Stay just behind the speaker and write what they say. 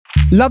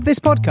Love this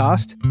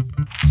podcast?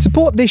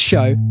 Support this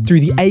show through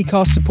the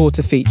Acast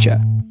supporter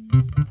feature.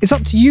 It's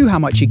up to you how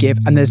much you give,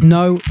 and there's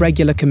no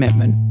regular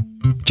commitment.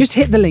 Just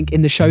hit the link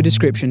in the show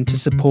description to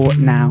support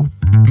now.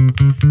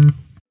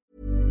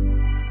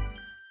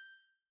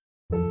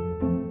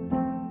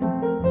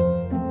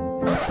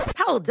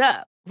 Hold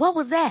up. What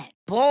was that?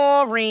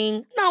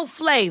 Boring. No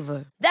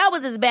flavor. That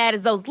was as bad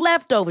as those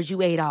leftovers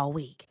you ate all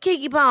week.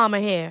 Keke Palmer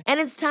here. And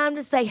it's time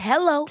to say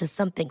hello to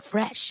something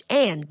fresh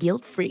and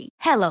guilt-free.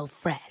 Hello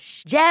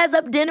Fresh. Jazz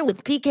up dinner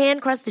with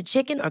pecan-crusted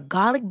chicken or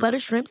garlic butter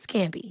shrimp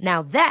scampi.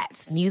 Now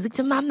that's music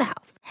to my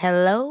mouth.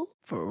 Hello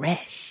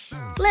Fresh.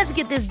 Let's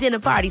get this dinner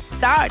party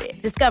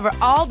started. Discover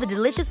all the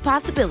delicious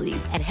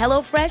possibilities at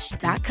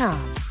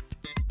hellofresh.com.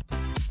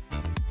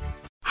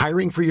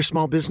 Hiring for your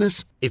small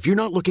business? If you're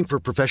not looking for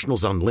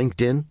professionals on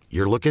LinkedIn,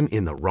 you're looking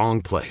in the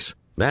wrong place.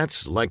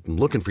 That's like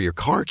looking for your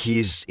car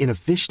keys in a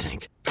fish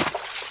tank.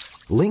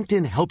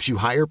 LinkedIn helps you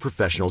hire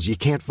professionals you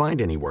can't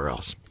find anywhere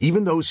else,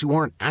 even those who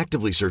aren't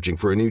actively searching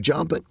for a new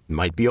job but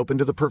might be open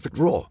to the perfect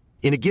role.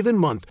 In a given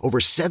month, over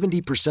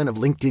 70% of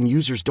LinkedIn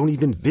users don't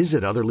even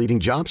visit other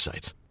leading job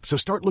sites. So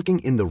start looking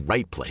in the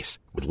right place.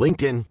 With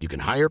LinkedIn, you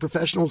can hire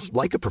professionals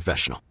like a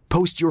professional.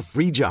 Post your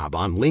free job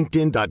on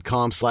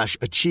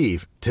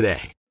linkedin.com/achieve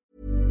today.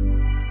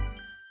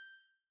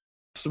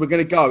 So we're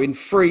going to go in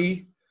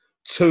 3,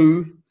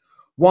 2,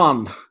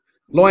 1.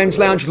 Lions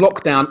Lounge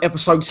Lockdown,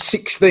 episode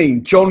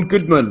 16. John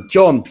Goodman.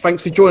 John,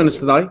 thanks for joining us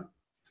today.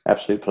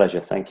 Absolute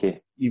pleasure. Thank you.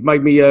 You've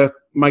made me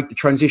make the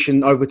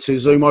transition over to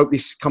Zoom. I hope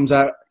this comes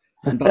out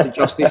and does it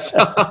justice.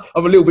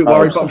 I'm a little bit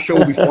worried, but I'm sure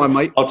we'll be fine,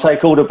 mate. I'll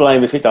take all the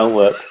blame if it don't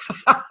work.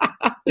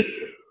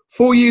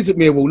 4 years at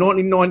Millwall,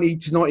 1990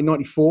 to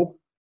 1994.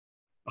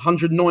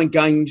 109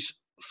 games,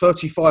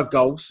 35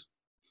 goals.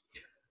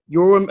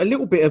 You're a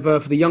little bit of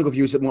for the younger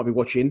viewers that might be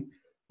watching,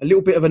 a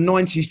little bit of a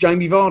 90s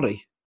Jamie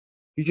Vardy.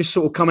 You just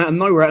sort of come out of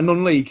nowhere, out of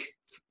non-league.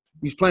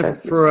 He was playing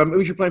for who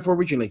was you playing for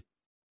originally?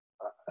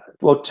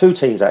 Well, two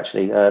teams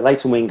actually.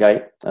 Leighton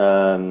Wingate,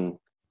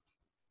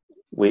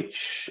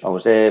 which I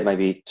was there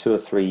maybe 2 or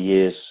 3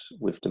 years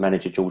with the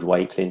manager George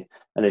Wakeling.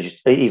 And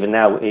even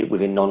now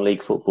within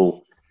non-league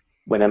football,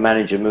 when a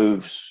manager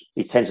moves,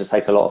 he tends to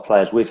take a lot of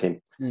players with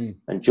him.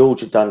 And George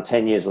had done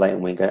 10 years at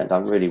Leighton Wingate and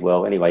done really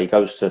well. Anyway, he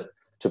goes to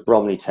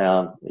Bromley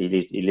Town.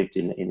 He lived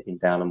in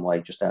Downham Way,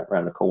 just out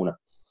around the corner.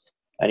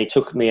 And he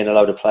took me and a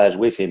load of players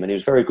with him, and he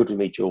was very good with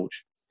me,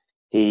 George.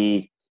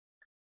 When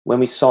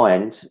we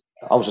signed,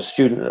 I was a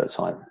student at the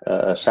time,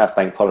 South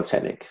Bank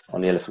Polytechnic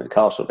on the Elephant and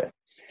Castle there.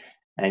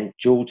 And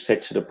George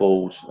said to the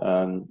board,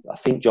 I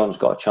think John's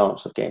got a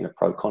chance of getting a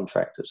pro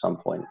contract at some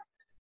point.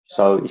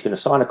 So he's going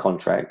to sign a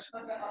contract,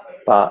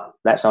 but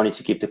that's only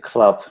to give the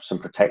club some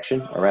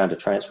protection around a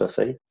transfer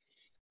fee.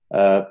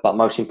 But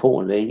most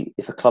importantly,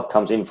 if a club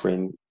comes in for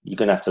him, you're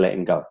going to have to let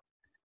him go.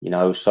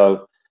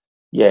 So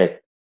yeah,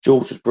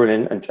 George was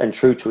brilliant and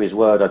true to his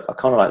word. I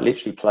kind of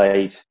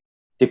literally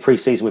did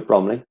pre-season with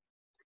Bromley,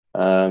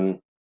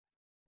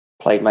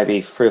 played maybe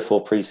 3 or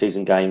 4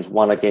 pre-season games,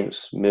 one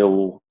against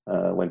Mill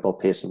when Bob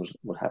Pearson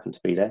would happen to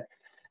be there.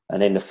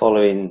 And then the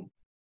following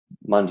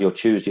Monday or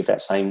Tuesday of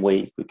that same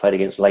week, we played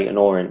against Leyton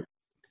Orient.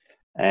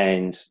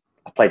 And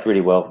I played really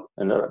well.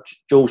 And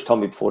George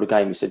told me before the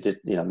game, he said,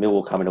 Mill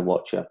will come in and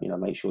watch you.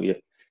 Make sure you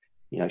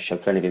show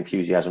plenty of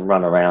enthusiasm,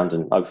 run around,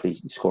 and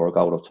hopefully score a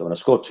goal or two. And I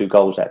scored 2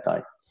 goals that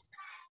day.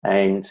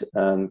 And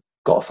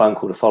got a phone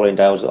call the following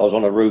day. I was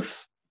on a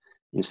roof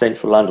in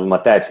central London with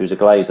my dad, who's a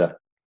glazer.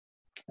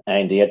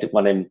 And he had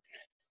one of them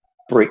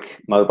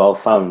brick mobile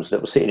phones that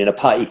was sitting in a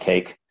patty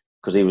keg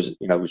because he was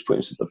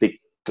putting a big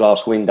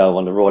glass window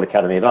on the Royal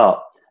Academy of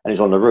Art, and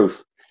he's on the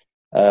roof.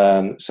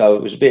 So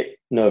it was a bit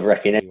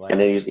nerve-wracking anyway.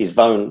 And then his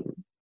phone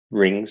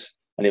rings,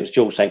 and it was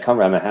George saying, "Come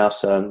round my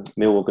house.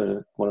 Mill were going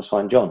to want to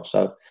sign John."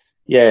 So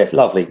yeah,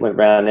 lovely. Went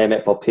round there,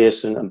 met Bob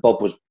Pearson, and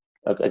Bob was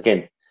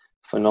again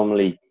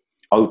phenomenally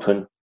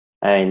open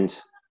and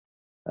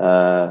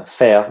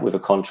fair with a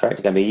contract.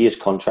 He gave me a year's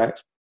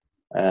contract.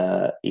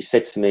 He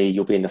said to me,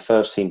 "You'll be in the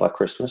first team by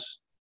Christmas."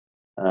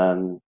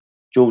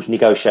 George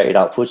negotiated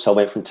upwards, so I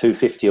went from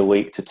 250 a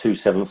week to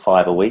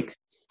 275 a week,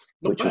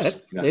 Not which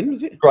bad.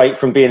 Was it? great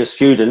from being a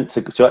student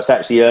to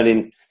actually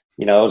earning.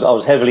 I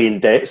was heavily in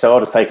debt, so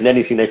I'd have taken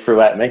anything they threw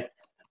at me.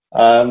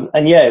 And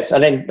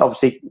then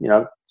obviously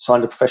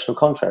signed a professional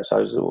contract. So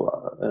it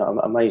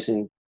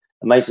was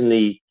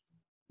amazingly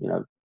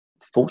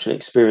fortunate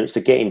experience to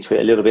get into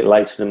it a little bit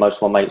later than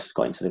most of my mates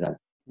got into the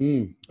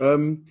game.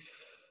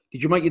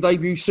 Did you make your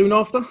debut soon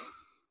after?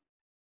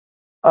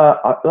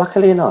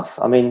 Luckily enough,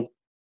 I mean,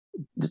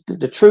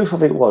 the truth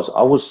of it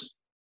was,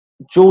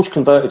 George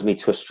converted me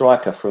to a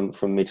striker from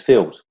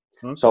midfield.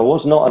 Okay. So I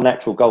was not a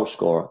natural goal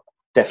scorer,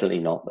 definitely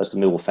not, as the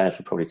Millwall fans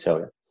would probably tell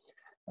you.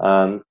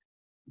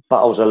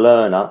 But I was a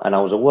learner and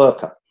I was a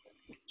worker.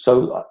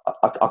 So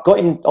I got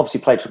in, obviously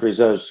played for the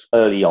reserves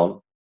early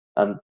on,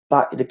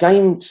 but the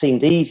game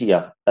seemed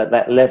easier at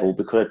that level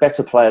because I had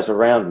better players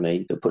around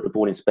me that put the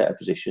ball into better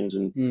positions,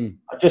 and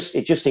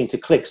it just seemed to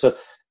click. So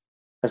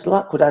as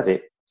luck would have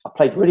it, I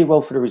played really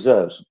well for the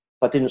reserves,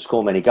 but didn't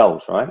score many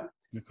goals, right?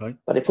 Okay.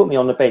 But they put me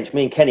on the bench.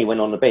 Me and Kenny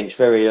went on the bench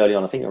very early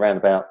on, I think around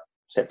about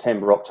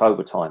September,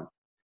 October time.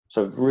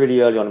 So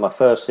really early on in my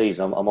first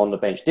season, I'm on the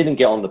bench. Didn't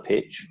get on the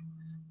pitch,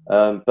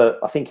 but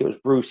I think it was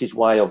Bruce's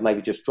way of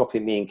maybe just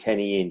dropping me and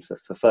Kenny in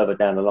for further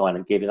down the line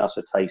and giving us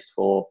a taste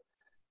for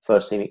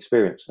first team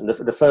experience. And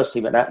the first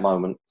team at that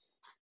moment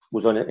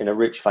was in a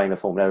rich vein of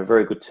form. They were a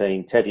very good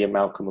team. Teddy and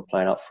Malcolm were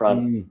playing up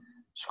front,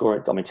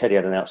 scoring. I mean, Teddy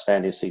had an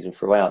outstanding season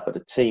throughout, but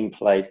the team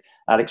played.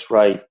 Alex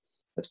Ray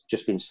had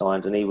just been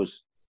signed, and he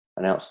was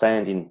an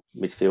outstanding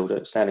midfielder,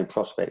 outstanding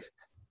prospect,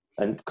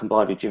 and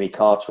combined with Jimmy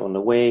Carter on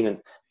the wing, and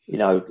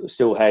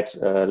still had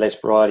Les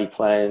Briley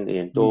playing,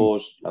 Ian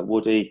Dawes,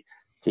 Woody,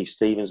 Keith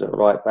Stevens at the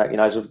right back.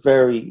 It's a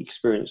very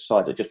experienced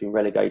side that had just been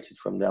relegated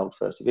from the old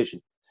First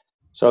Division.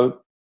 So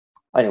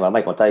anyway, I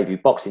made my debut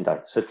Boxing Day.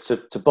 So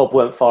to Bob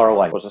weren't far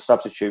away. I was a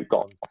substitute,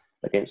 got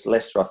against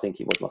Leicester, I think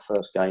it was my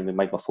first game, and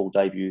made my full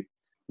debut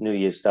New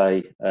Year's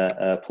Day,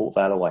 Port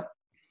Vale away.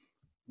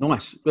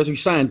 Nice. As we were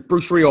saying,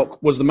 Bruce Rioch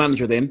was the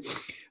manager then.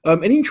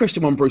 An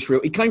interesting one, Bruce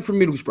Rioch. He came from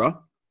Middlesbrough.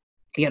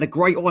 He had a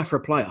great eye for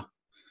a player.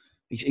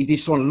 He did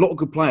sign a lot of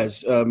good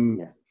players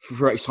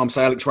for his time.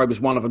 Say Alex Ray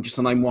was one of them, just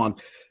to name one.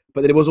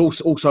 But there was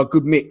also a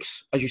good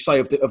mix, as you say,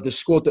 of the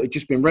squad that had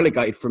just been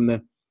relegated from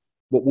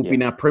what would be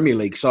now Premier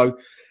League. So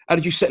how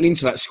did you settle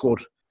into that squad?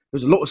 There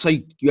was a lot to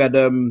say. You had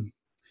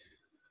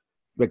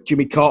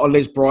Jimmy Carter,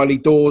 Les Briley,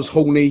 Dawes,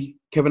 Horney,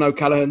 Kevin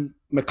O'Callaghan,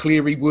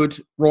 McCleary, Wood,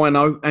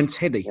 Rhino and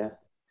Teddy.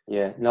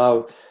 Yeah.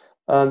 No,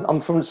 I'm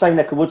from the same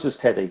neck of woods as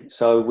Teddy.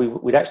 So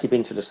we'd actually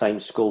been to the same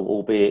school,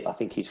 albeit I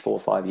think he's 4 or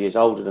 5 years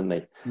older than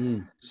me.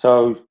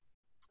 So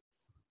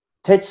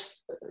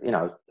Ted's,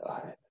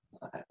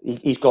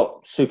 he's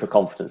got super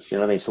confidence, you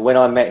know what I mean? So when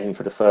I met him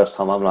for the first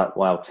time, I'm like,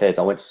 wow, Ted,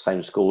 I went to the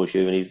same school as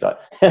you. And he's like,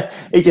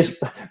 he just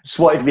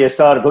swatted me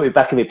aside and put me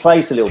back in my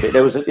place a little bit.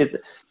 There was, in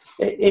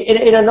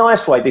a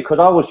nice way, because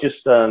I was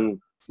just,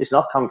 listen,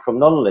 I've come from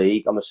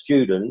non-league, I'm a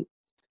student,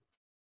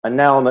 and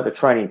now I'm at the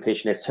training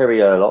pitch, and there's Terry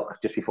Erlock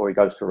just before he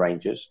goes to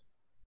Rangers.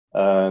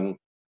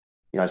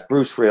 It's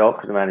Bruce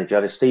Rioch, the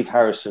manager, there's Steve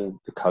Harrison,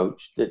 the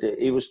coach.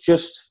 It was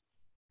just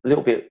a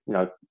little bit,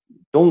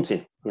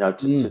 daunting,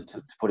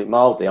 to put it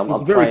mildly. It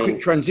was a very quick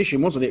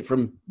transition, wasn't it?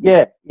 From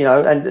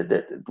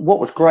what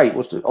was great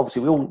was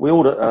obviously we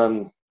all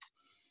the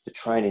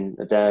training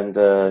down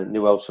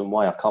New Elton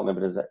Way. I can't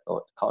remember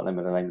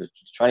the name of the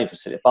training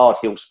facility. Bard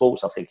Hill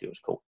Sports, I think it was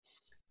called,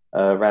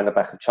 around the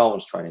back of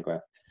Charlton's training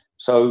ground.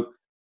 So,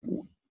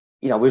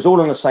 we was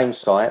all on the same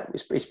site.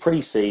 It's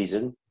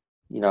pre-season.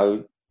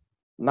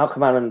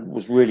 Malcolm Allen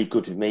was really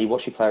good with me.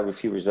 Watched me play a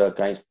few reserve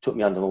games, took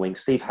me under my wing.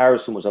 Steve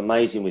Harrison was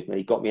amazing with me.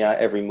 He got me out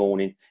every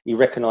morning. He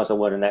recognised I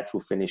weren't a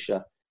natural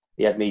finisher.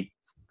 He had me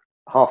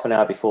half an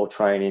hour before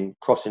training,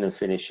 crossing and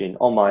finishing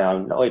on my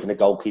own, not even a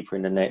goalkeeper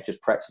in the net,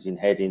 just practising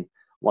heading,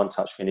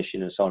 one-touch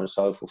finishing and so on and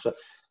so forth. So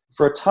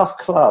for a tough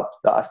club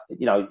that,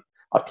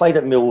 I played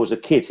at Millwall as a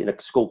kid in a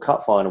school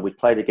cup final. We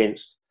played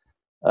against...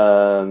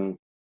 I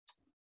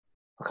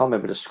can't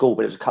remember the school,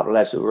 but it was a couple of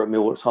lads that were at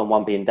Millwall at the time,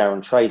 one being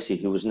Darren Tracy,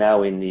 who was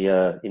now in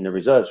the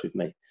reserves with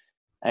me.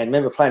 And I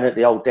remember playing at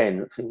the Old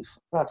Den, thinking,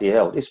 bloody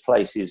hell, this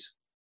place is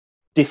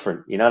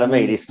different, you know what I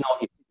mean? It's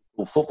not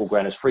your football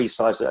ground, there's 3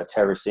 sides that are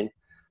terracing.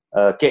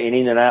 Getting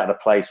in and out of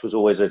the place was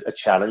always a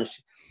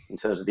challenge in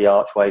terms of the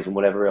archways and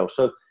whatever else.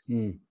 So,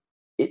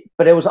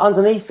 but there was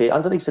underneath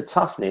the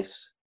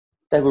toughness,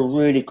 they were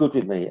really good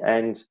with me.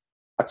 And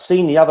I'd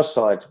seen the other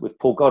side with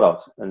Paul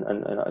Goddard,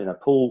 and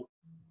Paul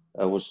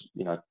was,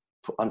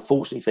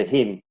 unfortunately for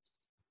him,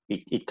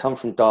 he'd come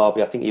from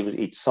Derby. I think he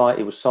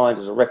was signed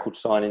as a record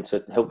signing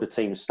to help the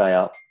team stay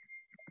up.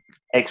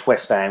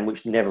 Ex-West Ham,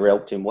 which never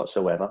helped him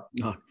whatsoever.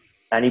 No.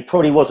 And he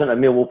probably wasn't a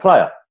Millwall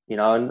player, and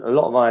a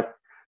lot of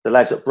the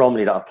lads at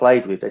Bromley that I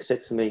played with, they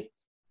said to me,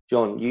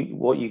 John,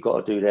 what you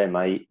got to do there,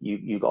 mate,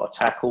 you got to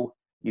tackle,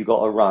 you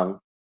got to run,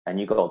 and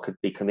you got to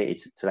be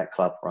committed to that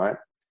club, right?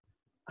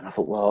 And I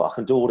thought, well, I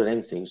can do all of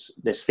them things.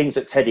 There's things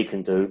that Teddy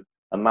can do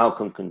and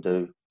Malcolm can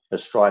do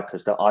as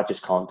strikers that I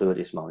just can't do at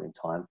this moment in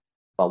time.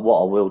 But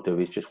what I will do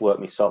is just work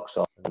my socks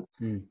off.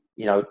 And,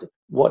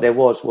 what there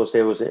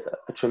was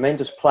a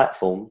tremendous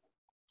platform.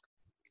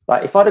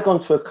 Like if I'd have gone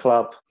to a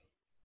club,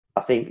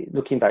 I think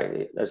looking back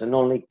as a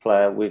non-league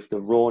player with the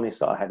rawness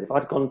that I had, if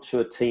I'd gone to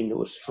a team that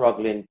was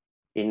struggling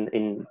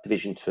in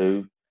Division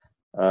 2,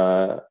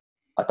 I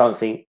don't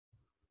think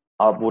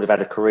I would have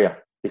had a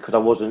career, because I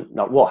wasn't.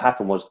 What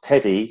happened was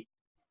Teddy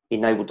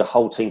enabled the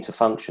whole team to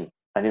function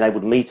and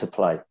enabled me to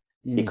play.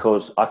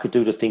 Because I could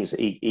do the things that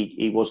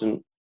he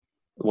wasn't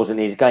in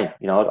his game.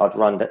 I'd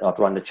run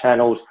the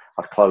channels,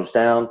 I'd close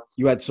down.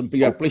 You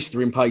had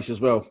blistering pace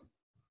as well.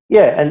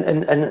 Yeah,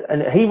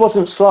 and he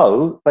wasn't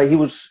slow, but he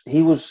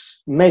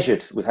was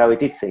measured with how he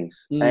did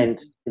things. And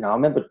I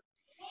remember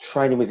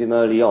training with him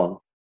early on,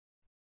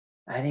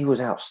 and he was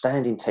an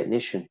outstanding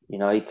technician.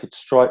 He could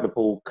strike the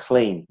ball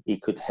clean, he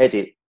could head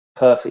it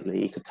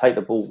perfectly, he could take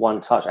the ball one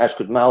touch, as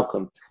could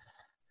Malcolm.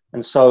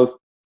 And so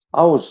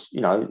I was,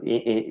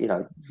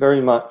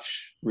 very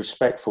much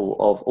respectful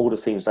of all the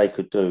things they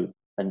could do.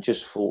 and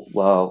just thought,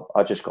 well,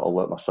 I just got to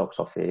work my socks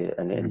off here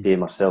and endear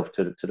myself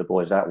to the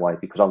boys that way,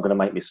 because I'm going to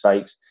make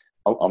mistakes.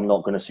 I'm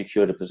not going to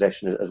secure the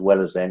possession as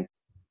well as them.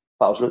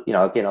 But I was,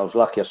 I was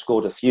lucky. I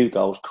scored a few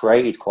goals,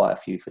 created quite a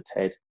few for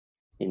Ted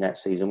in that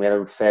season. We had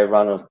a fair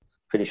run of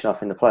finishing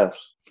up in the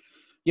playoffs.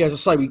 Yeah,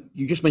 as I say,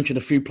 you just mentioned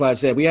a few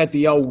players there. We had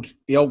the old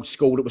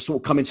school that was sort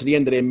of coming to the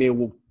end of their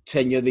Millwall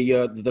tenure,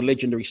 the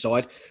legendary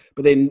side.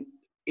 But then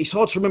it's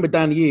hard to remember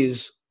down the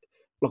years,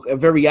 like a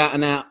very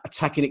out-and-out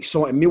attacking,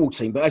 exciting Millwall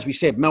team. But as we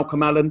said,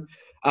 Malcolm Allen,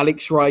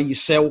 Alex Ray,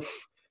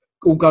 yourself,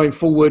 all going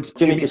forward.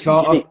 Jimmy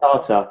Carter. Jimmy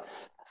Carter,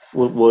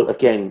 well,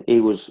 again, he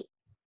was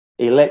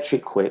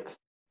electric quick.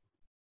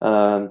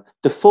 The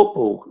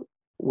football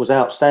was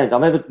outstanding. I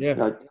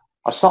remember,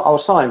 I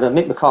was signed, but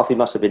Mick McCarthy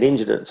must have been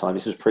injured at the time.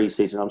 This was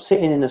pre-season. I'm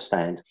sitting in the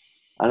stand,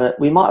 and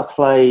we might have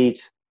played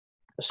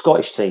a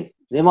Scottish team.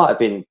 There might have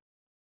been,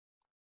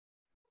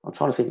 I'm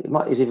trying to think, it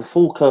was either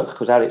Falkirk,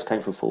 because Alex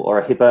came from Falkirk, or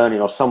a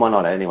Hibernian or someone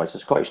like that. Anyway, so the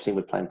Scottish team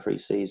were playing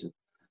pre-season.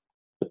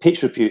 The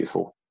pitch was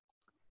beautiful.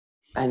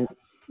 And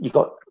you've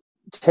got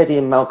Teddy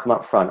and Malcolm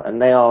up front, and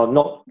they are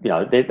not,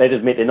 they'd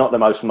admit they're not the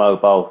most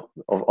mobile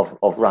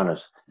of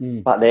runners,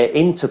 but their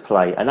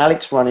interplay, and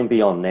Alex running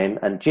beyond them,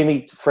 and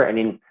Jimmy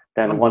threatening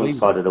down one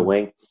side of the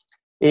wing.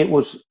 It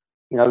was,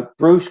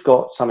 Bruce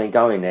got something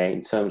going there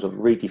in terms of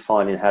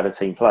redefining how the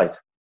team played,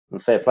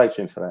 and fair play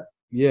to him for that.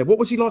 Yeah, what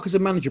was he like as a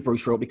manager,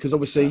 Bruce Rowe? Because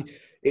obviously,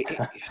 it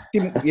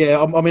didn't.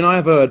 Yeah, I mean, I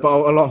have heard, but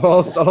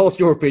I'll ask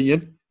your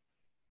opinion.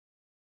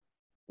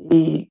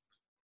 He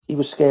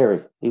was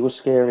scary. He was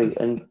scary,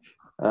 and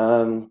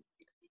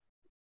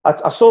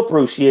I saw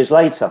Bruce years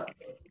later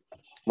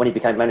when he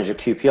became manager of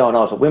QPR, and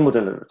I was at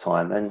Wimbledon at the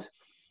time, and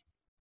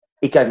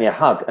he gave me a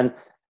hug, and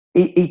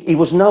he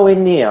was nowhere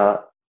near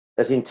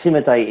as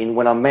intimidating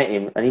when I met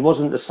him, and he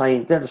wasn't they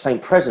had the same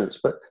presence,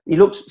 but he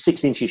looked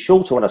 6 inches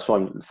shorter when I saw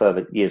him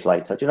further years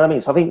later. Do you know what I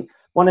mean? So I think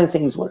one of the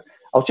things, I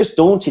was just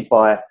daunted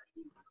by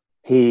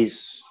he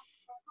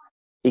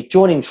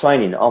joined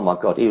training. Oh my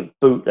God, he would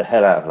boot the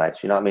hell out of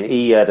lads. You know what I mean?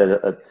 He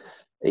had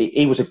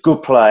he was a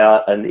good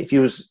player, and if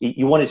you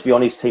wanted to be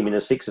on his team in the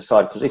sixer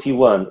side, because if you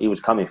weren't, he was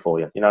coming for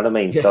you. You know what I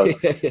mean? So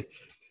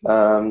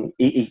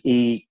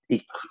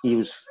he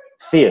was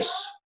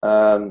fierce,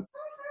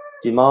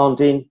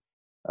 demanding,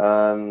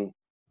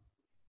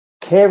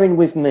 caring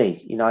with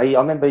me. I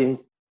remember him.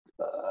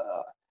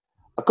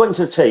 I got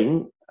into the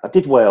team. I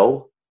did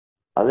well.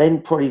 I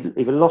then probably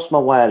either lost my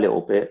way a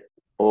little bit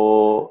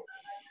or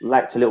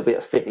lacked a little bit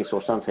of fitness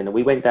or something. And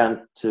we went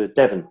down to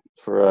Devon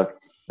for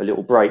a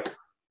little break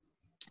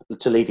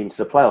to lead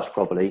into the playoffs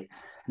probably.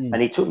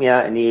 And he took me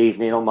out in the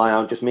evening on my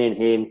own, just me and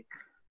him,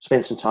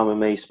 spent some time with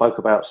me, spoke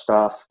about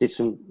stuff, did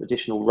some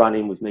additional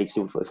running with me because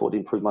he thought it'd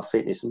improve my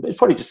fitness. And it's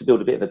probably just to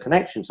build a bit of a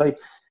connection. So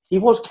he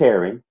was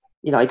caring.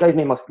 He gave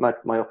me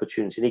my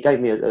opportunity, and he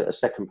gave me a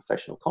second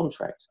professional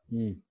contract.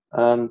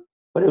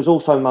 But it was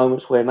also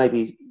moments where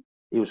maybe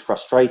he was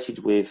frustrated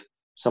with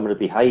some of the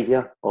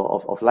behaviour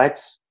of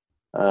lads.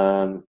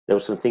 There were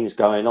some things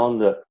going on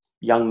that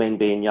young men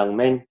being young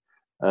men,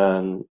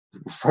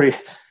 probably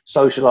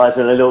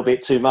socialising a little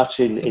bit too much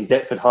in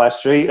Deptford High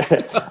Street.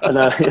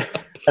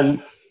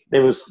 and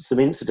there was some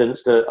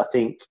incidents that I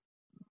think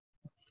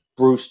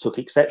Bruce took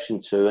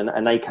exception to,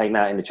 and they came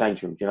out in the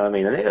change room. Do you know what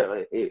I mean?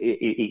 And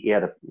he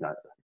had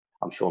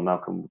I'm sure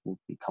Malcolm would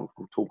be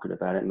comfortable talking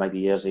about it.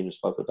 Maybe he hasn't even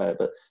spoke about it,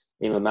 but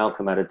him and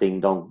Malcolm had a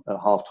ding-dong at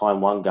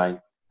half-time one game.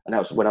 And that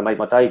was when I made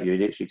my debut. He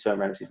literally turned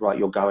around and said, right,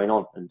 you're going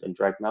on, and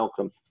dragged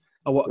Malcolm.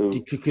 Oh, what?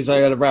 Because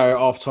they had a row at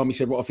half-time. He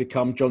said, "What, off you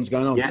come, John's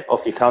going on." Yeah,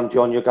 off you come,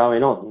 John. You're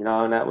going on.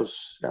 And that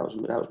was how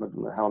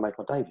I made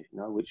my debut.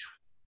 Which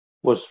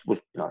was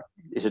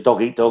it's a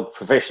dog-eat-dog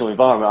professional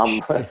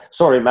environment. I'm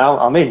sorry, Mal.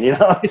 I'm in.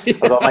 I've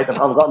got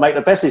to make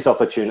the best of this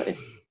opportunity.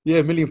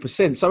 Yeah,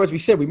 1,000,000%. So as we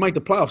said, we made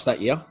the playoffs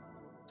that year.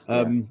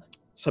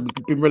 So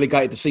we've been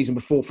relegated the season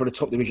before for the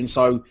top division.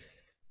 So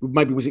we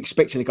maybe was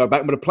expecting to go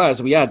back. But the players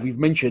that we've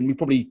mentioned, we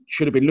probably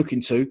should have been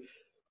looking to.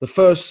 The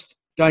first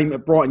game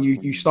at Brighton,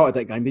 you started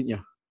that game, didn't you?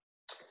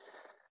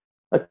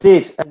 I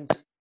did, and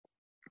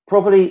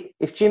probably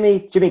if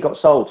Jimmy got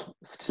sold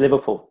to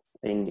Liverpool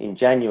in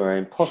January,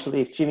 and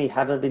possibly if Jimmy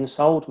hadn't been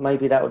sold,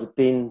 maybe that would have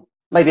been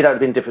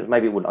different.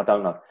 Maybe it wouldn't. I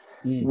don't know.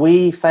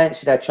 We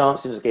fancied our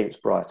chances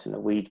against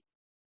Brighton. We'd,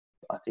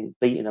 I think,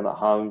 beaten them at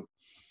home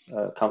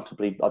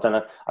comfortably. I don't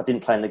know. I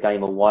didn't play in the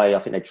game away. I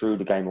think they drew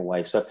the game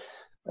away. So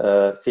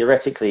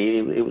theoretically,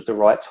 it was the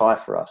right tie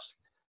for us.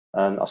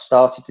 I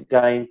started the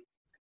game.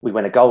 We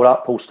went a goal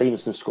up. Paul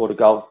Stevenson scored a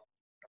goal,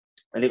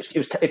 and it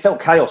felt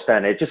chaos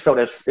down there. It just felt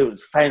it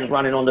was fans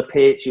running on the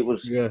pitch. It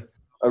was a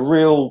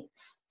real,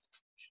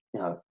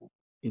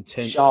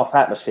 intense, sharp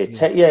atmosphere.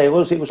 Yeah, it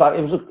was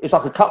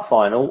like a cup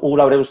final.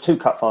 Although there was 2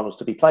 cup finals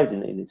to be played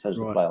in terms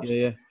of the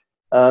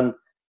playoffs.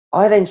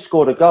 I then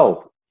scored a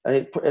goal,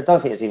 and I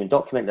don't think it's even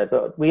documented,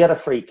 but we had a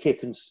free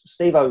kick, and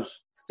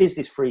Steve-O's fizzed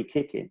this free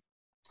kick in,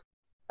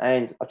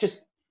 and I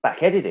just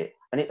back-headed it,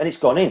 and it's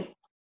gone in.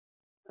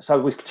 So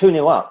we're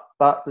 2-0 up,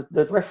 but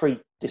the referee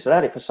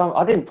disallowed it for some.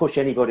 I didn't push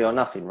anybody or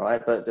nothing,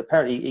 right? But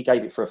apparently he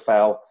gave it for a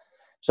foul.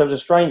 So it was a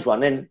strange one.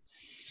 Then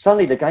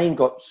suddenly the game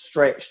got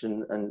stretched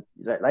and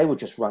they were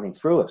just running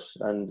through us,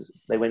 and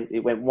it went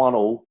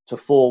 1-1 to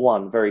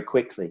 4-1 very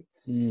quickly.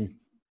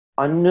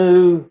 I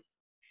knew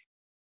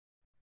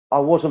I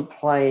wasn't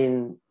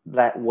playing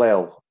that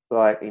well,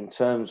 like in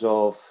terms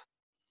of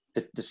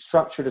the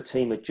structure of the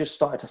team had just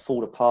started to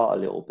fall apart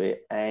a little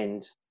bit.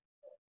 And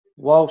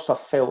whilst I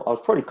felt I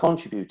was probably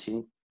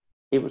contributing,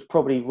 it was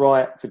probably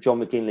right for John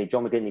McGinley.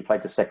 John McGinley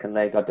played the second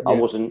leg. I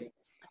wasn't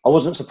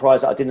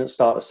surprised that I didn't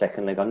start the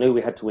second leg. I knew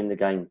we had to win the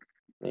game,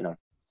 by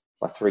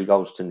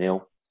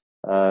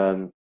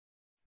 3-0.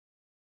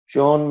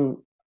 John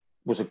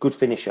was a good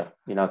finisher,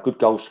 a good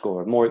goal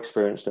scorer, more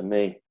experienced than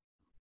me.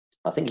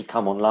 I think he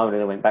come on loan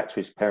and then went back to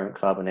his parent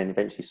club and then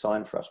eventually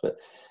signed for us. But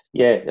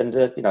yeah, and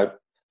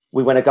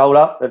we went a goal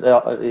up at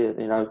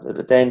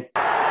the Den.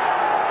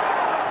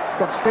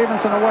 Got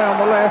Stevenson away on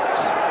the left,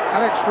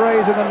 Alex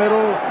Ray's in the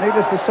middle.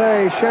 Needless to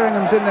say,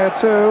 Sheringham's in there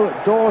too.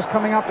 Dawes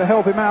coming up to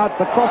help him out.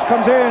 The cross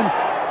comes in,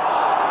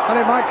 and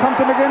it might come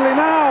to McGinley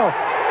now.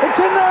 It's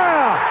in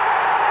there.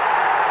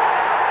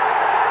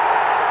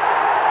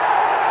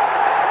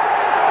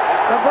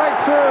 The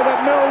breakthrough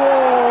that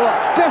Millwall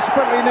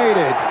desperately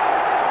needed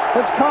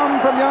has come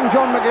from young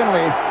John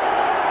McGinley.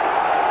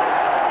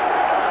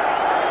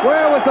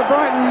 Where was the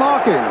Brighton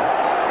marking?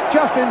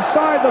 Just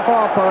inside the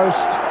far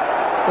post.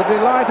 The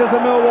delight as the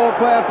Millwall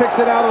player picks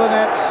it out of the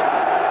net,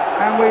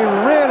 and we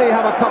really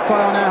have a cup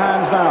tie on our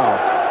hands now.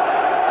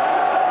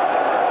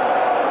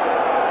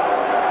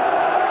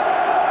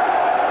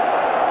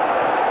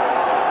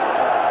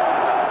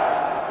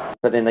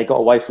 But then they got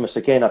away from us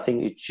again. I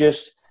think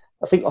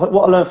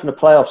what I learned from the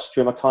playoffs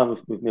during my time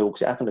with Mill,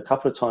 because it happened a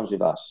couple of times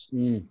with us,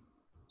 2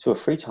 or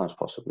 3 times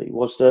possibly,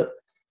 was that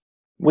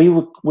we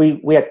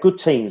had good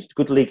teams,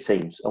 good league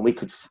teams, and we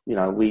could,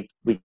 we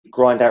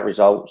grind out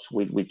results.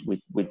 We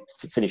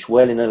finish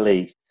well in the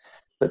league,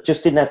 but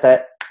just didn't have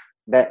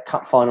that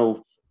cup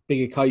final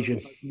big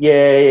occasion. Yeah,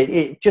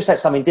 it just had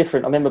something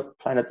different. I remember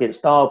playing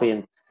against Derby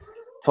and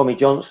Tommy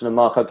Johnson and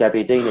Marco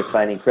Gabbiadini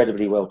playing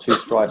incredibly well, 2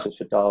 strikers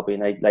for Derby,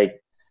 and they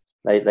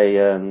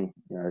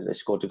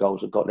scored the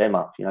goals that got them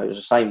up. It was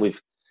the same with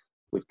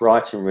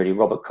Brighton really.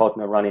 Robert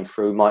Codner running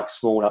through, Mike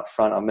Small up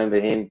front. I remember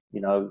him.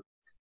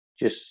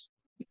 Just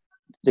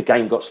the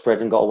game got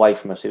spread and got away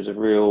from us. It was a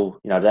real,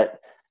 that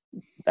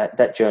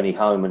journey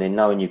home, and then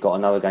knowing you've got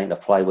another game to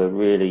play where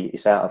really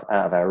it's out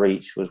of our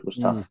reach was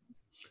tough.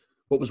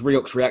 What was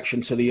Rioch's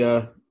reaction to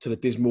the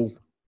dismal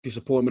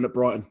disappointment at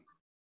Brighton?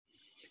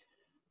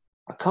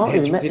 I can't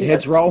remember. Did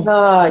heads roll?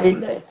 No,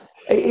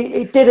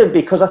 it didn't,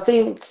 because I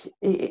think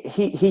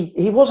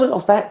he wasn't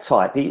of that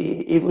type.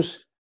 He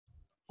was.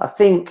 I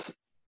think.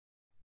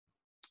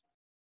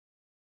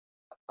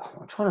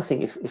 I'm trying to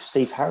think if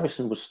Steve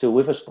Harrison was still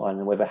with us by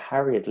then, whether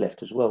Harry had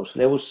left as well.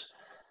 So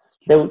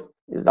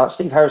like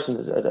Steve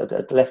Harrison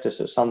had left us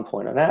at some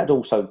point, and that had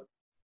also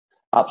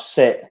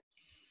upset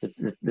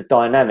the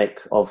dynamic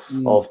of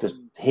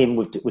him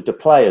with the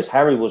players.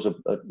 Harry was a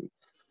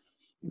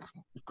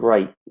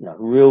great,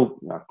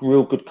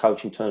 real good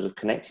coach in terms of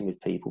connecting with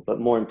people,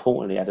 but more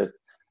importantly, had a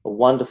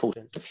wonderful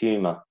sense of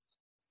humour.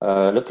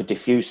 Look at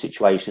diffuse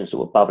situations that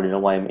were bubbling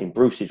away in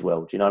Bruce's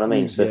world. Do you know what I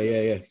mean?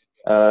 Yeah.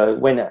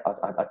 When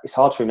it's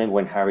hard to remember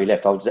when Harry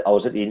left. I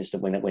was at the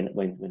instant when it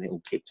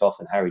all kicked off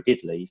and Harry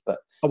did leave. But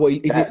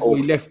he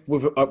left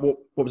with what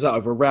was that,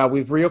 over a row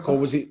with Rioch, or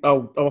was it?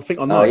 I think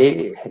I know. No,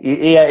 he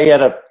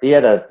had a.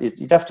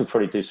 You'd have to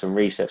probably do some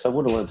research. I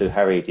wouldn't want to do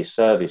Harry a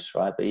disservice,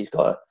 right? But he's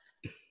got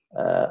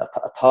a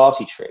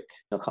party trick.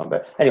 I can't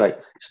remember. Anyway,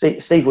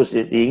 Steve was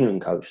the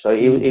England coach, so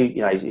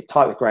he's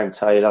tight with Graham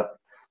Taylor.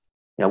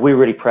 We're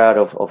really proud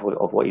of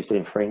what he's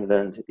doing for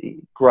England.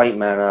 Great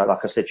man.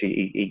 Like I said,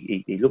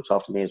 he looks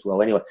after me as well.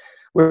 Anyway,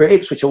 we were at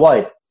Ipswich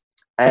away,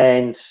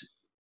 and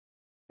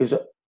it was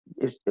a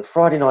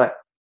Friday night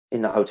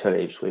in the hotel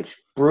at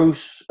Ipswich.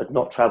 Bruce had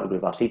not travelled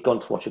with us. He'd gone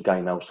to watch a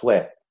game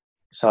elsewhere.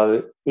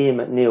 So Ian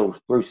McNeil,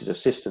 Bruce's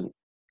assistant,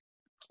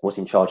 was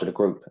in charge of the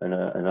group.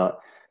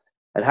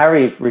 And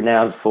Harry's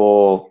renowned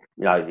for,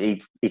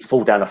 he'd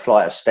fall down a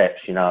flight of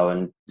steps,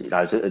 but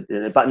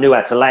knew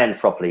how to land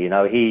properly.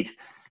 He'd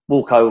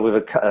walk over with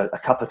a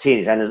cup of tea in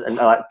his hand and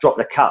like drop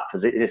the cup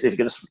as if he was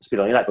going to spit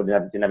on your lap, but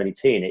didn't have any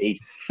tea in it. He'd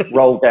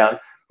roll down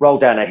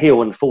a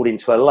hill and fall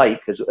into a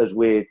lake as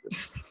we're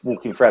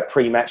walking through our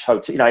pre-match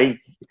hotel.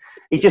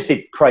 He just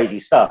did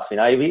crazy stuff.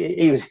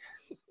 He was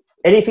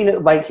anything that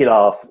would make you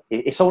laugh.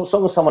 As long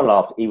as someone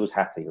laughed, he was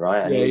happy,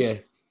 right? And he was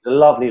a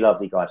lovely,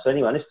 lovely guy. So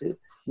anyway,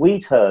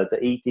 we'd heard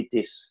that he did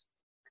this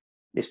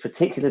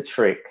particular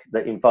trick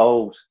that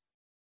involved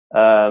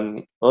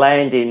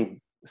landing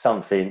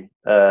something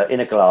in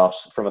a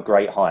glass from a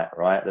great height,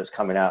 right? That's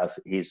coming out of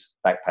his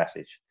back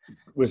passage.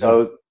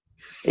 So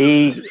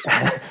the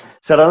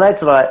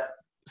lads are like,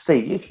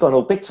 Steve, you've gone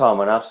all big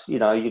time on us.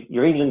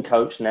 You're England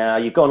coach now.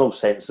 You've gone all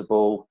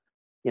sensible.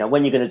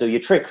 When you're going to do your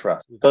trick for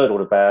us? We've heard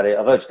all about it.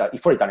 I've heard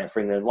you've probably done it for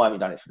England. Why haven't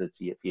you done it for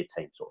your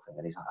team, sort of thing?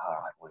 And he's like, all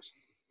right, boys.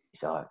 He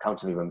said, all right, come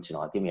to my room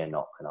tonight. Give me a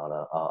knock, and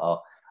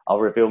I'll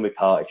reveal my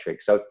party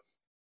trick. So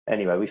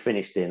anyway, we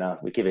finished dinner.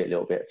 We give it a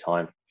little bit of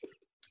time.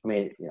 I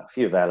mean, a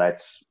few of our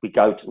lads, we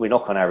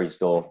knock on Harry's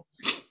door.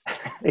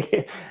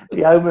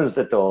 He opens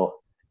the door.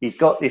 He's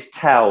got this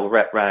towel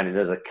wrapped around him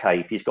as a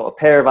cape. He's got a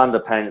pair of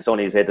underpants on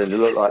his head and they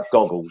look like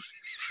goggles.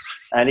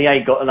 And he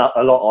ain't got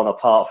a lot on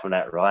apart from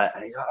that, right?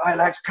 And he's like, all right,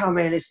 lads, come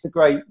in. It's the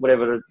great,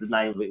 whatever the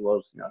name of it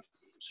was,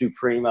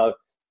 Supremo.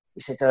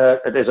 He said,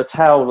 there's a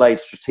towel laid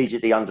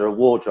strategically under a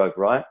wardrobe,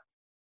 right?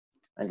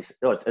 And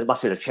it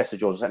must be the chest of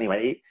drawers.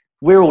 Anyway,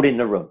 we're all in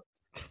the room.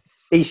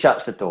 He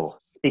shuts the door.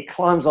 He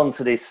climbs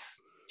onto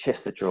this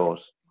chest of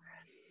drawers.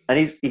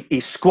 And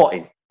he's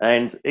squatting.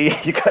 And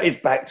he got his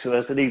back to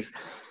us. And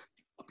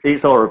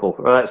it's horrible,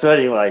 right? So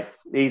anyway,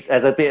 he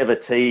has a bit of a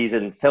tease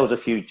and tells a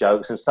few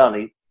jokes. And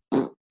suddenly,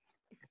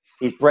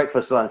 his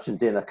breakfast, lunch and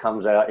dinner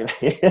comes out.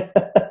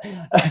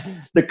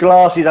 The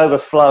glass is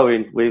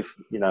overflowing with,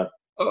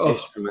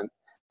 excrement.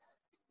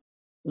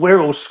 We're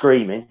all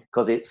screaming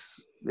because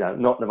it's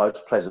not the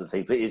most pleasant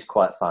thing, but it is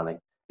quite funny.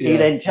 Yeah. He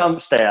then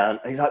jumps down.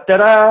 He's like,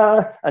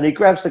 da-da! And he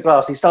grabs the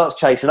glass. He starts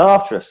chasing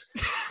after us.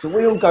 So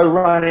we all go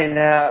running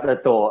out the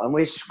door and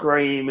we're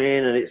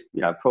screaming and it's,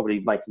 probably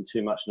making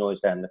too much noise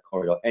down the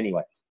corridor.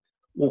 Anyway,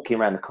 walking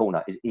around the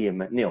corner is Ian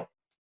McNeill,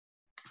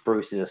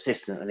 Bruce's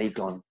assistant, and he'd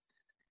gone.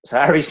 So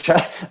Harry's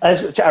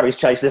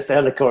chasing us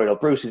down the corridor.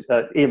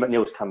 Ian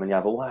McNeill's coming the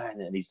other way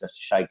and he's just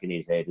shaking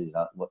his head. He's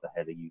like, what the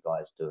hell are you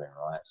guys doing,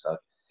 right? So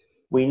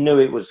we knew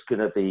it was going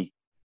to be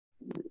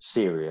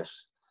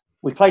serious.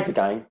 We played the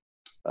game.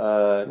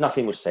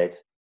 Nothing was said.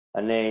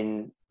 And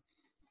then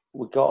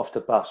we got off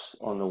the bus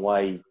on the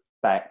way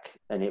back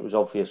and it was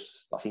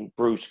obvious. I think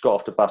Bruce got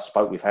off the bus,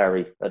 spoke with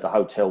Harry at the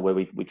hotel where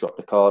we dropped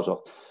the cars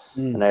off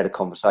and they had a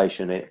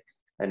conversation.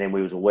 And then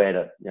we was aware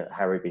that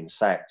Harry had been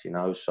sacked,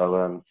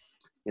 So,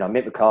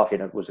 Mick McCarthy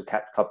was the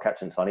club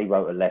captain at the time. He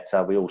wrote a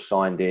letter. We all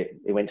signed it.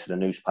 It went to the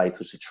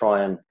newspapers to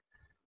try and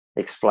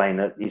explain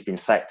that he's been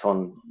sacked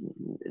on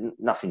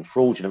nothing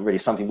fraudulent, really,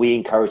 something we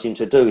encouraged him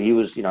to do. He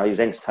was, he was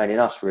entertaining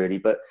us, really.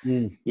 But,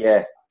 he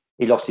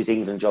lost his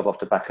England job off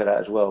the back of that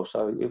as well.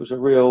 So it was a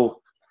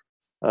real,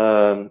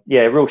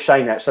 real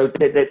shame that. So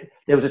there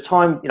was a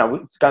time,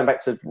 going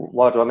back to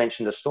why do I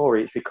mention the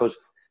story, it's because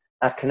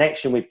our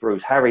connection with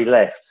Bruce, Harry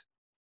left.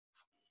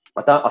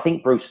 I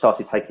think Bruce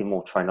started taking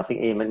more training. I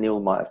think Ian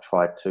McNeill might have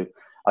tried to.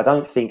 I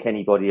don't think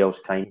anybody else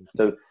came.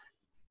 So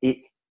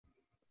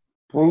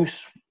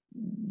Bruce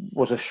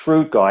was a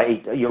shrewd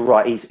guy. You're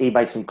right. He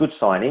made some good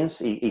signings.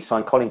 He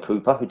signed Colin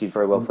Cooper, who did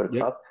very well for the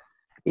club.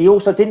 He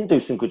also didn't do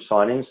some good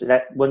signings.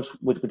 That once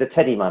with the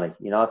Teddy money.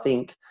 I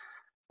think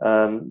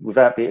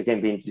without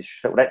being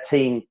disrespectful, that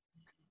team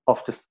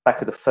off the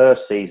back of the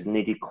first season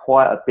needed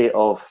quite a bit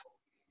of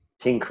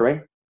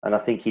tinkering, and I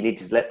think he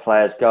needed to let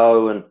players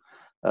go and.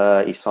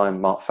 He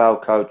signed Mark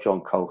Falco,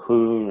 John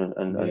Colquhoun,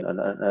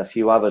 and a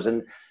few others,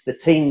 and the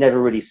team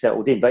never really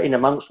settled in. But in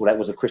amongst all that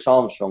was a Chris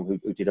Armstrong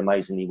who did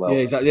amazingly well. Yeah,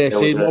 exactly. Yeah,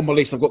 see, on my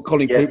list I've got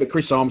Colin Cooper,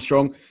 Chris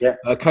Armstrong,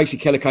 Casey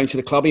Keller came to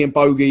the club, Ian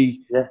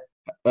Bogey,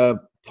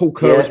 Paul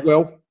Kerr as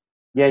well.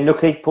 Yeah,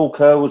 Nookie, Paul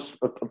Kerr was.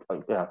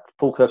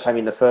 Paul Kerr came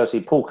in the first.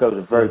 Paul Kerr was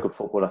a very good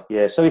footballer.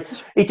 Yeah, so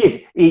he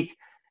did.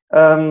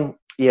 But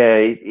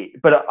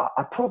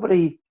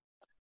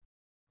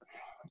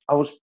I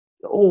was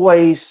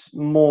always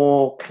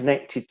more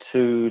connected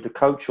to the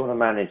coach or the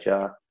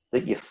manager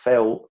that you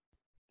felt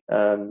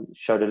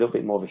showed a little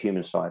bit more of a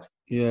human side.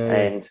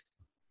 Yeah.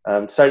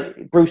 And so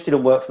Bruce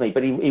didn't work for me,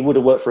 but he would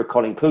have worked for a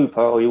Colin Cooper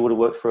or he would have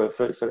worked for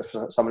some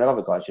of the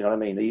other guys. You know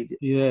what I mean?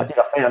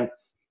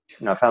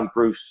 I found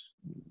Bruce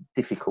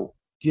difficult.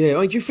 Yeah.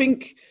 I mean, do you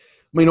think?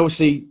 I mean,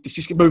 obviously, it's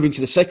just moving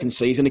to the second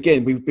season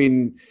again. We've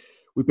been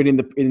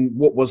in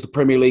what was the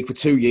Premier League for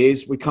 2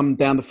 years. We come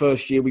down the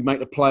first year, we make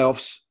the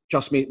playoffs.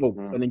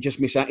 And then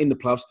just miss out in the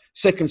playoffs.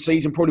 Second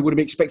season, probably would have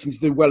been expecting to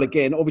do well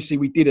again. Obviously,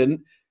 we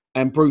didn't,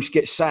 and Bruce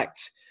gets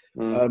sacked.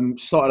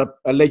 Started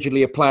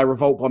allegedly a player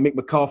revolt by Mick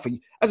McCarthy.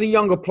 As a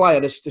younger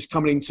player that's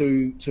coming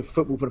into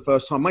football for the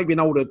first time, maybe an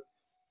older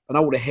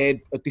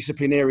head, a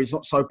disciplinarian is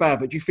not so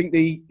bad. But do you think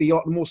the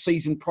more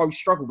seasoned pros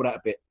struggle with that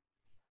a bit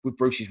with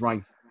Bruce's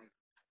reign?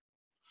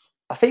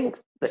 I think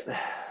that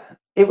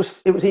it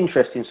was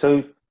interesting.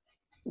 So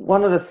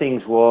one of the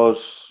things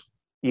was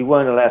you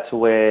weren't allowed to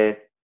wear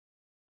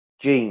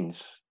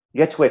jeans.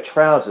 You had to wear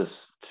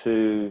trousers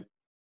to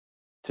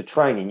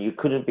training. You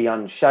couldn't be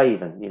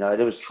unshaven.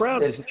 There was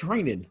trousers to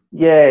training.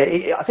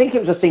 Yeah, I think it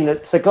was a thing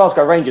that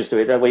Glasgow Rangers do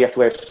it. Where you have to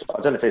wear.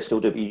 I don't know if they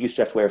still do, but you used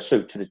to have to wear a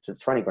suit to the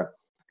training ground.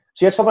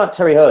 So you had someone like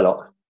Terry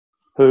Hurlock,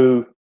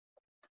 who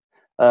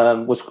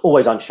was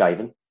always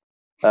unshaven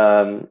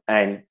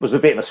and was a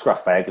bit of a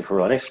scruff bag, if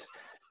we're honest,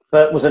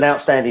 but was an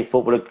outstanding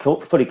footballer,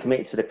 fully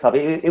committed to the club.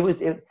 There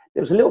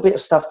was a little bit of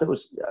stuff that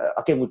was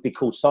again would be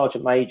called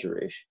Sergeant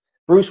Major-ish.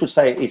 Bruce would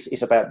say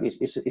it's about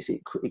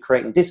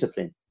creating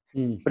discipline,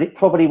 but it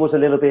probably was a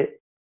little bit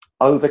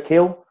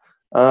overkill.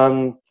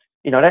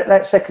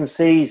 That second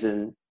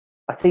season,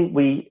 I think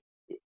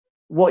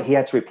what he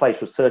had to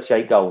replace was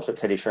 38 goals that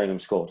Teddy Sheringham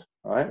scored.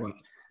 Right?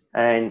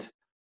 And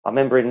I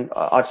remember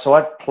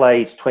I'd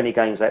played 20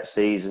 games that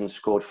season,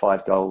 scored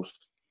 5 goals.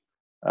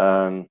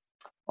 I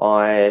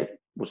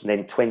was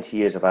then 20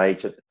 years of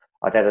age.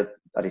 I'd had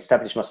I'd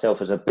established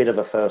myself as a bit of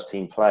a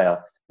first-team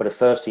player, but a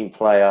first-team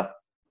player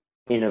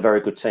in a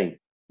very good team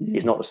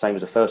is not the same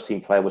as a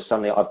first-team player where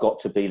suddenly I've got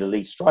to be the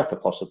lead striker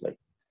possibly.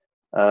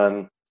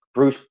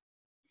 Bruce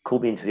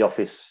called me into the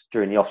office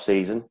during the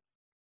off-season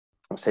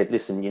and said,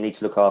 listen, you need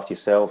to look after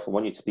yourself. I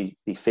want you to be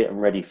fit and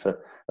ready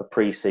for a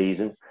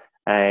pre-season.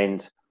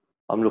 And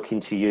I'm looking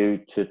to you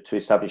to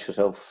establish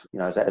yourself,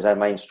 as our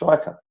main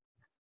striker.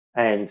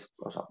 And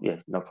I was like, yeah,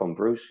 no problem,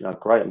 Bruce.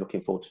 Great. I'm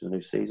looking forward to the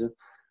new season.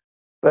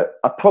 But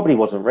I probably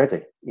wasn't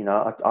ready.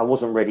 I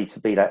wasn't ready to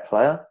be that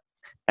player.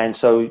 And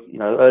so,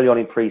 early on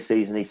in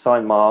pre-season, he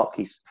signed Mark,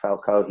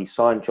 Falco, he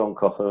signed John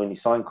Colquhoun, he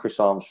signed Chris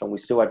Armstrong. We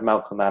still had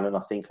Malcolm Allen,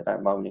 I think, at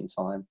that moment in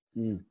time.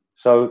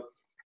 So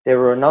there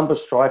were a number of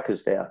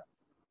strikers there,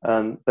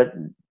 but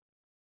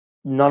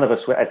none of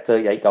us had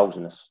 38 goals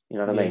in us. You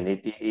know what I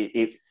mean?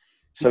 It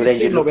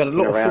seemed like we had a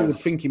lot of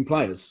forward-thinking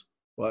players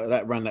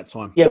around that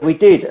time. Yeah, we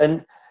did.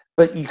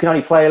 But you can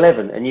only play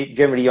 11, and you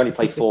only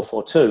play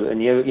 4-4-2,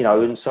 and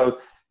and so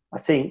I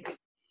think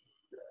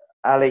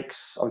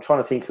Alex. I'm trying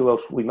to think who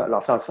else we met.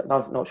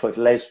 I'm not sure if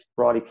Les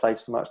Briley played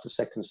so much the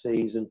second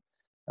season.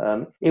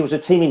 It was a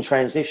team in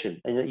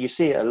transition, and you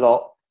see it a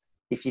lot.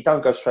 If you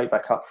don't go straight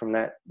back up from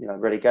that,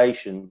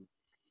 relegation,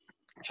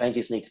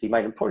 changes need to be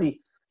made, and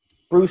probably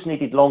Bruce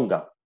needed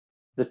longer.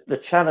 The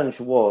challenge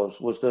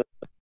was that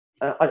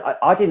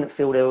I didn't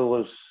feel there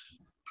was.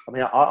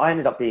 I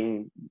ended up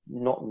being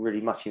not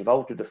really much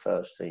involved with the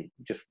first team,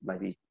 just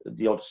maybe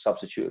the odd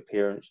substitute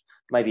appearance,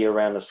 maybe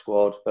around the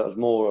squad, but I was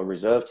more a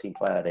reserve team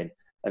player then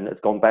and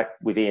had gone back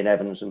with Ian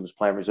Evans and was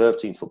playing reserve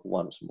team football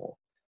once more.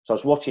 So I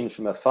was watching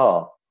from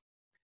afar.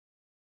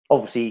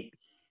 Obviously,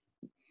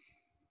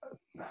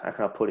 how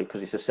can I put it?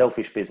 Because it's a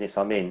selfish business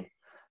I'm in.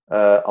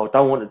 I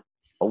want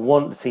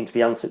the team to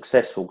be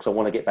unsuccessful because I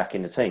want to get back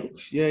in the team.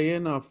 Yeah,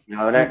 no.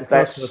 And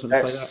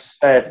that's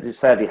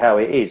sadly how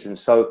it is. And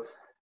so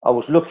I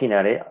was looking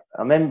at it.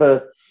 I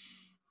remember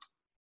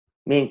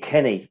me and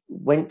Kenny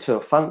went to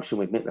a function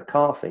with Mick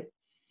McCarthy,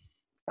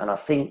 and I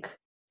think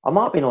I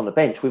might have been on the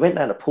bench. We went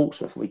down to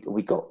Portsmouth.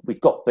 We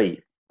got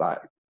beat like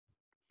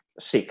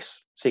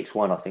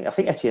 6-1. I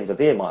think Etienne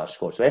Verveer might have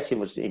scored. So Etienne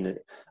was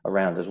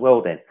around as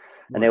well then,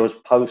 and there was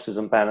posters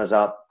and banners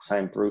up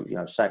saying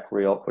 "Bruce," sack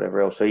Rioch,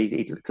 whatever else. So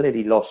he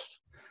clearly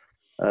lost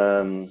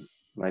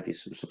maybe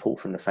some support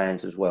from the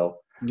fans as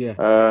well.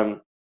 Yeah.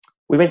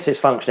 We went to his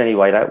function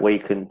anyway that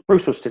week, and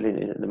Bruce was still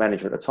in the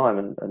manager at the time,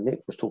 and Nick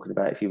was talking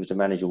about if he was the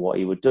manager, what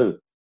he would do,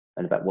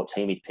 and about what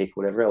team he'd pick,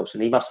 whatever else.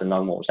 And he must have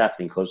known what was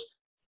happening because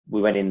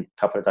we went in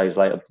a couple of days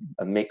later,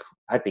 and Mick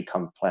had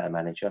become player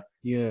manager.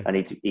 Yeah, and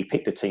he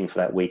picked a team for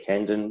that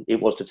weekend, and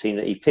it was the team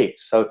that he picked.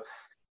 So,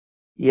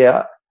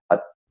 yeah,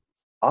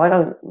 I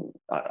was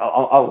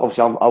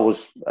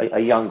a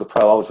younger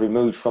pro. I was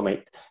removed from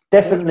it.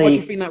 Definitely. Why do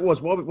you think that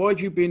was? Why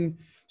had you been?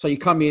 So you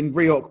come in,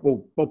 Rioch.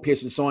 Well, Bob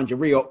Pearson signed you.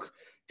 Rioch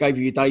gave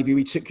you your debut.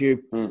 He took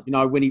you,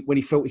 when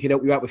he felt he could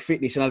help you out with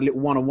fitness and had a little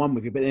one-on-one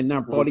with you. But then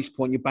now, by this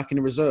point, you're back in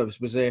the reserves.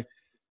 Was there?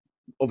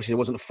 Obviously, there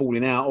wasn't a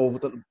falling out, or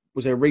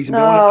was there a reason?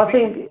 No, I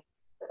think.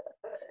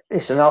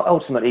 Listen,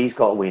 ultimately, he's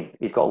got to win.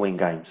 He's got to win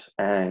games,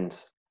 and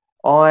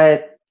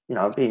I've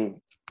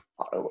been.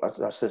 As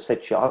I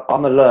said to you,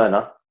 I'm a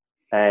learner,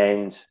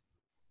 and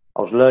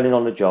I was learning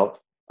on the job.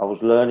 I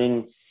was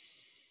learning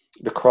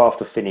the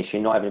craft of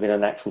finishing, not having been a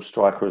natural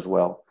striker as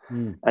well.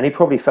 And he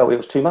probably felt it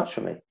was too much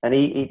for me. And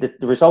the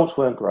results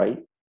weren't great.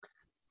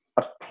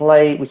 I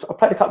played a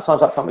couple of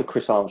times up front with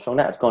Chris Armstrong.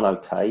 That had gone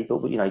okay,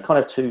 but you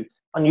kind of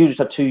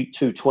unusual to have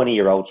two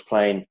 20-year-olds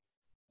playing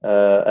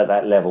at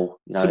that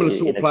level. Similar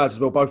sort of players as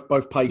well,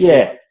 both pacey.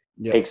 Yeah,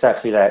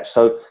 exactly that.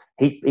 So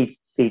he'd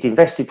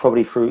invested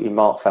probably in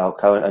Mark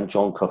Falco and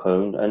John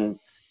Colquhoun, and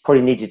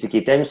probably needed to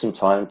give them some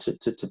time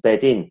to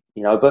bed in.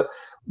 But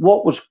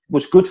what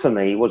was good for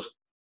me was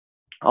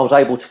I was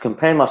able to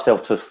compare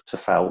myself to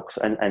Falks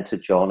and to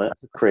John and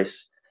to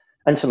Chris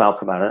and to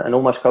Malcolm Allen and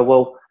almost go,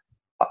 well,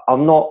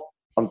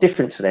 I'm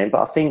different to them,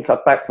 but I think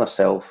I've backed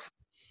myself.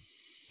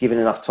 Given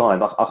enough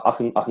time,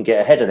 I can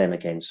get ahead of them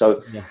again.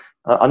 So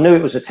I knew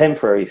it was a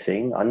temporary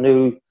thing. I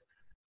knew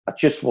I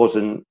just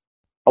wasn't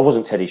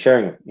Teddy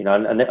Sheringham,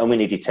 and we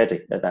needed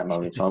Teddy at that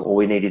moment in time, or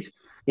we needed,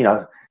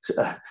 or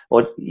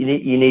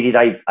you needed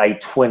a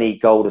 20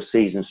 goal a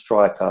season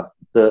striker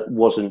that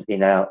wasn't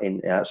in our.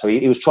 So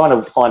he was trying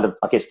to find,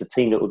 the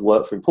team that would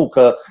work for him. Paul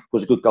Kerr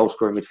was a good goal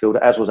scoring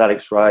midfielder, as was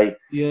Alex Ray.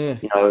 Yeah,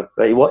 but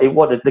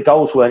the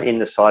goals weren't in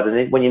the side,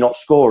 and when you're not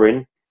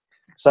scoring,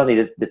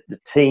 suddenly the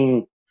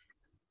team.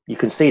 You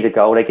can see the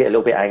goal, they get a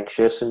little bit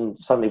anxious, and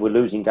suddenly we're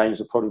losing games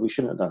that probably we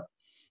shouldn't have done.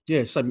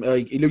 Yeah, so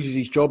he loses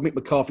his job, Mick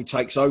McCarthy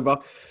takes over.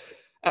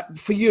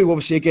 For you,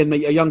 obviously, again,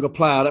 a younger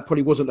player, that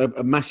probably wasn't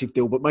a massive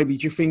deal, but maybe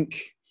do you think,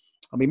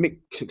 Mick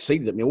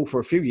succeeded at Millwall for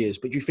a few years,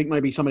 but do you think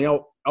maybe some of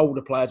the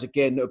older players,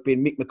 again, that have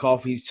been Mick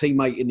McCarthy's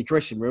teammate in the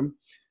dressing room,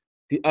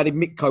 how did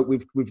Mick cope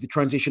with the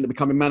transition to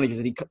becoming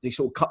manager? Did he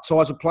sort of cut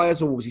ties with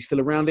players, or was he still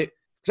around it?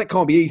 Because that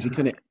can't be easy,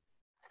 can it?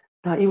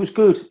 No, he was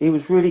good. He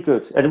was really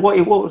good. And what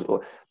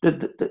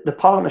the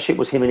partnership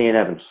was him and Ian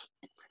Evans.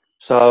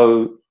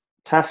 So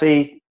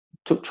Taffy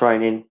took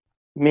training,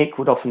 Mick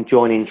would often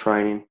join in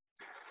training.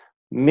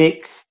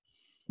 Mick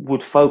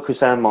would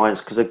focus our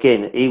minds because,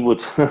 again, he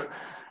would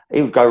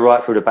he would go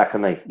right through the back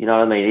of me. You know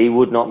what I mean? He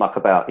would not muck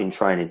about in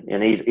training,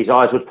 and his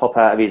eyes would pop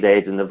out of his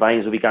head, and the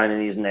veins would be going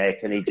in his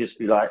neck, and he'd just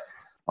be like,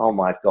 "Oh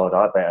my God,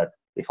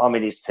 if I'm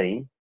in his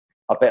team,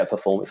 I better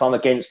perform. If I'm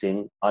against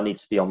him, I need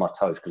to be on my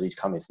toes because he's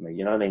coming for me."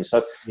 You know what I mean?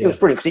 So It was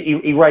brilliant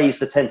because he raised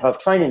the tempo of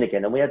training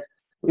again, and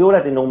we all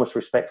had enormous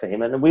respect for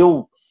him, and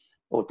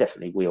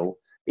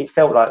it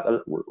felt like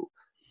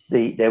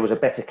there was a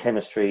better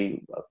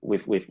chemistry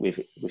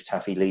with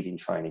Taffy leading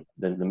training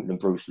than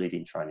Bruce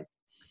leading training.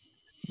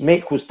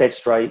 Mick was dead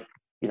straight,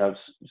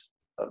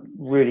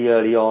 really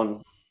early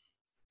on,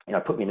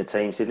 put me in the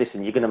team, said,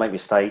 "Listen, you're going to make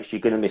mistakes,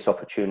 you're going to miss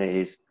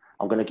opportunities.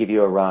 I'm going to give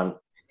you a run.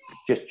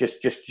 Just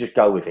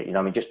go with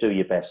it. Just do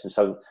your best." And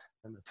so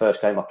in the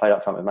first game I played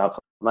up front with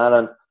Malcolm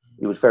Allen.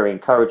 He was very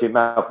encouraging.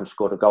 Malcolm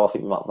scored a goal. I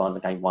think we might have won the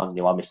game 1.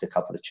 I missed a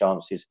couple of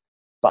chances,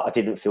 but I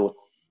didn't feel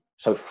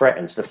so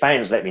threatened. The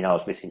fans let me know I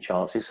was missing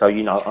chances. So,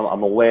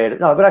 I'm aware that,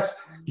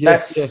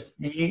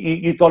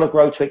 you've got to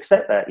grow to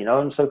accept that,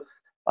 And so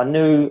I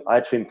knew I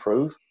had to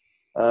improve,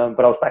 but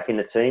I was back in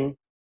the team.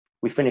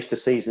 We finished the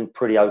season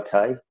pretty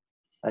okay.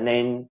 And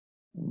then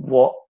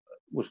what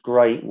was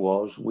great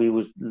was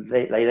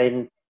they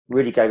then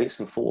really gave it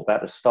some thought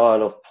about the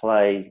style of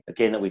play,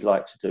 again, that we'd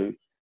like to do.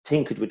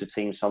 Tinkered with the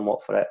team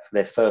somewhat for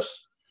their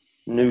first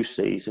new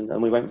season.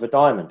 And we went with a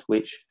diamond,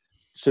 which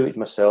suited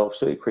myself,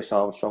 suited Chris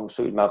Armstrong,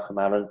 suited Malcolm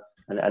Allen,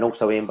 and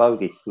also Ian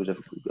Bogie, who was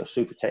a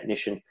super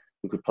technician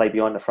who could play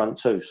behind the front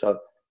too. So,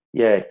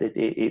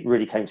 it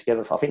really came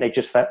together. I think they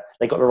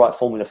got the right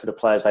formula for the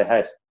players they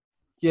had.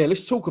 Yeah,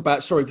 let's talk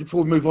about,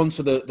 before we move on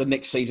to the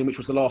next season, which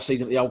was the last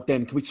season at the Old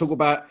Den, can we talk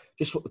about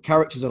just what the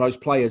characters of those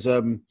players,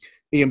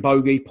 Ian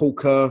Bogie, Paul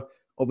Kerr,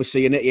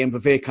 obviously, and Etienne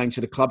Verveer came to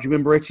the club. Do you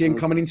remember Etienne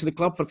coming into the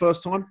club for the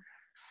first time?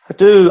 I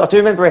do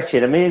remember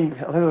Etienne. I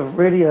remember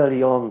really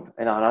early on,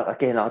 and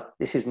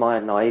this is my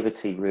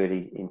naivety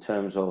really in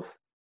terms of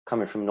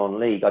coming from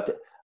non-league. I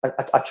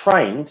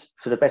trained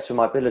to the best of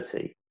my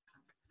ability,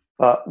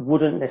 but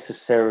wouldn't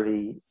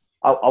necessarily.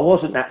 I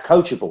wasn't that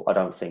coachable. I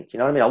don't think. You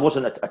know what I mean? I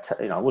wasn't.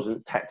 I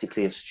wasn't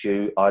tactically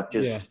astute. I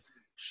just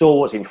saw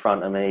what's in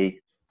front of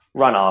me,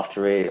 run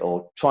after it,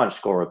 or try and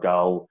score a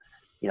goal.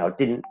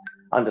 Didn't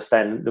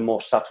understand the more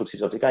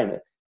subtleties of the game.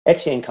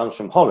 Etienne comes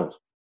from Holland.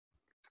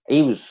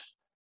 He was.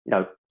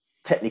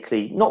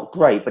 Technically not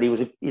great, but he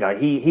was,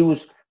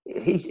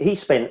 he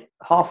spent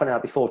half an hour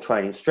before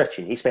training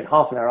stretching. He spent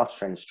half an hour after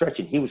training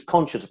stretching. He was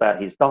conscious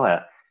about his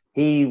diet.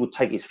 He would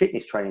take his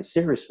fitness training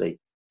seriously.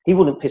 He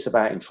wouldn't piss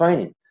about in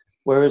training.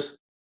 Whereas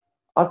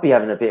I'd be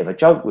having a bit of a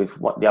joke with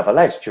the other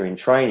lads during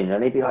training,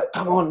 and he'd be like,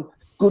 "Come on,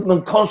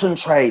 Goodman,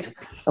 concentrate."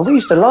 And we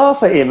used to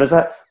laugh at him as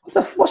like,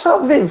 "What's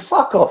up with him?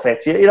 Fuck off,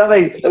 Etienne." You know what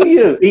I mean? Who are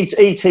you?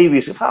 E.T. We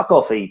used to, "Fuck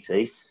off,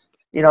 E.T."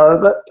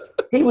 But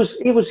he was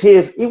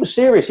here. He was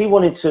serious. He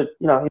wanted to,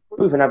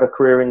 improve and have a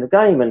career in the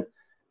game. And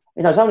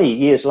it was only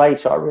years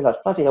later I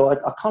realised, bloody hell, I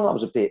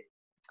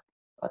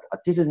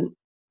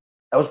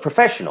was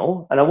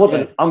professional, and I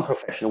wasn't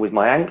unprofessional with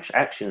my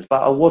actions,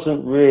 but I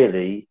wasn't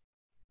really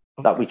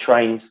that we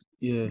trained.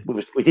 Yeah,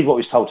 we did what we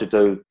was told to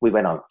do. We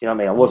went home. You know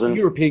what I mean? I wasn't.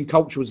 European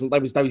culture was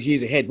those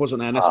years ahead, wasn't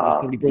there? And that's what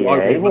probably brought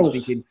over. Everyone's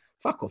thinking,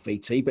 "Fuck off,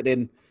 ET," but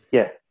then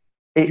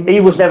He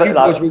was never. You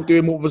guys were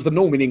doing what was the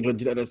norm in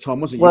England at the time,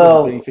 wasn't it?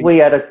 Well, we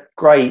had a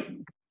great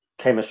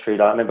chemistry.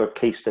 I remember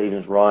Keith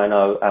Stevens,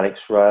 Rhino,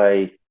 Alex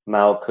Ray,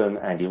 Malcolm,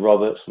 Andy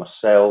Roberts,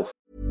 myself.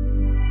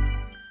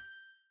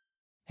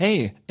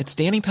 Hey, it's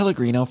Danny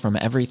Pellegrino from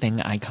Everything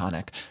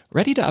Iconic.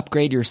 Ready to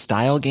upgrade your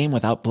style game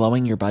without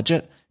blowing your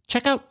budget?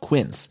 Check out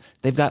Quince.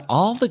 They've got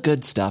all the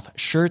good stuff,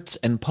 shirts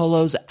and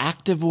polos,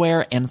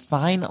 activewear, and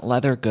fine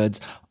leather goods,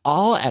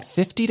 all at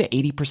 50 to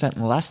 80%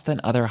 less than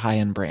other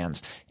high-end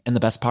brands. And the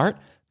best part?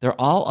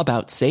 They're all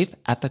about safe,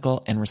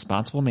 ethical, and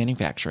responsible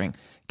manufacturing.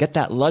 Get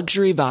that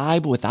luxury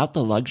vibe without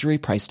the luxury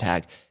price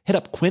tag. Hit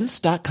up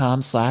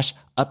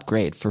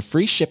quince.com/upgrade for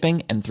free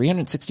shipping and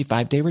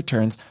 365-day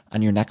returns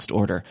on your next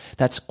order.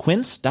 That's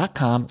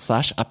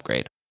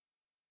quince.com/upgrade.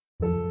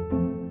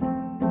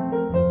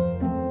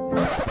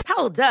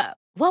 Hold up.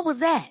 What was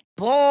that?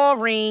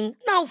 Boring.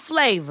 No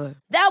flavor.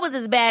 That was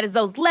as bad as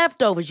those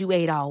leftovers you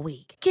ate all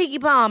week. Keke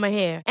Palmer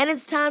here. And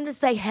it's time to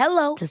say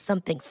hello to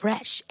something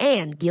fresh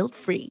and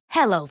guilt-free.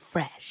 Hello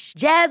Fresh.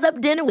 Jazz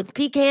up dinner with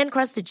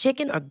pecan-crusted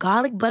chicken or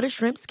garlic butter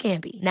shrimp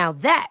scampi. Now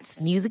that's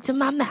music to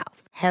my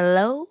mouth.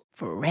 Hello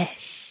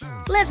Fresh.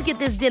 Let's get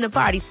this dinner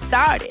party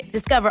started.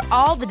 Discover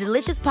all the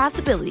delicious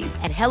possibilities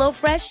at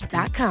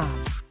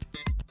HelloFresh.com.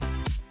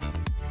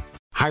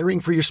 Hiring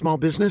for your small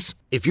business?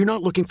 If you're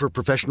not looking for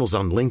professionals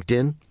on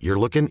LinkedIn, you're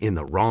looking in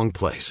the wrong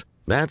place.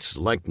 That's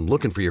like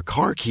looking for your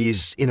car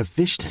keys in a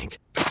fish tank.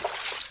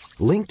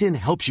 LinkedIn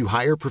helps you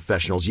hire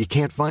professionals you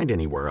can't find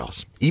anywhere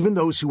else, even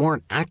those who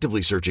aren't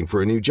actively searching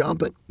for a new job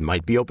but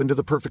might be open to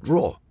the perfect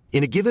role.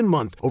 In a given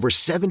month, over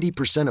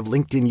 70% of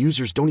LinkedIn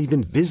users don't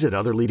even visit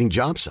other leading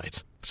job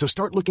sites. So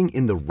start looking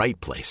in the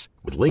right place.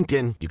 With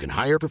LinkedIn, you can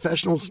hire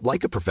professionals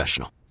like a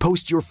professional.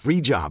 Post your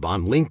free job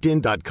on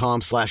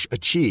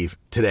linkedin.com/achieve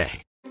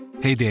today.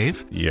 Hey,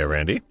 Dave. Yeah,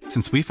 Randy.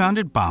 Since we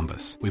founded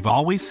Bombas, we've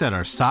always said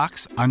our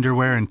socks,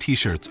 underwear, and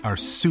T-shirts are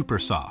super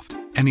soft.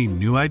 Any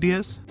new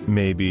ideas?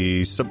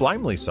 Maybe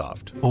sublimely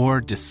soft.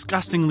 Or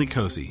disgustingly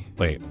cozy.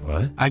 Wait,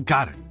 what? I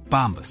got it.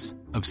 Bombas.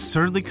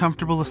 Absurdly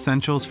comfortable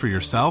essentials for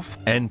yourself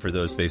and for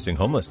those facing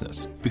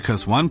homelessness.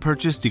 Because one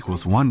purchased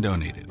equals one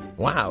donated.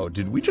 Wow,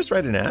 did we just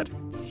write an ad?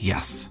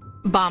 Yes.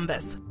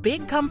 Bombas.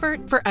 Big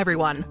comfort for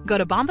everyone. Go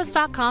to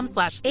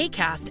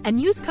bombas.com/ACAST and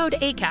use code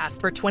ACAST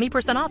for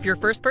 20% off your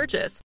first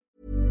purchase.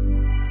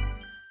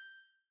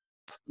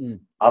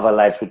 Other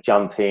lads would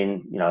jump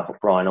in,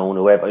 Brian Horn,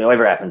 whoever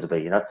it happened to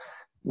be,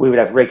 We would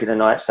have regular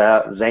nights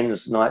out.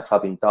 Zen's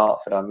nightclub in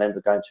Dartford, I remember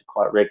going to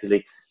quite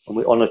regularly.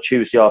 And on a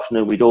Tuesday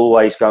afternoone, we'd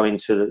always go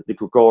into the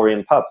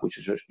Gregorian pub, which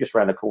is just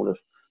around the corner of,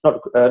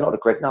 what's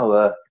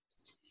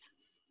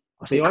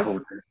it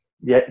called?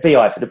 Yeah,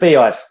 Beehive, the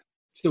Beehive.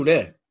 Still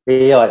there?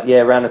 Beehive,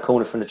 yeah, around the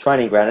corner from the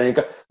training ground.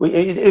 And we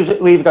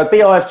either go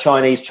Beehive,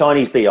 Chinese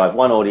Beehive,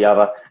 one or the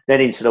other,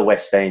 then into the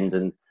West End.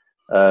 And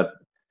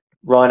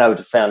Rhino had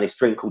found this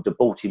drink called the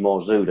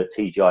Baltimore Zoo that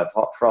TGI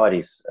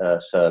Fridays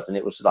served, and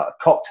it was like a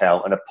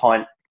cocktail and a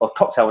pint, or a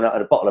cocktail and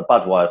a bottle of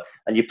Budweiser,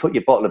 and you put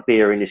your bottle of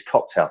beer in this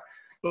cocktail.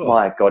 Oh.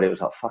 My God, it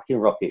was like fucking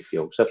rocket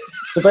fuel.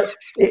 But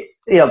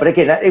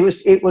again, it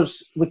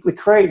was. We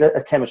created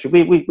a chemistry.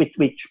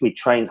 We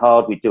trained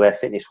hard. We'd do our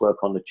fitness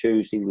work on the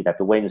Tuesday. We'd have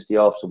the Wednesday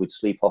off, so we'd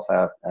sleep off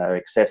our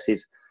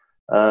excesses,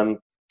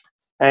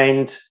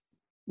 and.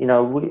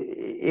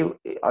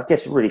 I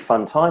guess really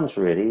fun times.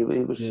 Really,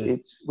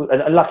 it's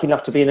lucky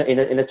enough to be in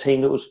a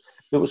team that was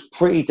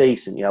pretty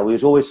decent. We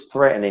was always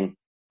threatening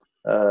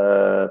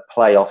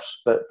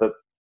playoffs, but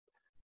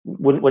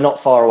we're not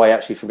far away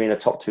actually from being a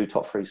top 2,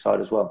 top 3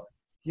 side as well.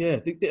 Yeah,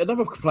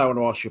 another player I want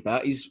to ask you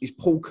about is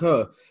Paul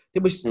Kerr.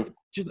 There was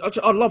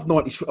I love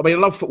 90s. I mean, I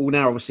love football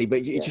now, obviously,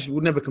 but it just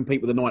will never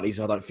compete with the 90s.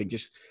 I don't think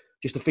just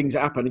the things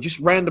that happen and just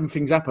random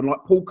things happen.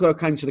 Like Paul Kerr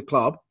came to the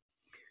club,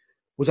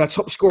 was our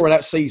top scorer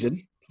that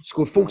season.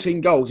 Scored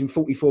 14 goals in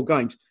 44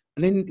 games,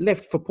 and then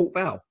left for Port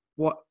Vale.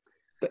 What?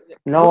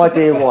 No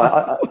idea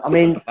why. I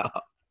mean,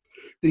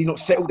 did he not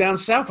settle down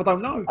south? I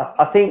don't know.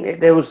 I think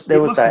there was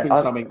must have been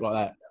something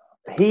like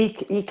that.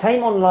 He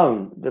came on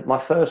loan my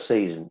first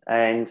season,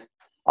 and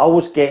I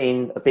was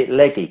getting a bit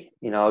leggy.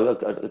 So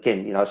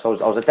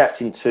I was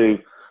adapting to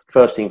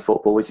first team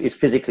football. It's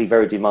physically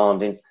very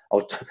demanding.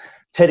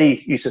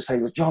 Teddy used to say,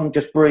 well, John,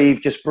 just breathe,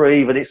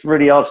 and it's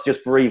really hard to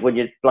just breathe when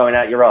you're blowing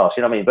out your arse.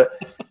 You know what I mean? But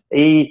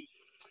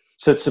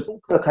So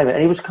came in,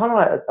 and he was kind of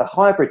like a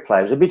hybrid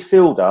player. He was a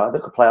midfielder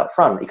that could play up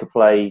front. He could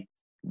play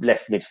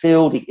left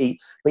midfield,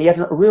 but he had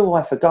a real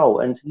eye for goal.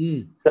 And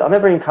I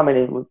remember him coming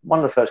in with one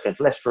of the first games,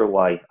 Leicester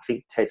away. I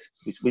think Ted,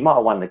 we might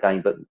have won the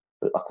game, but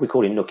we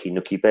called him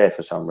Nookie Bear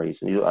for some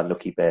reason. He looked like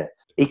Nookie Bear.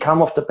 He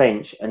come off the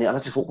bench, and I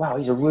just thought, wow,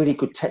 he's a really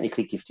good,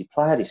 technically gifted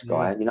player, this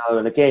guy.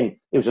 And again,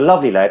 he was a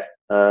lovely lad.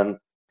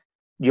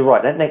 You're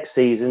right, that next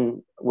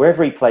season,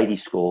 wherever he played, he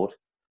scored.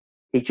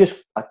 I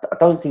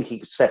don't think he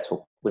could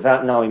settle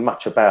without knowing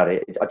much about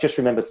it. I just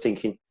remember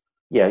thinking,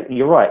 yeah,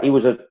 you're right.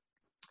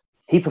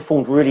 He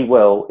performed really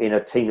well in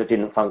a team that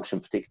didn't function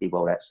particularly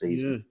well that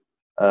season.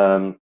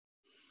 Yeah.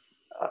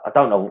 I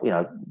don't know,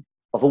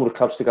 of all the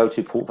clubs to go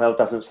to, Port Vale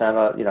doesn't sound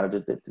like,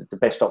 the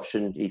best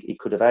option he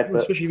could have had.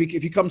 Well, especially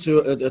if you come to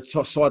a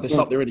top side that's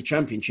up there in the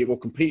Championship or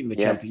compete in the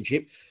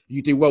Championship,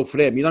 you do well for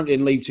them. You don't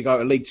then leave to go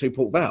to League 2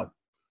 Port Vale.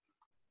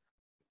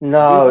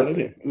 No,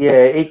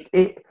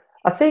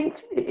 I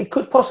think it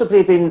could possibly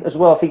have been as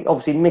well. I think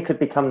obviously Mick had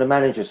become the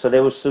manager, so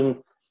there was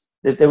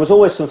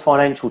always some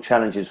financial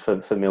challenges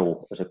for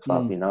Mill as a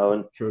club,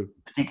 and true.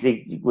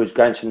 Particularly was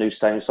going to new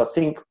stadiums. So I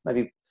think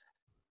maybe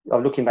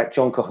I'm looking back.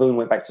 John Cahoon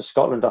went back to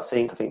Scotland. I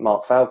think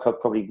Mark Falco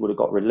probably would have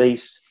got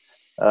released.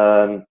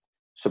 So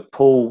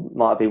Paul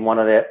might have been one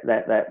of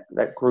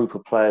that group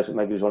of players that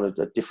maybe was on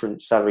a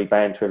different salary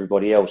band to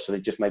everybody else. So they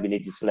just maybe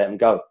needed to let him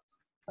go.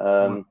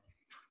 So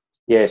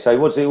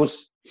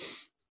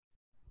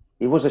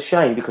it was a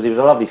shame because he was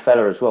a lovely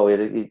fella as well. He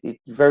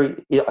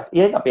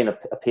ended up being a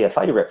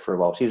PFA rep for a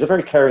while. So he was a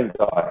very caring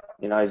guy.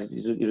 He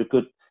was a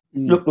good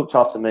looked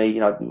after me.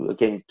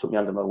 Again took me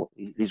under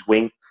his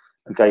wing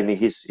and gave me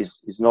his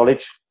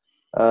knowledge.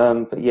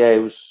 But yeah,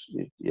 it was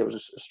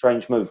a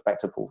strange move back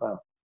to Port Vale.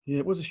 Yeah,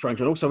 it was a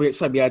strange one. Also, we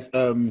had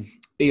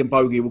Ian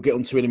Bogey. We'll get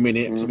onto in a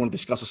minute because I want to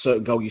discuss a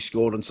certain goal you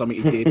scored and something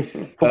you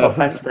did.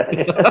 Thanks,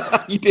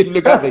 you didn't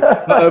look at me.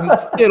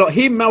 Like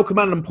him, Malcolm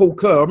Allen, and Paul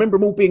Kerr. I remember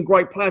them all being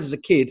great players as a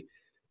kid.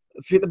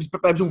 They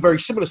was all very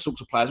similar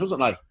sorts of players,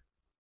 wasn't they?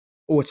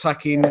 All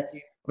attacking. I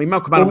mean,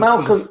 Malcolm Allen. Well,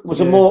 Malcolm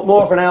was a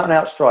more of an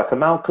out-and-out striker.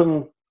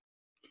 Malcolm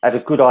had a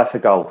good eye for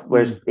goal,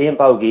 whereas Ian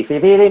Bogey, if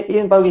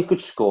Ian Bogey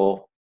could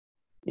score,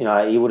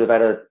 he would have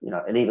had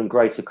an even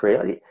greater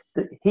career.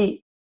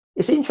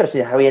 It's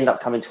interesting how he ended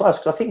up coming to us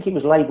because I think he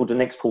was labelled the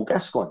next Paul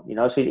Gascoigne.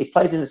 So he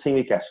played in the team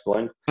with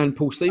Gascoigne and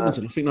Paul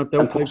Stevenson. I think they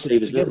all played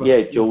together.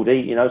 Yeah,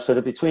 Geordie. So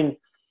between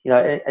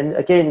and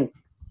again,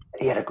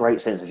 he had a great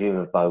sense of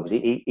humour, Bogues.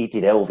 He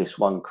did Elvis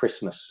one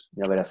Christmas,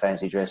 you know, with a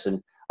fancy dress,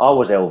 and I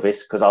was Elvis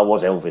because I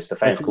was Elvis. The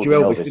fans called me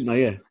Elvis, didn't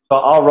they? Yeah. But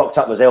I rocked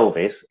up as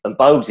Elvis, and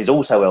Bogues is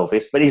also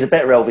Elvis, but he's a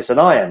better Elvis than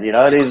I am, you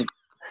know.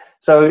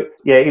 So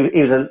yeah,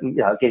 he was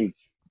again,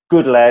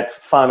 good lad,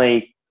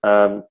 funny,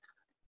 a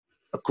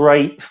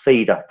great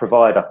feeder,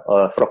 provider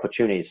for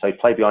opportunities. So he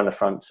played behind the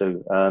front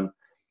too.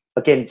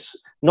 Again,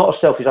 not as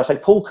selfish. I say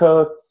Paul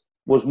Kerr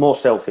was more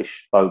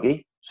selfish,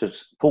 Bogey. So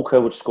Paul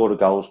Kerr would score the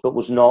goals, but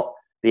was not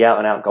the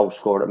out-and-out goal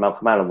scorer that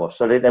Malcolm Allen was.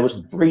 So there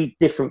was 3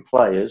 different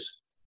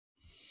players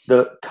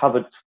that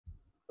covered,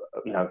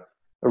 you know,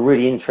 a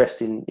really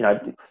interesting, you know,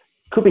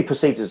 could be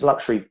perceived as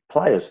luxury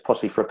players,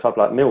 possibly for a club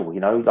like Millwall. You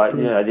know, like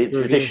you know, the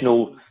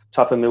traditional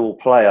type of Millwall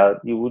player,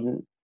 you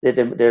wouldn't.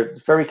 They're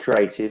very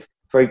creative,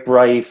 very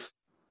brave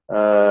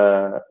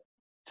to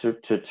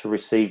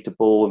receive the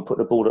ball and put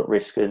the ball at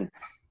risk, and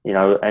you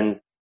know,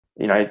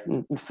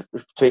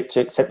 to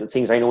accept that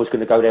things ain't always going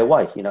to go their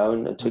way, you know,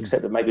 and to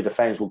accept that maybe the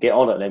fans will get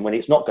on it then when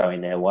it's not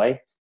going their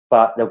way,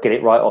 but they'll get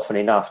it right often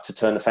enough to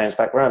turn the fans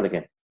back around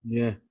again.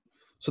 Yeah.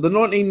 So the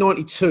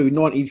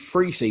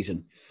 1992-93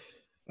 season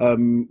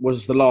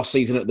was the last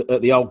season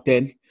at the Old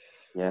Den.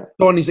 Yeah.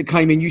 Signings that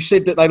came in, you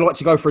said that they like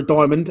to go for a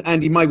diamond.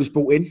 Andy May was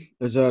brought in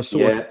as a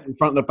sort of in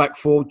front of the back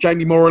four.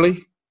 Jamie Morley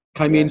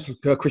came in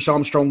for Chris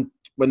Armstrong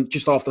when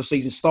just after the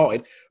season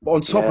started. But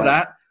on top of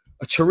that,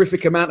 a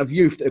terrific amount of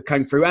youth that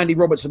came through. Andy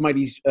Robertson made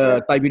his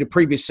debut the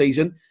previous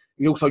season.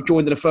 He also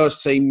joined in the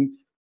first team,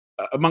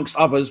 amongst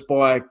others,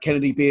 by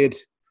Kennedy Beard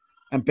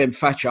and Ben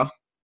Thatcher.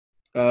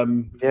 I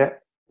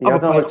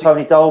don't know if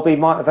Tony Dolby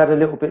might have had a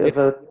little bit of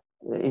an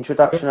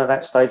introduction at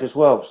that stage as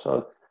well.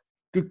 So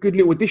good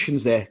little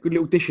additions there. Good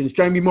little additions.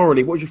 Jamie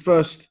Morley, what was your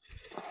first?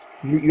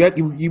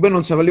 You went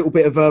on to have a little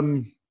bit of a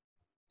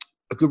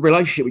good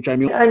relationship with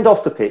Jamie, and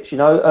off the pitch. You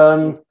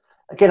know,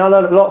 again, I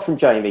learned a lot from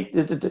Jamie.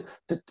 The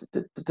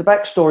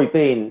backstory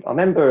being, I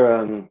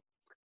remember.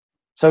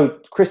 So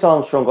Chris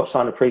Armstrong got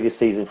signed the previous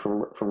season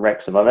from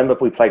Wrexham. I remember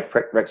we played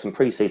Wrexham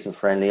pre-season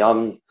friendly.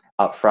 I'm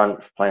up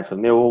front playing for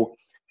Millwall.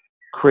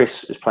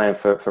 Chris is playing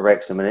for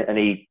Wrexham, and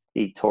he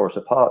tore us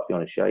apart, to be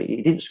honest.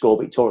 He didn't score,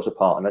 but he tore us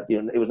apart. And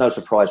it was no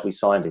surprise we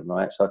signed him,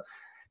 right? So,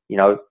 you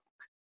know,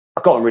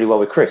 I got on really well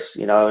with Chris,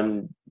 you know,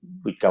 and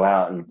we'd go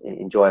out and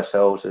enjoy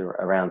ourselves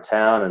around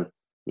town. And,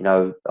 you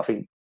know, I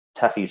think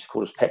Taffy used to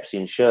call us Pepsi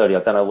and Shirley. I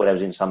don't know whether I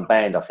was in some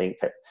band, I think,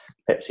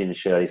 Pepsi and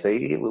Shirley. So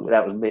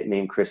that was me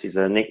and Chris's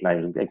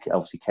nicknames. And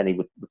obviously Kenny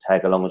would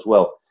tag along as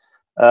well.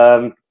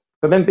 But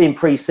I remember being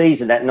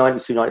pre-season, that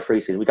 92-93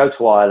 season, we go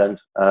to Ireland,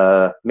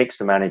 Mick's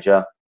the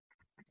manager.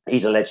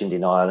 He's a legend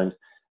in Ireland.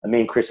 And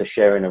me and Chris are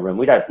sharing a room.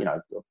 We're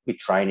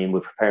training,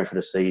 we're preparing for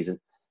the season.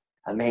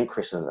 And me and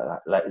Chris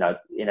are like, you know,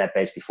 in our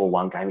beds before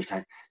one game. He's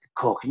going,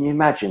 "Cool, can you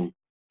imagine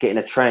getting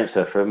a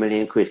transfer for £1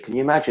 million? Can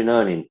you imagine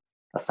earning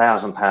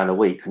 £1,000 a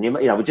week? Can you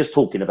know, we're just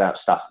talking about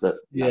stuff that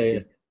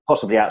is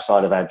possibly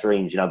outside of our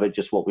dreams, you know, but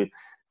just what we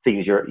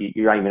things you're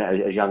aiming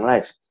at as young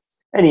lads."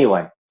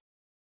 Anyway,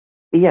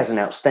 he has an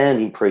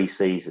outstanding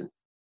pre-season,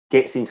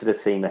 gets into the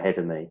team ahead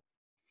of me.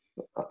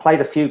 I played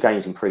a few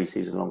games in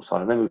pre-season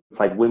alongside him. Then we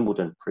played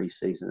Wimbledon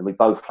pre-season, and we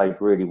both played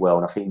really well.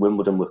 And I think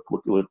Wimbledon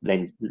were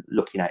then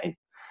looking at him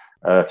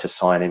to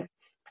sign him.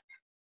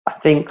 I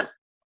think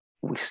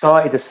we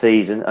started the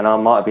season, and I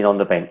might have been on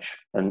the bench.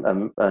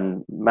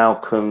 And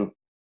Malcolm,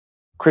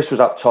 Chris was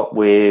up top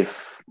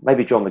with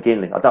maybe John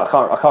McGinley. I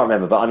can't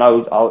remember, but I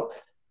know.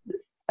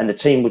 And the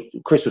team,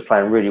 Chris was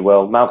playing really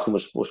well. Malcolm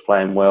was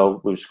playing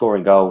well. We were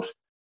scoring goals.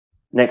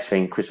 Next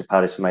thing, Crystal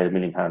Palace made £1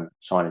 million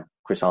signing.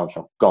 Chris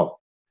Armstrong gone.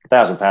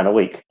 £1,000 a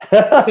week.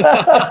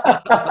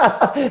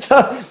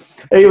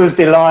 So he was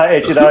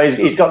delighted, you know.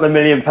 He's got the £1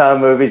 million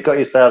move. He's got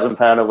his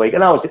 £1,000 a week,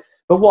 and I was.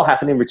 But what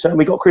happened in return?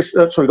 We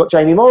got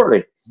Jamie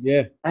Morley.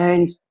 Yeah.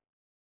 And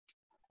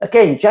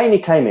again, Jamie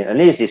came in, and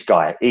here's this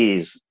guy.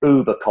 He's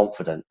uber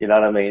confident. You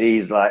know what I mean?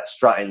 He's like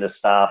strutting the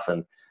stuff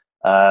and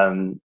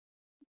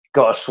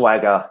got a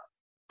swagger.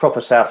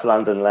 Proper South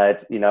London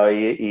lad. You know,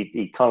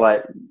 he kind of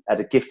like had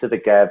a gift of the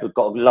gab.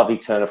 Got a lovely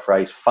turn of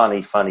phrase.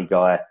 Funny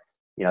guy.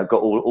 You know,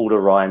 got all the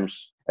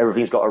rhymes.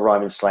 Everything's got a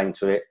rhyming slang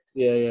to it.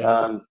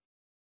 Yeah. And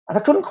I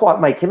couldn't quite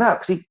make him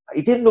out because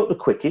he didn't look the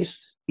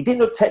quickest. He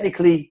didn't look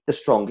technically the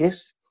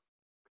strongest.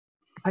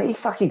 But he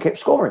fucking kept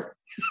scoring.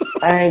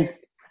 and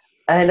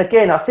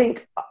again, I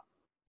think,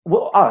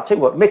 well, I'll tell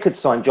you what, Mick had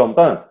signed John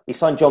Byrne. He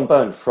signed John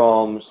Byrne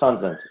from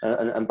Sunderland.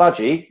 And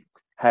Budgie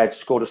had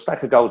scored a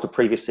stack of goals the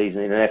previous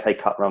season in an FA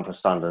Cup run for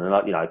Sunderland.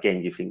 And, you know,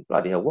 again, you think,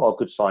 bloody hell, what a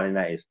good signing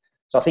that is.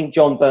 So I think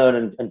John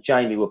Byrne and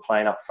Jamie were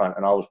playing up front,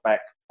 and I was back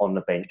on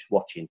the bench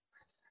watching.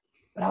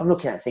 And I'm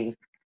looking at it thinking,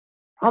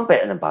 I'm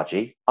better than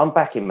Budgie. I'm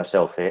backing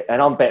myself here,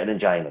 and I'm better than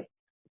Jamie.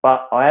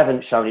 But I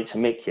haven't shown it to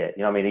Mick yet.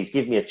 You know what I mean? He's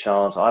given me a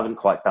chance. I haven't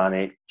quite done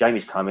it.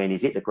 Jamie's come in.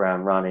 He's hit the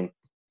ground running.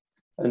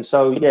 And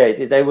so,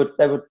 yeah, they would.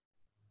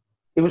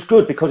 It was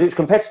good because it was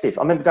competitive.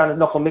 I remember going to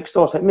knock on Mick's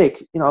door and saying,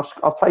 "Mick, you know,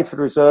 I've played for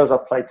the reserves.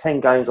 I've played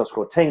 10 games. I've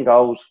scored 10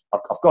 goals.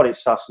 I've got it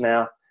sus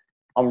now.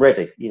 I'm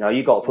ready. You know,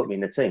 you got to put me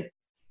in the team."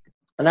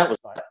 And that was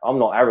like, I'm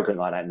not arrogant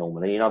like that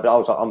normally, you know, but I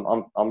was like,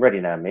 I'm ready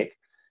now, Mick.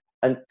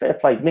 And fair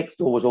play, Mick's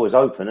door was always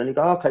open, and he'd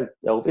go, "Okay,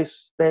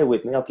 Elvis, bear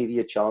with me. I'll give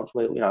you a chance.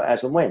 Well,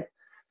 as and when."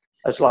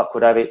 As luck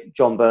would have it,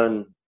 John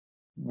Byrne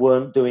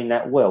weren't doing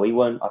that well. He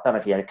weren't. I don't know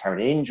if he had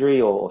carried an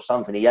injury or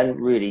something. He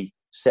hadn't really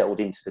settled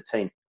into the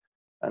team.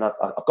 And I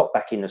got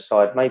back in the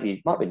side. Maybe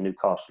it might be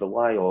Newcastle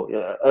away or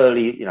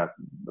early,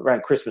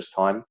 around Christmas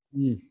time.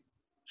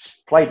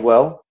 Played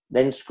well,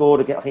 then scored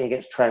again. I think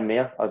against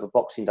Tranmere over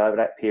Boxing Day over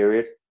that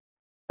period,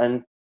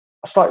 and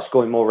I started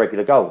scoring more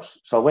regular goals.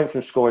 So I went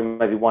from scoring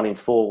maybe 1 in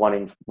 4,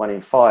 1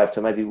 in 5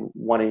 to maybe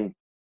 1 in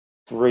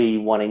 3,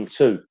 1 in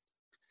 2,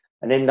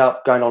 and ended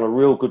up going on a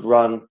real good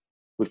run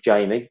with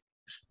Jamie,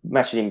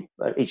 matching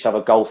each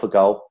other goal for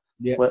goal.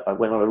 Yeah. I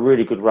went on a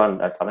really good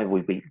run. I remember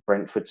we beat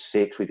Brentford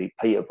 6, we beat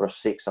Peterborough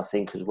 6, I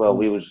think, as well.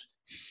 We was,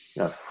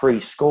 free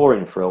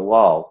scoring for a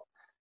while,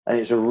 and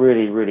it's a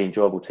really, really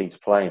enjoyable team to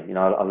play in.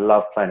 I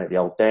love playing at the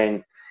Old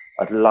Den.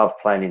 I'd love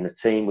playing in the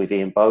team with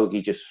Ian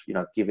Bogey, just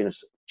giving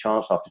us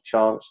chance after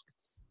chance.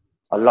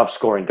 I love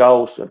scoring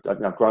goals.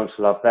 I've grown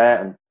to love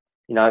that, and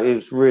it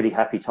was really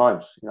happy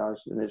times. And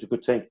it was a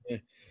good team. Yeah.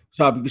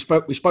 So we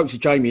spoke to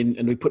Jamie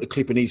and we put the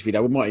clip in his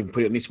video. We might even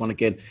put it in this one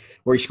again,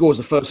 where he scores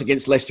the first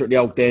against Leicester at the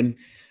Old Den,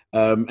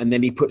 and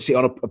then he puts it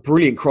on a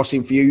brilliant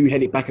crossing for you. You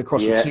head it back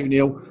across for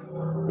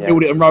 2-0.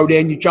 Build it and roll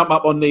in. You jump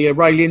up on the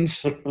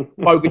railings.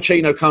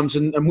 Bogacino comes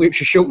and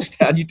whips your shorts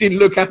down. You didn't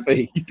look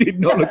happy. You did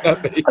not look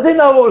happy. I didn't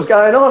know what was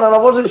going on, and I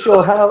wasn't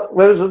sure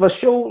where was my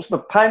shorts,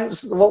 my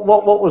pants, what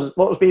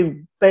was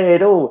being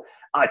bared. All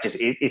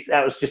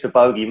that was just a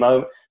bogey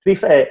moment. To be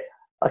fair,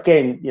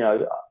 again,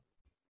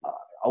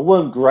 I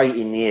weren't great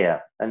in the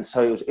air, and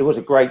so it was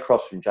a great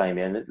cross from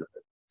Jamie, and it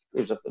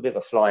was a bit of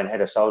a flying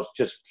header. So I was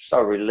just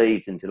so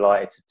relieved and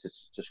delighted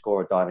to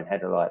score a diving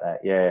header like that.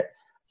 Yeah.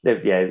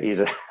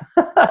 He's a.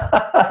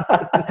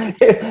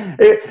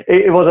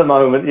 it was a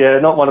moment. Yeah,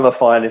 not one of my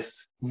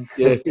finest.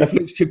 Yeah, if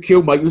Luke could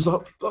kill, mate, he was like,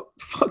 "What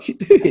the fuck you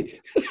doing?"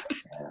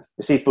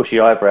 It's these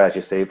bushy eyebrows.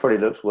 You see, it probably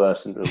looks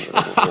worse.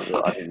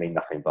 I didn't mean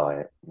nothing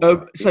by it.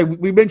 So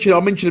I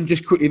mentioned them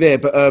just quickly there,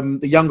 but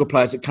the younger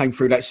players that came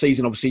through that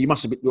season, obviously,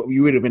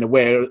 you would have been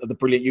aware of the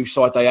brilliant youth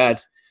side they had.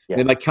 Yeah.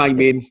 And then they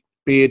came in.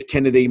 Beard,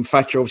 Kennedy, and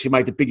Thatcher obviously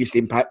made the biggest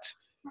impact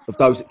of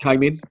those that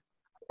came in.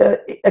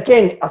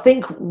 Again, I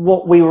think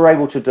what we were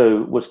able to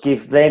do was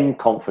give them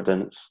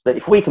confidence that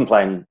if we can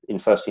play in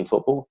first team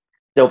football,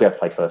 they'll be able to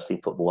play first team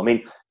football. I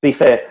mean, be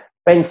fair,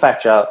 Ben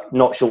Thatcher,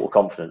 not short of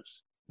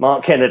confidence.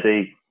 Mark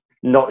Kennedy,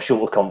 not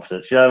short of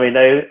confidence. You know what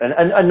I mean?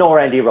 And nor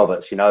Andy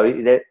Roberts.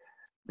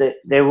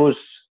 There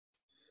was,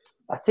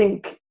 I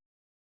think,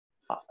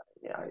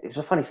 it's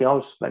a funny thing. I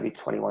was maybe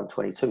 21,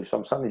 22, so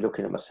I'm suddenly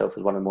looking at myself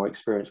as one of the more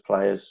experienced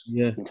players.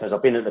 Yeah. In terms,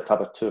 I've been at the club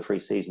for 2 or 3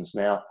 seasons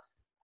now.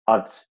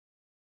 I'd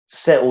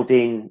settled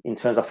in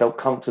terms I felt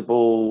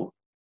comfortable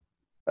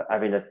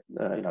having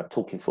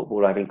talking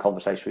football, having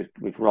conversation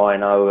with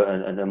Rhino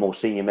and the more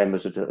senior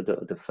members of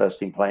the first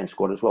team playing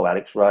squad as well,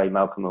 Alex Ray,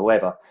 Malcolm,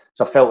 whoever.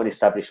 So I felt an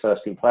established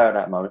first team player at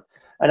that moment,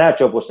 and our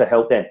job was to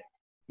help them.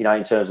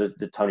 In terms of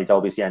the Tony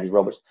Dolbys, the Andy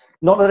Roberts.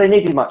 Not that they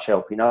needed much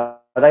help.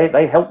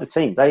 They helped the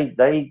team. They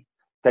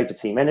gave the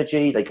team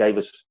energy. They gave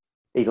us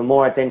even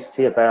more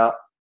identity about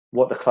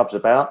what the club's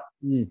about.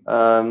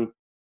 And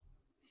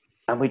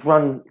we'd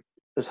run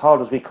as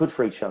hard as we could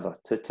for each other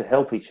to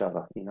help each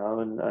other,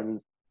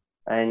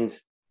 and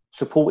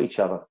support each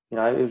other.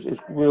 It was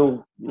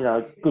real,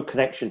 good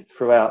connection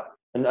throughout.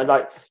 And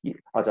like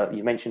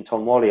you mentioned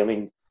Tom Wally. I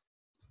mean,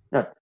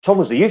 Tom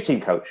was the youth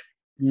team coach.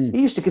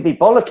 He used to give me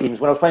bollockings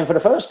when I was playing for the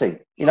first team.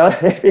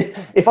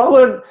 If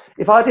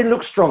I didn't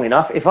look strong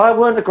enough, if I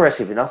weren't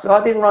aggressive enough, if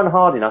I didn't run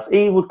hard enough,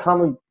 he would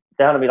come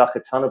down on me like a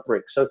ton of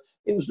bricks. So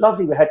it was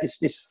lovely. We had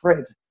this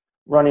thread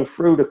running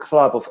through the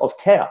club of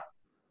care,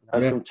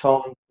 from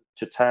Tom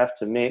to Tav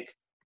to Mick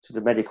to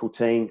the medical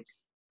team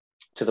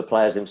to the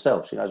players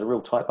themselves. It was a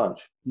real tight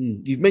bunch.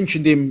 You've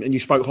mentioned him and you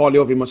spoke highly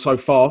of him so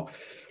far.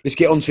 Let's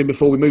get on to him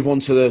before we move on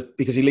to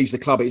because he leaves the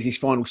club. It is his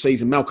final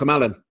season. Malcolm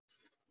Allen.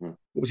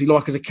 What was he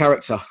like as a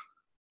character?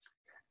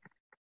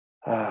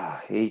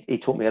 He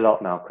taught me a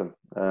lot, Malcolm.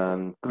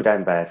 Good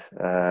and bad.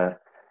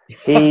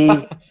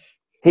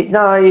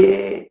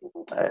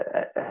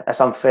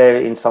 That's unfair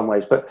in some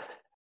ways, but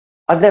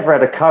I'd never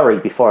had a curry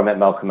before I met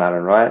Malcolm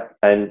Allen, right?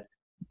 And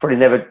probably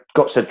never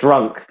got so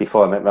drunk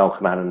before I met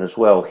Malcolm Allen as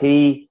well.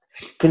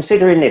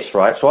 Considering this,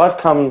 right? So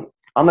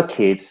I'm a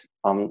kid,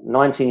 I'm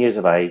 19 years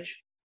of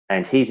age,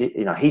 and he's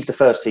the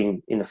first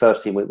team in the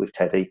first team with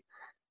Teddy,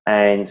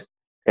 and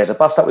there's a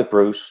bust up with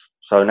Bruce,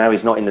 so now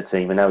he's not in the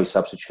team, and now he's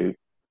substitute,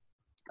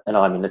 and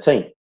I'm in the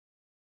team.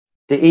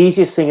 The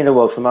easiest thing in the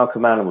world for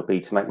Malcolm Allen would be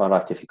to make my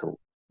life difficult,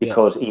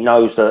 because he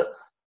knows that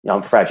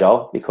I'm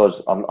fragile,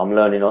 because I'm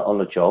learning on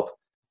the job.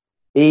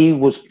 He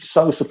was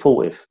so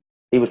supportive.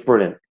 He was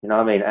brilliant, you know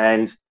what I mean?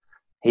 And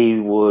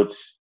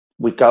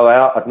we'd go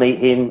out, I'd meet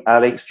him,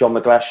 Alex, John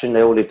McGlashan,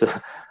 they all lived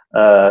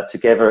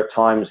together at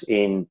times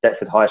in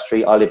Deptford High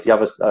Street. I lived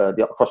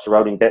across the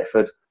road in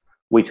Deptford.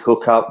 We'd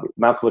hook up.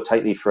 Malcolm would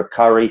take me for a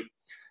curry.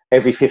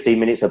 Every 15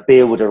 minutes, a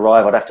beer would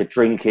arrive. I'd have to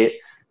drink it.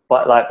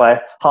 But like by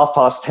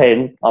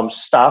 10:30, I'm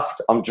stuffed,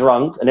 I'm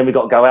drunk, and then we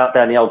got to go out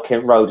down the Old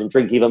Kent Road and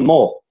drink even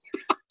more.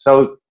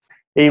 So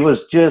it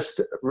was just,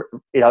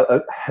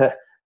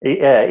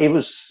 yeah, it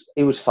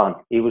was fun.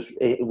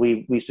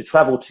 We used to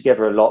travel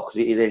together a lot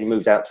because then he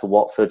moved out to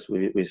Watford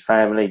with his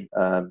family,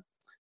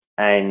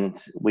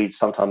 and we'd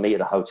sometimes meet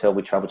at a hotel.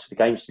 We'd travel to the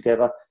games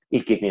together.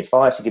 He'd give me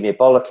advice. He'd give me a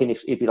bollocking.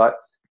 He'd be like,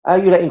 "How are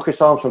you letting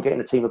Chris Armstrong get in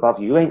the team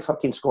above you? You ain't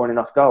fucking scoring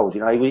enough goals."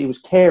 You know, he was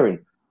caring.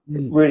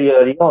 Really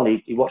early on,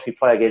 he watched me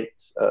play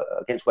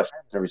against West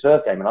Ham in a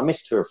reserve game, and I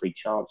missed 2 or 3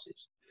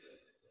 chances.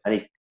 And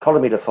he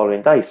collared me the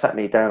following day, sat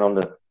me down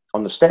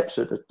on the steps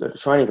at the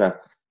training ground.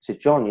 He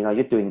said, "John, you know,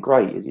 you're doing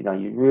great. You know,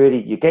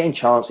 you're getting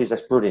chances.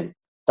 That's brilliant.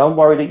 Don't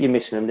worry that you're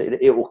missing them.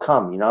 It will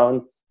come, you know."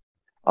 And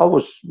I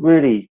was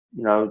really,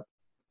 you know,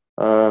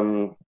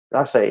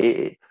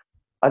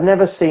 I'd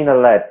never seen a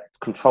lad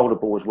control the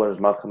ball as well as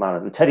Malcolm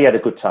Allen. And Teddy had a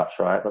good touch,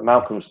 right? But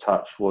Malcolm's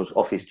touch was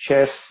off his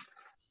chest,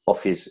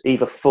 off his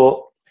either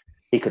foot.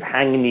 He could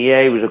hang in the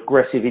air. He was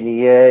aggressive in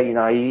the air. You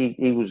know,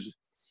 he was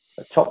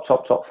a top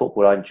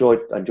footballer. I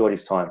enjoyed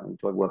his time. I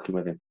enjoyed working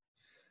with him.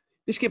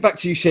 Let's get back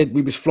to you said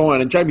we was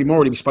flying, and Jamie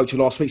Morley we spoke to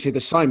last week said the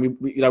same.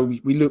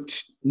 We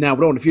looked now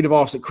on. If you'd have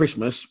asked at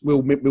Christmas,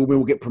 will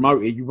get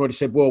promoted? You already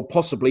said, well,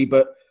 possibly,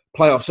 but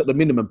playoffs at the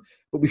minimum.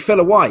 But we fell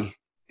away,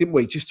 didn't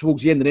we? Just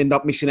towards the end and ended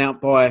up missing out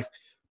by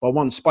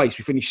one space.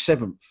 We finished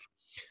 7th.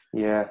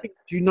 Yeah.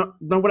 Do you know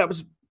what that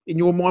was in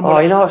your mind? Oh,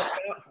 you know,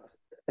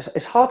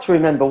 it's hard to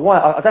remember why.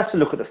 I'd have to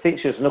look at the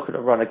fixtures and look at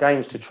the run of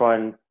games to try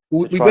and.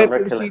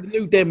 The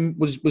new Den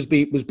was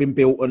being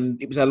built,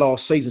 and it was our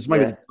last season. So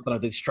maybe I don't know,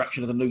 the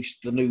distraction of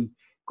the new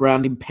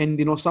ground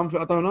impending or something.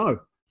 I don't know.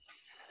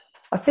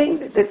 I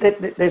think that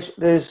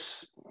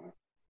there's,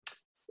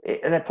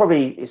 and it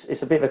probably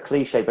it's a bit of a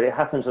cliche, but it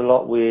happens a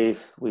lot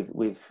with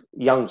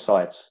young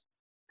sides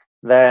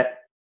that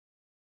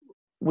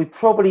we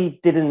probably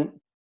didn't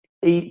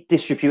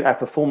distribute our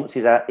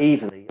performances out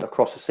evenly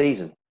across the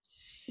season.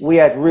 We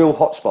had real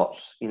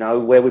hotspots, you know,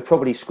 where we're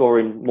probably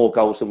scoring more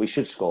goals than we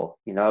should score,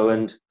 you know,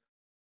 and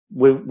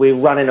we're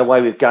running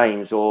away with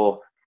games, or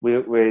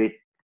we're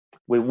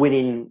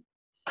winning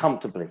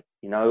comfortably,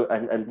 you know,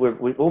 and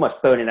we're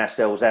almost burning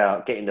ourselves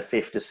out, getting the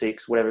 5th to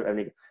 6th, whatever.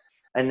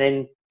 And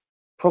then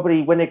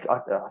probably when I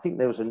think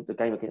there was a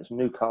game against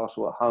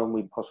Newcastle at home,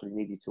 we possibly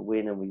needed to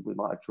win, and we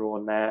might have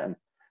drawn that. And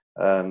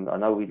I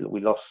know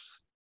we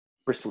lost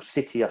Bristol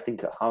City, I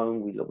think, at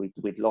home.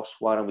 We'd lost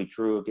one and we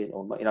drew again.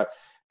 Or, you know,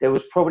 there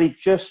was probably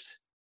just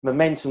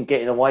momentum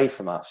getting away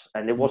from us,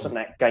 and there wasn't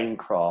that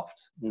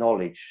gamecraft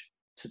knowledge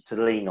to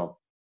lean on.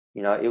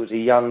 You know, it was a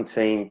young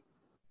team.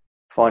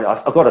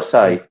 I've got to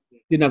say,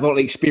 didn't have a lot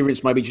of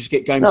experience. Maybe just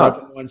get games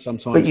open line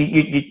sometimes. But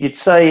you'd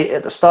say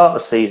at the start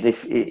of the season,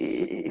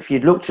 if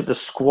you'd looked at the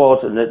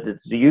squad and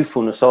the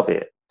youthfulness of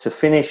it, to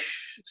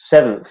finish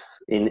 7th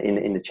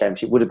in the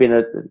Championship would have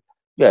been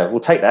we'll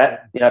take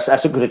that. You know,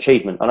 that's a good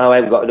achievement. I know I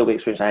haven't got a little bit of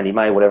experience, Andy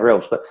May or whatever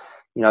else, but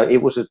you know, it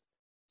was a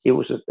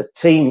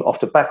team off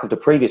the back of the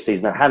previous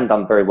season that hadn't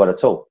done very well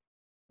at all.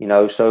 You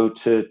know, so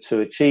to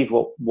achieve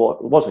what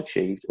was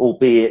achieved,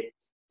 albeit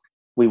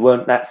we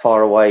weren't that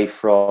far away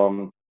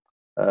from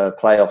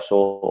playoffs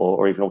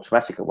or even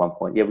automatic at one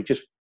point. Yeah, we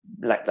just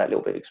lacked that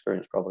little bit of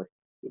experience, probably.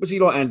 What was he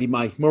like, Andy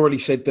May? Morley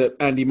said that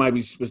Andy May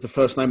was the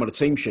first name on the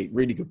team sheet.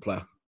 Really good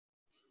player.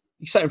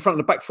 He sat in front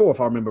of the back 4, if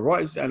I remember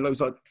right, and it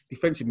was like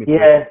defensive midfield.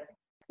 Yeah,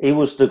 he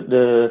was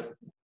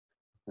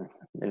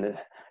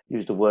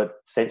use the word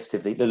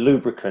sensitively, the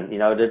lubricant. You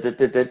know,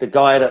 the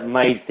guy that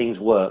made things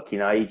work. You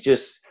know, he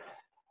just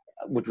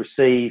would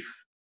receive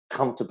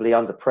comfortably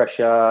under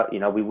pressure. You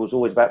know, we was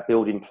always about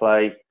building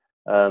play,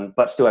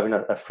 but still having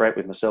a threat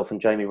with myself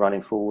and Jamie running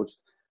forwards.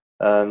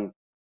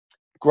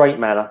 Great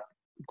manner.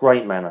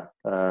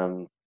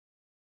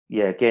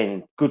 Yeah,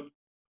 again, good.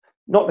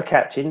 Not the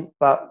captain,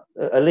 but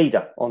a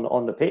leader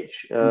on the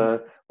pitch.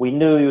 We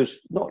knew he was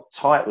not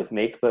tight with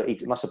Mick, but he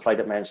must have played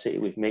at Man City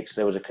with Mick, so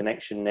there was a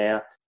connection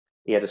there.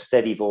 He had a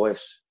steady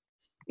voice.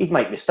 He'd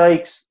make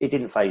mistakes. It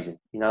didn't faze him.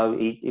 You know,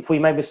 if we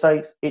made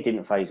mistakes, it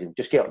didn't faze him.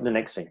 Just get on the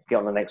next thing.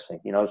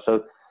 You know,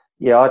 so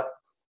yeah,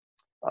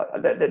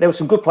 there were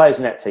some good players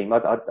in that team.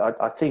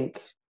 I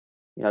think,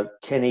 you know,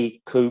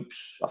 Kenny,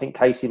 Coops. I think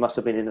Casey must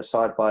have been in the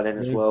side by then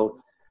as well.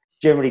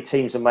 Generally,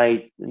 teams are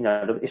made, you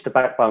know, it's the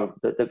backbone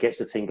that gets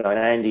the team going.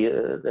 Andy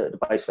at the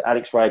base for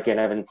Alex Ray, again,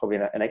 having probably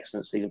an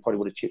excellent season, probably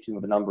would have chipped in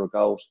with a number of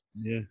goals.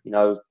 Yeah. You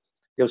know,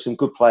 there were some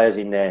good players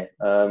in there.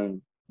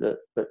 But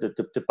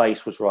the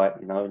base was right,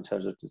 you know, in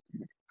terms of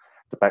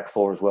the back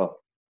 4 as well.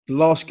 The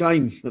last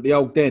game at the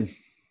Old Den.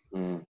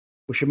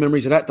 What's your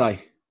memories of that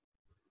day?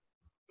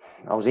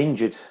 I was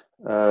injured.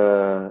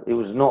 It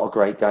was not a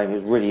great game. It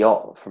was really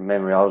hot from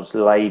memory. I was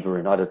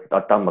labouring.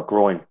 I'd done my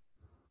groin.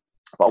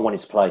 But I wanted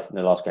to play in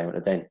the last game at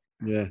the Den.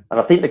 Yeah. And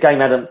I think the game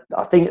hadn't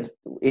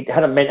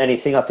meant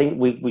anything. I think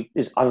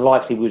it's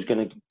unlikely we was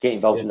going to get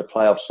involved in the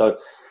playoffs. So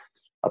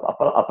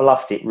I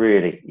bluffed it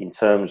really in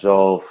terms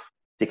of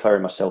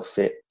declaring myself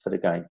fit for the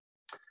game.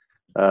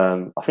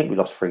 I think we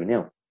lost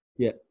 3-0.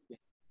 Yeah.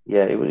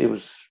 Yeah, it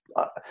was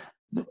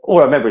all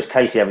I remember is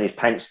Casey having his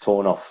pants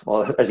torn off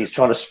as he's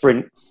trying to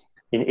sprint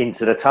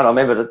into the tunnel.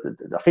 I remember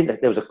I think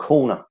that there was a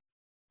corner,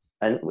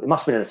 and it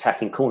must have been an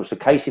attacking corner. So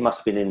Casey must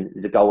have been in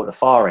the goal at the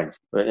far end.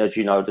 But as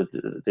you know,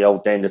 the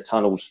old den, the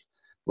tunnels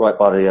right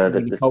by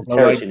the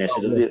terrace in there, so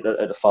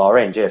at the far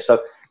end. Yeah.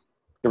 So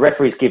the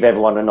referees give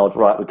everyone a nod.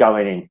 Right, we're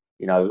going in.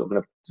 You know,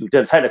 we're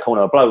going to take the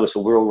corner, a blow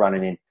whistle. We're all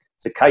running in.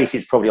 So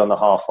Casey's probably on the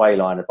halfway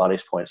line by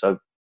this point. So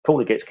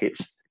corner gets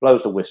kicked,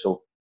 blows the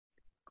whistle.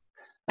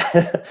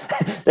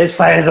 There's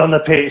fans on the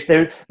pitch.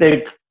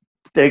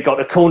 They've got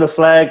the corner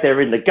flag.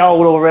 They're in the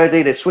goal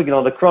already. They're swinging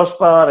on the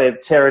crossbar. They're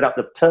tearing up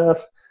the turf,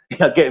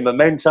 getting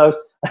mementos.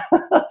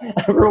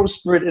 We're all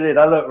sprinting in.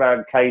 I look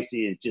around.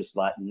 Casey is just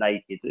like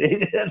naked,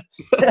 and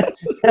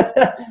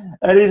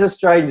he's a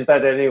strange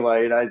lad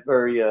anyway. He's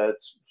very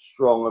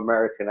strong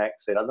American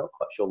accent. I'm not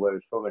quite sure where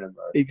he's from in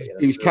America.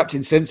 He was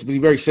Captain Sensible.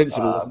 He's very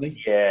sensible, wasn't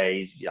he? Yeah,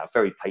 he's a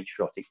very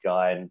patriotic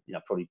guy, and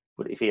probably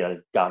if he had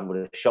a gun, would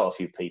have shot a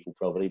few people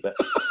probably. But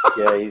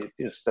yeah, he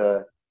just.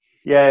 It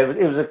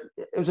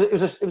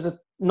was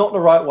not the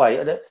right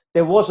way.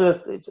 There was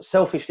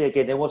selfishly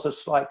again. There was a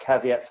slight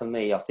caveat for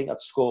me. I think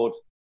I'd scored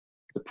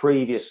the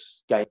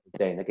previous game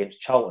then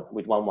against Charlton.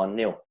 We'd won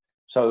 1-0.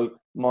 So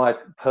my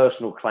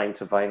personal claim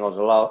to fame, I was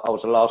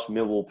the last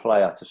Millwall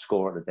player to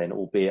score at the Den,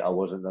 albeit I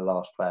wasn't the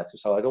last player to.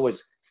 So I'd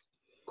always,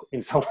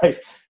 in some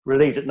ways,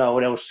 relieved that no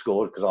one else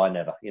scored because I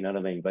never. You know what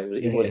I mean? But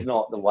it was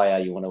not the way how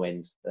you want to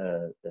end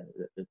the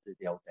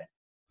old Den.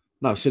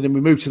 No. So then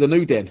we moved to the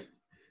new Den. Do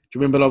you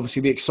remember,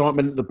 obviously, the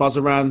excitement, the buzz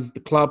around the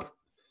club?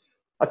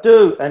 I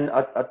do, and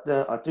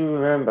I do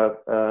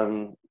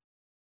remember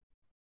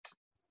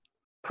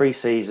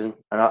pre-season,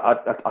 and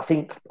I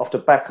think off the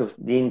back of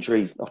the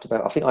injury, I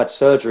think I had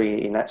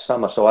surgery in that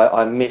summer, so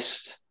I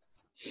missed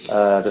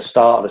the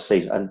start of the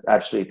season and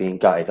absolutely being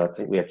gutted. I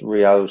think we had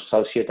Rio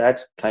Sociedad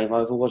came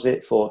over, was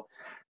it, for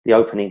the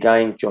opening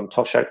game? John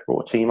Toshak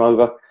brought a team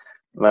over.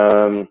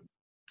 I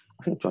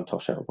think John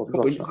Toshak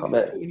probably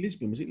Sporting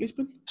Lisbon, was it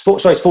Lisbon?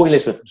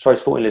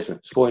 Sporting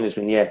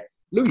Lisbon, yeah.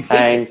 Louis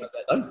Figo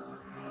that though.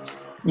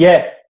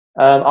 Yeah,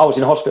 I was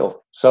in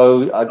hospital,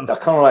 so I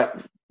kind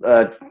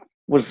of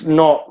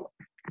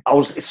I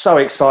was so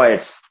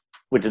excited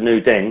with the new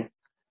Den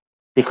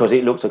because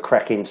it looked a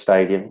cracking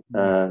stadium,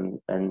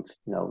 and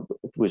we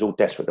was all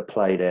desperate to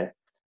play there.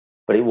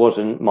 But it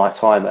wasn't my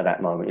time at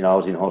that moment. I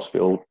was in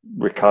hospital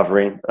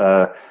recovering.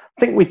 I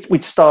think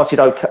we'd started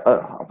okay.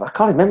 I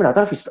can't remember. I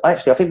don't know if I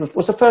think it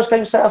was the first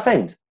game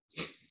Southend,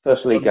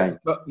 first league game.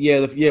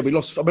 Yeah, we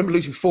lost. I remember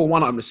losing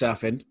 4-1 over the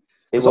Southend.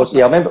 It was.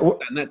 Yeah, I remember.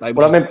 I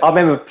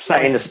remember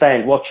sat in the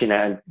stand watching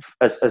that, and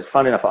as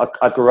funny enough,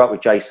 I grew up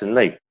with Jason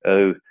Lee,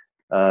 who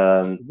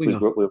we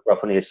grew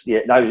up on his. Yeah,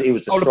 no, he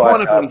was the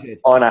striker.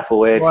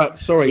 Pineapple head. Right,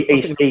 sorry.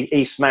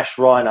 He smashed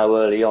Rhino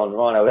early on.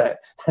 Rhino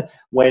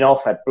went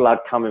off, had blood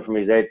coming from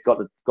his head. Got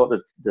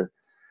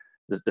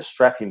the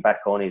strapping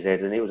back on his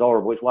head, and it was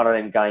horrible. It's one of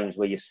them games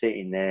where you're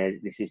sitting there.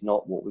 This is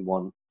not what we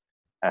want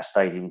our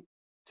stadium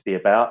to be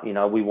about.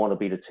 We want to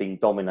be the team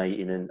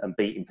dominating and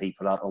beating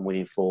people up and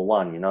winning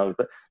 4-1.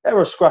 But they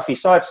were a scruffy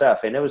side,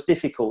 Southend. It was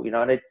difficult.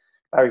 And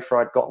Barry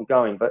Fry got them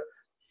going. But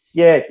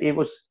yeah, it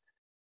was.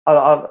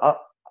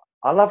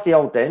 I love the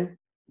old Den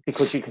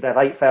because you could have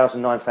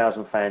 8,000,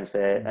 9,000 fans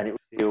there, and it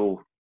would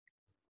feel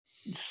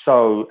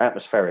so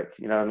atmospheric.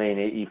 You know what I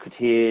mean? You could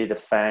hear the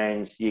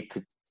fans. You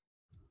could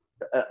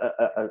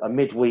a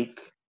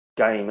midweek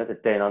game at the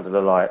Den under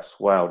the lights.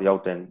 Wow, the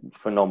old Den,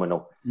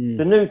 phenomenal.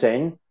 The new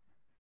Den,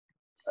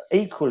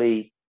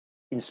 equally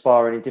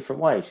inspiring in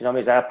different ways.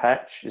 It's our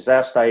patch, it's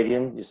our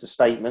stadium, it's the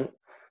statement.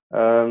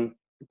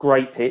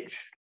 Great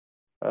pitch,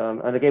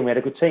 and again we had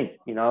a good team.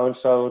 And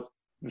so.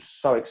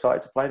 So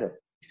excited to play there.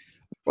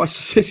 Right,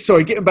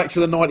 sorry, getting back to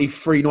the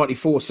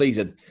 93-94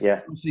 season. Yeah.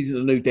 Season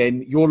at the New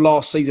Den, your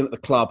last season at the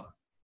club.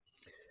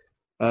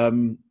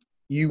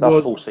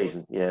 Last full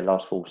season,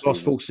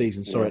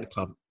 sorry, at the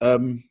club.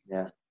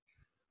 Yeah.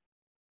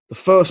 The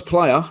first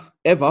player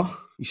ever,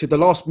 you said the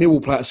last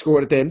Millwall player to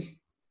score at the Den,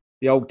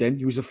 the old Den,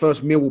 he was the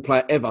first Millwall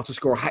player ever to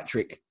score a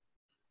hat-trick.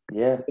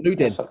 Yeah. The New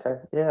Den. Okay.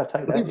 Yeah, I'll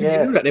take that. I didn't think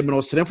you knew that then when I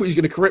was 10. I thought he was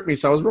going to correct me,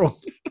 so I was wrong.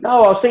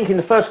 No, I was thinking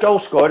the first goal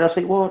scored. I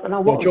think,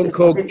 John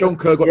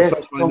Kerr got the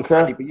first one in the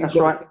friendly, but you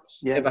got the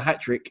first ever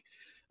hat-trick.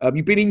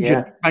 You've been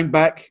injured, came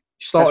back,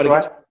 started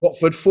against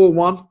Watford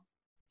 4-1.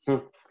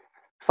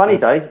 Funny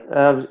day.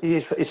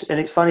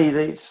 It's funny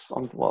that it's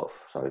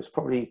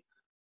probably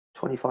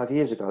 25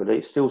 years ago that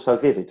it's still so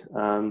vivid.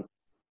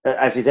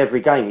 As is every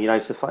game,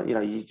 it's a fun,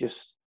 you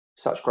just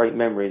such great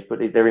memories, but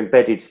they're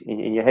embedded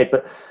in your head.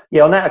 But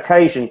yeah, on that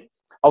occasion,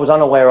 I was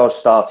unaware I was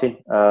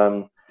starting.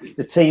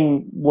 The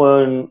team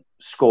weren't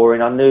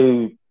scoring. I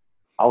knew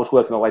I was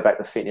working my way back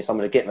to fitness. I'm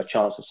going to get my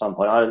chance at some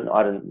point. I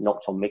hadn't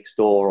knocked on Mick's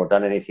door or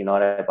done anything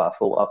like that, but I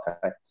thought,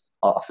 okay,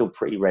 I feel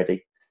pretty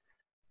ready.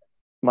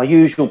 My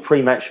usual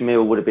pre-match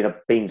meal would have been a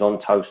beans on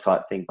toast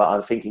type thing, but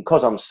I'm thinking,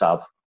 because I'm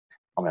sub,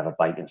 I'm going to have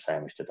a bacon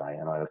sandwich today,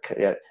 and I have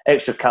an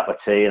extra cup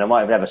of tea, and I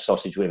might even have a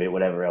sausage with it,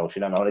 whatever else.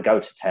 I'm going to go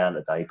to town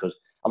today because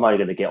I'm only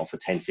going to get on for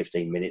 10,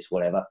 15 minutes,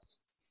 whatever.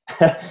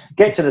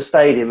 Get to the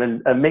stadium,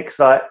 and Mick's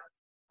like,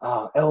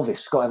 oh,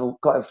 Elvis, got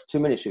to have 2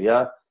 minutes with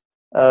you.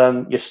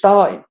 You're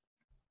starting.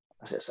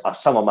 I said,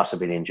 someone must have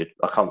been injured.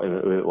 I can't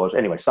remember who it was.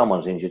 Anyway,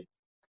 someone's injured.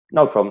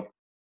 No problem.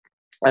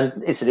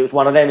 And it was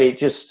one of them. It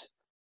just,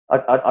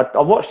 I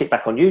watched it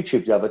back on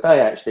YouTube the other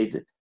day, actually.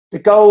 The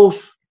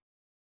goals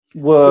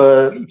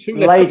were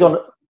laid on.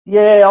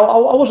 Yeah,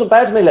 I wasn't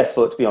bad with my left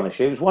foot, to be honest.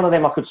 It was one of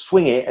them I could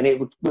swing it and it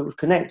would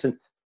connect. And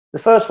the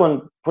first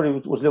one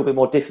probably was a little bit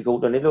more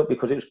difficult than it looked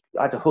because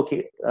I had to hook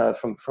it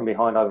from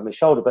behind over my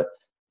shoulder. But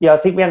yeah, I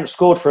think we hadn't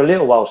scored for a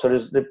little while.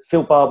 So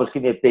Phil Barber's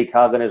giving me a big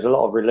hug and there's a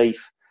lot of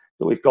relief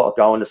that we've got to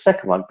go. And the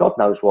second one, God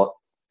knows what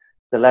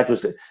the lad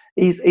was doing.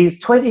 He's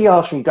 20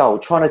 yards from goal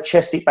trying to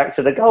chest it back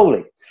to the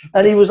goalie.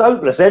 And he was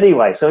hopeless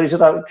anyway. So he's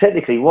like,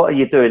 technically, what are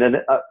you doing?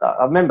 And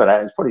I remember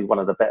that. It's probably one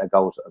of the better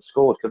goals that I've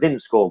scored. I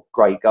didn't score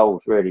great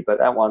goals, really. But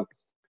that one,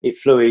 it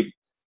flew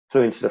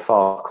into the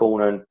far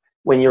corner. And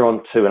when you're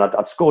on 2, and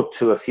I'd scored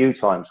 2 a few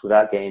times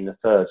without getting the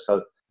third.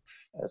 So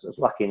I was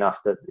lucky enough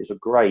that it was a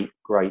great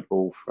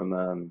ball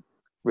from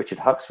Richard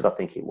Huxford, I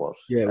think it was.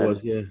 Yeah, it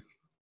was, yeah.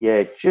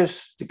 Yeah,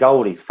 just the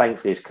goalie,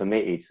 thankfully, is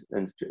committed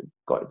and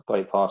got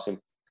it past him.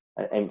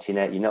 Empty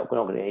net, you're not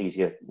going to get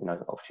easier,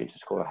 opportunity to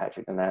score a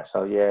hat-trick than that.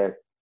 So, yeah,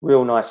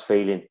 real nice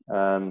feeling.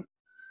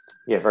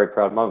 Very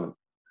proud moment.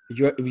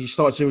 Have you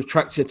started to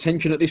attract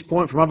attention at this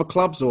point from other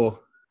clubs, or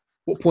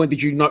what point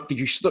did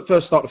you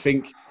first start to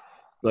think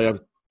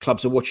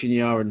clubs are watching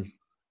you? And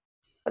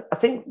I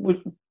think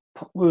we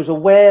was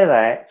aware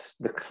that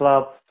the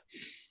club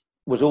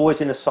was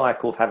always in a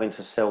cycle of having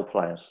to sell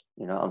players,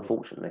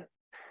 unfortunately.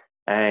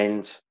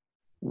 And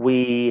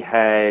we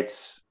had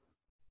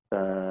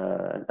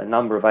a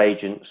number of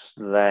agents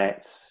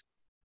that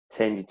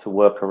tended to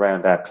work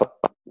around our club,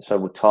 so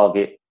would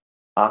target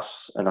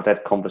us. And I'd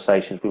had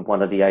conversations with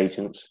one of the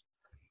agents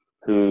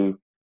who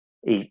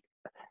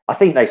I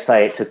think they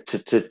say it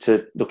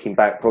to looking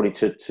back, probably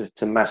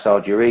to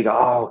massage your ego.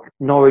 Oh,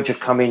 Norwich have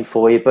come in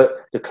for you, but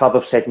the club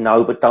have said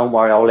no. But don't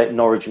worry, I'll let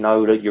Norwich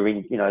know that you're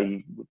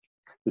in.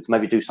 We can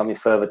maybe do something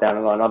further down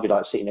the line. I'll be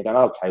like sitting there going,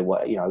 okay,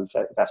 well,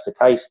 if that's the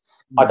case,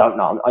 I don't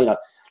know.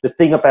 The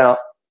thing about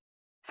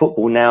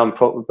football now,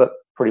 but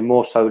probably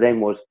more so then,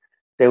 was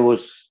there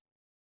was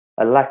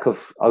a lack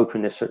of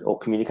openness or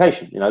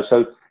communication.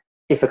 So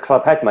if a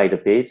club had made a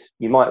bid,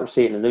 you might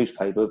see it in the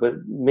newspaper,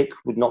 but Mick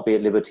would not be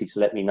at liberty to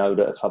let me know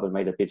that a club had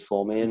made a bid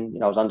for me,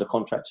 and I was under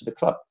contract to the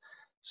club.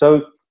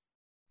 So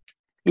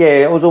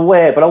yeah, I was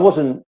aware, but I was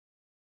in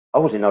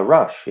no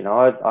rush.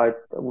 I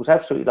was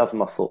absolutely loving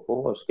my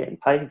football. I was getting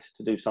paid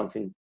to do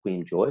something we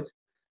enjoyed,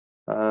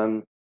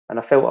 and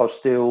I felt I was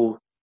still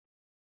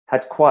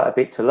had quite a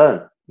bit to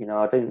learn.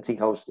 I didn't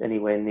think I was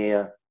anywhere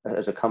near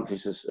as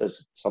accomplished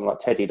as someone like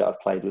Teddy that I've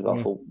played with. I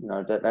thought,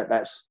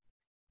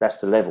 that's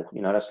the level.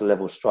 That's the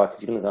level of striker.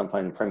 If you're going to go and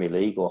play in the Premier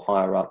League or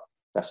higher up,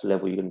 that's the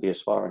level you're going to be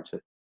aspiring to.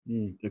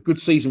 A good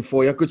season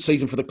for you, a good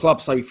season for the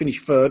club. So you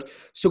finished third.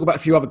 Let's talk about a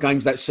few other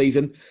games that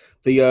season.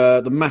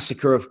 The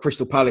massacre of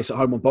Crystal Palace at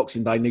home on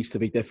Boxing Day needs to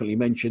be definitely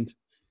mentioned.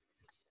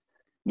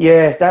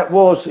 Yeah, that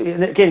was.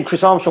 And again,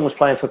 Chris Armstrong was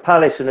playing for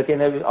Palace, and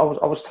again, I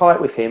was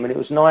tight with him, and it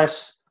was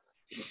nice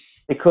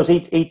because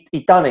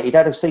he'd done it. He'd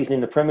had a season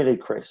in the Premier League,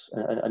 Chris,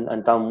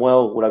 and done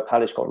well. Although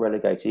Palace got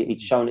relegated, he'd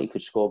shown that he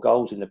could score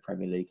goals in the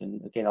Premier League. And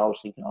again, I was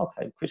thinking,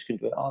 okay, Chris can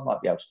do it. I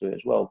might be able to do it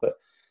as well. But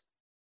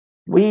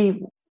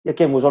we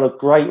again was on a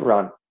great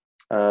run.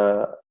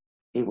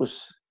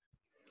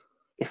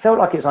 It felt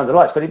like it was under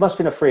lights, but it must have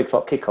been a 3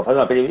 o'clock kickoff. I don't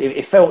know, but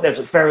it felt there was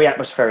very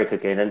atmospheric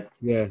again. And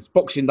yeah, it's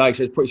Boxing Day,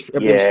 so everyone's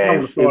on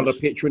the side of the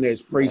pitch, when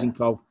it's freezing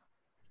cold.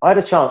 I had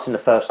a chance in the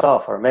first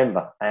half, I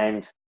remember,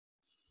 and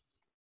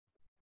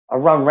I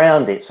run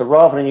round it. So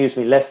rather than use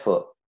my left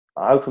foot,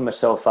 I opened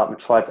myself up and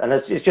tried. And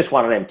it's just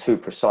one of them, too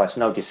precise,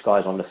 no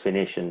disguise on the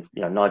finish. And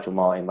Nigel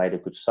Martin made a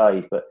good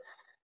save, but I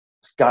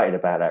was gutted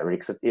about that really,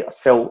 because I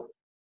felt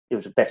it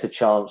was a better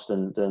chance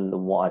than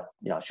what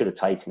I should have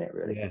taken it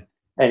really. Yeah.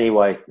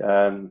 Anyway,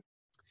 I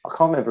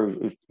can't remember.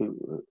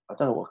 I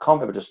don't know. I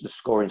can't remember the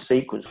scoring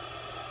sequence.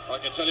 I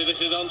can tell you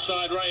this is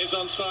onside. Ray is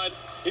onside.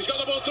 He's got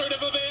the ball through to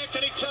Verveer.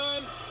 Can he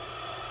turn?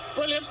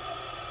 Brilliant.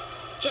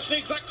 Just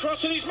needs that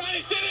cross, and he's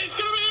managed it. It's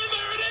going to be in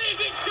there. It is.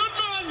 It's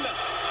Goodman,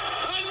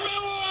 and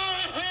Millwall are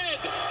ahead.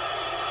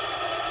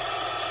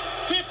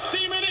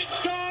 50 minutes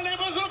gone. It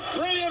was a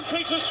brilliant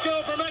piece of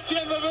skill from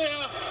Etienne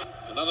Verveer.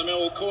 Another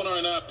Millwall corner,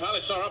 and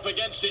Palace are up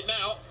against it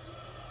now.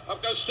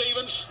 Up goes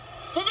Stevens.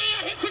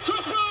 Verveer hits the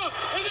crossbar.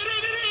 Is it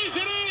in? It is.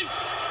 It is.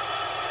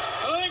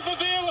 And I think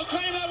Verveer will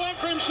claim that one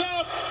for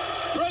himself.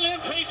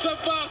 Brilliant piece of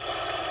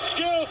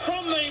skill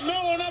from the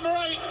Millwall number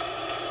 8.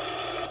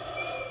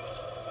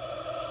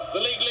 The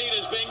league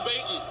leaders being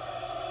beaten.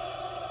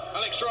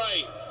 Alex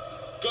Ray.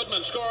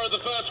 Goodman, scorer of the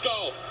first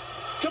goal.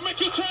 Can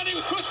Mitchell turn? He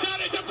was pushed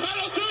out. It's a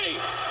penalty.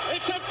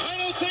 It's a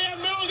penalty,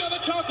 and Millwall got the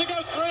chance to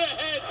go 3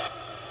 ahead.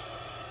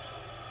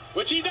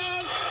 Which he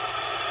does.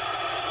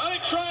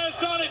 Alex Ray has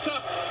done. It's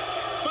a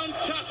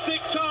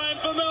fantastic time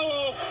for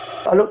Millwall.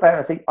 I look back and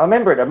I think, I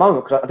remember at the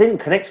moment because I didn't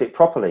connect to it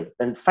properly.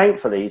 And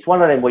thankfully, it's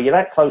one of them where you're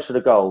that close to the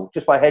goal,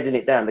 just by heading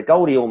it down. The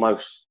goalie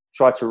almost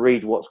try to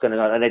read what's going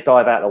on, and they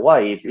dive out of the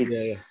way.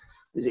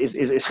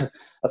 It's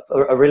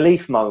a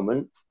relief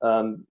moment,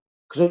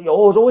 because I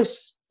was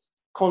always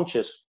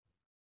conscious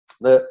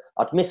that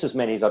I'd miss as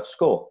many as I'd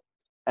score,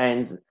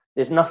 and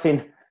there's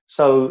nothing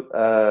so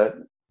I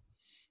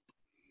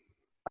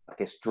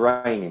guess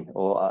draining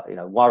or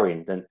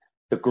worrying than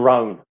the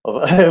groan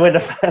of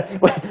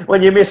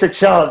when you miss a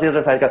chance. The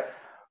other fan go,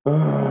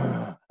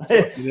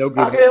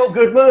 fucking hell,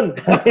 Goodman,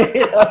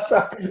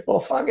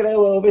 or fucking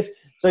hell, Elvis.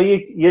 So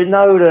you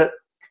know that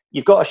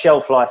you've got a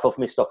shelf life of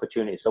missed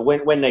opportunities. So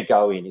when they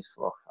go in, it's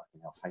fucking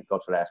hell, thank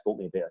God for that. It's bought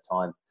me a bit of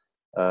time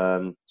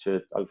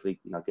to hopefully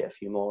get a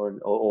few more,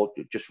 or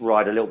just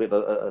ride a little bit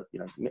of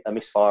a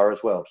misfire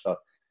as well. So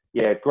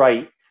yeah,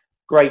 great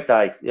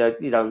day. I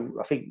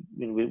think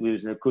we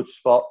was in a good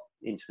spot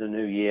into the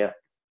new year.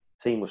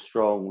 Team was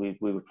strong. We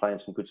were playing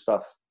some good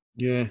stuff.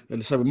 Yeah,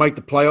 and so we made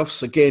the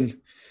playoffs again.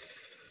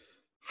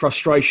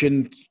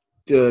 Frustration,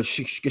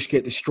 just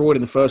get destroyed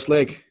in the first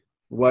leg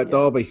away at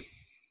Derby.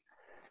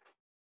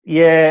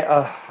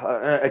 Yeah,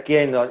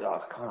 again,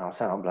 I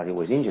sound I'm bloody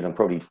always injured. I'm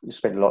probably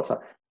spent a lot of time.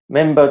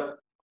 Remember,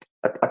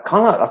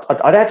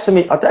 I'd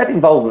had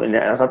involvement in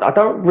it. I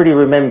don't really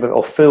remember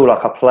or feel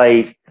like I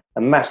played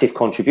a massive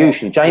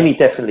contribution. Jamie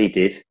definitely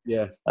did.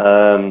 Yeah.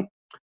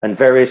 And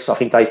various, I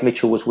think Dave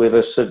Mitchell was with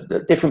us. So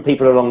different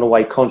people along the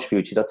way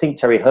contributed. I think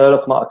Terry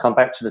Hurlock might have come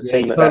back to the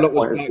team at that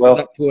point as well. At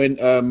that point,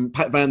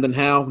 Pat Vanden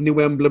Houwe,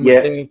 Neil Emblem was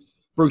there,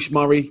 Bruce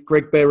Murray,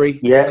 Greg Berry.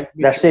 Yeah,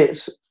 that's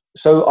it.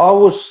 So I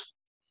was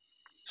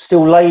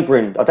still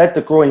labouring. I'd had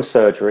the groin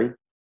surgery,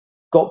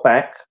 got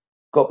back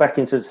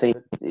into the team.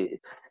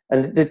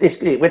 And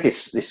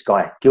this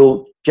guy,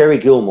 Jerry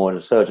Gilmore,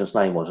 the surgeon's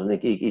name was, and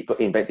he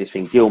invented this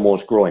thing,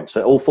 Gilmore's groin.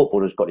 So all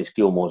footballers got this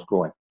Gilmore's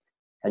groin.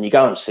 And you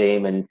go and see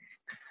him, and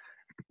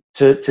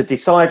to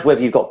decide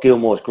whether you've got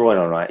Gilmore's groin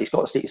or not, he's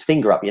got to stick his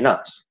finger up your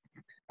nuts.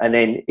 And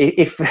then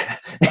if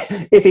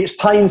it's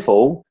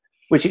painful,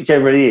 which it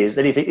generally is,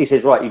 then he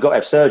says, right, you've got to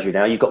have surgery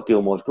now, you've got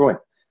Gilmore's groin.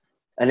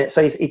 And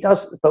so he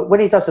does, but when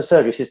he does the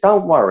surgery, he says,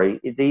 don't worry,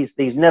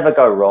 these never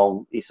go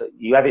wrong.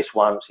 You have it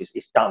once,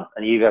 it's done.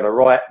 And you either have a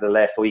right, the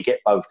left, or you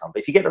get both done.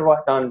 But if you get the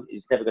right done,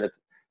 it's never going to...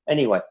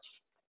 Anyway,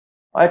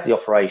 I had the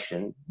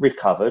operation,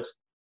 recovered.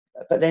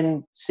 But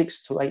then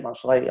 6 to 8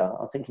 months later,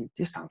 I'm thinking,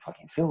 this don't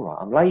fucking feel right.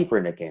 I'm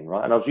labouring again,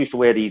 right? And I was used to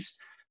wear these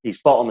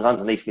bottoms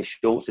underneath my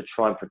shorts to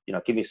try and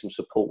give me some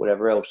support,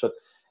 whatever else. So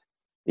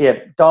yeah,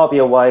 Derby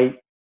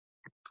away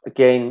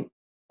again.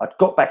 I'd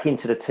got back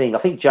into the team. I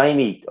think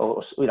Jamie, there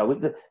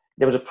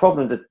was a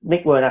problem that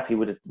Mick weren't happy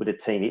with the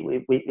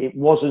team. It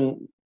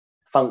wasn't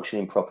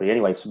functioning properly.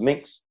 Anyway, so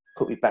Mick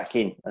put me back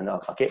in, and I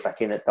get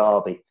back in at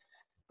Derby,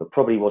 but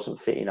probably wasn't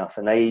fit enough,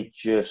 and they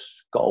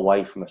just got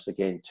away from us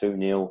again,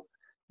 2-0.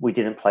 We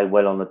didn't play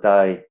well on the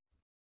day.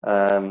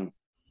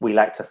 We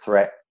lacked a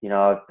threat.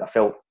 I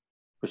felt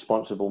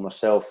responsible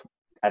myself.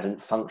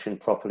 Hadn't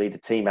functioned properly. The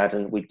team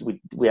hadn't. We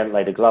hadn't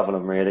laid a glove on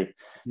them really.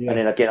 Yeah. And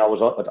then again,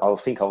 I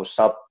think I was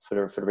sub for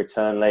the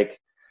return leg.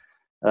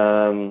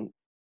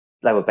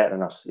 They were better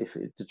than us. If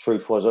the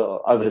truth was,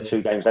 over the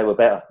 2 games, they were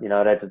better. They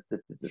had the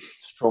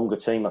stronger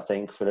team, I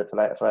think, for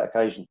that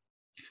occasion.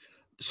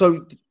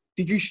 So,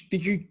 did you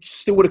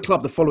still with the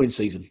club the following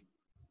season?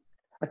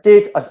 I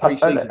did,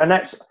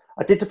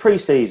 I did the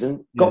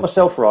pre-season, got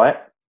myself right,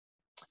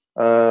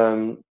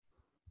 and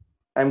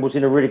was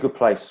in a really good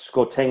place.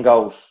 Scored 10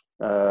 goals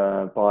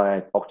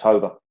by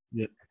October.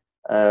 Yeah.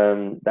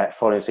 That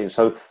following season.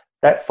 So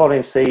that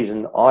following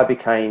season, I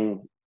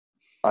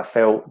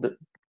felt that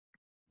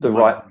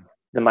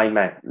the main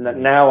man.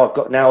 Now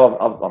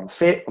I'm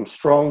fit. I'm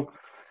strong.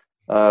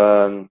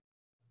 I'm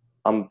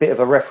a bit of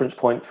a reference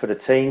point for the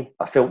team.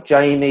 I felt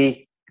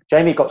Jamie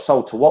got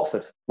sold to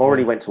Watford.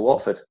 Morley went to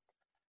Watford.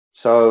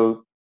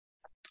 So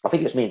I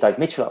think it's me and Dave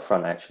Mitchell up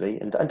front, actually.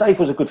 And Dave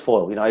was a good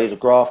foil. He was a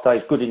grafter.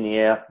 He's good in the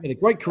air. He had a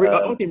great career.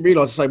 I didn't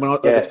realise, at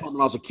the time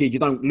when I was a kid, you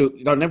don't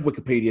have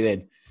Wikipedia then.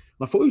 And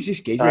I thought, who's this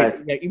guy?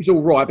 He was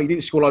all right, but he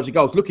didn't score loads of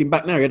goals. Looking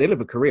back now, he had a hell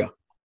of a career.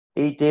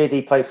 He did.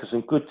 He played for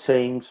some good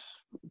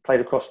teams, played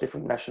across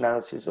different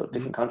nationalities, or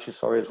different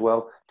countries, as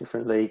well,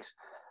 different leagues.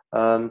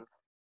 And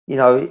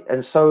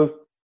so,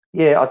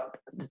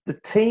 the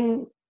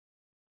team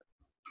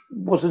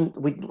wasn't.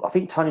 I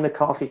think Tony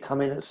McCarthy come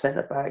in at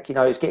centre back.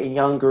 He's getting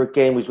younger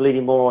again. Was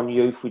leaning more on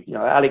youth.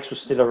 Alex was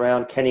still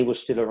around. Kenny was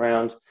still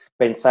around.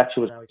 Ben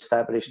Thatcher was now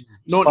established.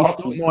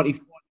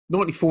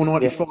 94,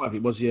 95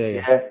 it was.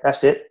 Yeah,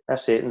 that's it.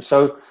 And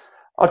so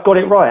I'd got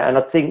it right, and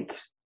I think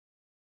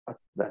I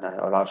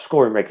was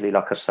scoring regularly.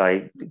 Like I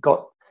say,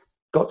 got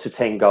to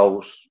 10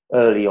 goals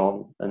early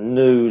on, and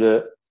knew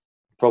that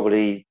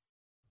probably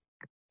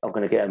I'm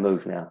going to get a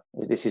move now.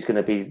 This is going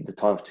to be the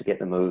time to get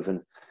the move,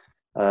 and.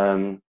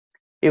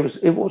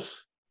 It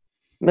was.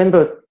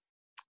 Remember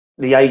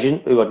the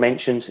agent who I'd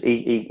mentioned?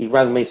 He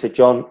rang me, said,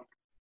 "John,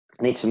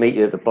 I need to meet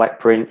you at the Black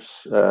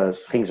Prince.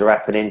 Things are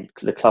happening.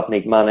 The club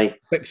need money."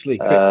 Bexley.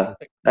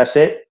 That's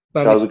it.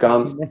 So we're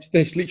going.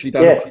 There's literally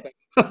down.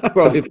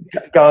 So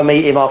go and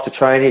meet him after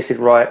training. He said,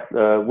 "Right,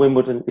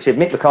 Wimbledon." He said,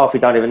 "Mick McCarthy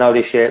don't even know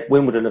this yet.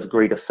 Wimbledon have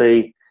agreed a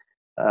fee.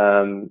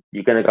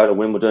 You're going to go to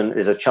Wimbledon.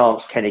 There's a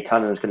chance Kenny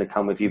Cunningham's going to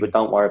come with you, but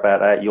don't worry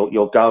about that.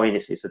 You're going.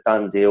 It's a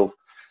done deal.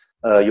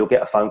 You'll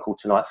get a phone call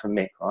tonight from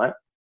Mick, right?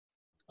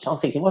 So I'm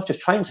thinking, well, I've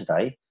just trained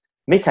today.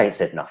 Mick ain't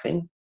said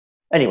nothing.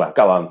 Anyway, I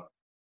go home.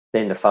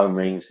 Then the phone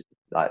rings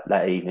like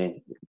that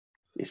evening.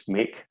 It's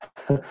Mick.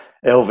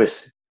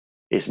 Elvis,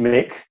 it's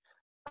Mick.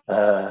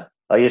 Are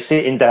you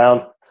sitting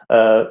down?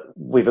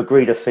 We've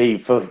agreed a fee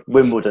for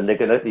Wimbledon.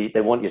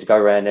 They want you to go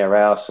around their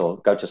house or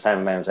go to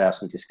Sam Mam's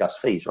house and discuss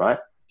fees, right?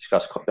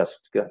 Discuss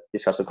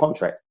the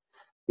contract.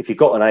 If you've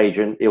got an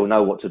agent, he'll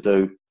know what to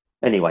do.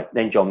 Anyway,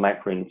 then John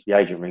Mack rings. The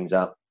agent rings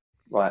up.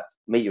 Right,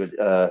 meet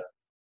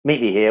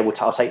me here.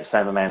 I'll take you to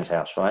Sam and Mam's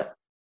house, right?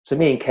 So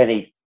me and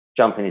Kenny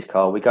jump in his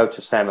car. We go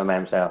to Sam and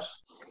Mam's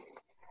house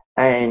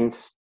and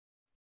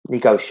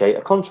negotiate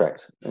a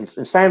contract. And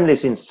Sam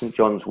lives in St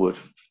John's Wood,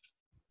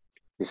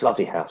 this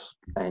lovely house.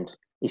 And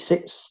he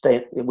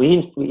we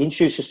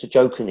introduce us to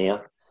Joe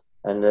Kinnear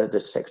and the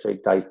secretary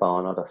Dave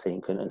Barnard, I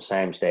think, and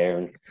Sam's there.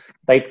 And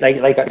they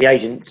got the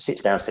agent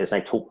sits downstairs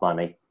and they talk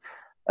money.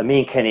 And me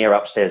and Kenny are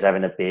upstairs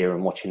having a beer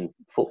and watching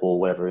football,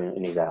 whatever,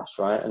 in his house,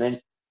 right? And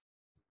then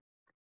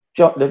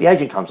the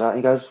agent comes out and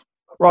he goes,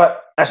 right,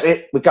 that's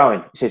it, we're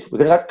going. He says, we're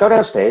going to go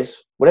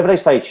downstairs. Whatever they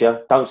say to you,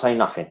 don't say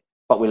nothing,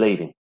 but we're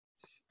leaving.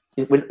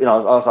 I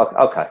was like,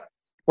 okay,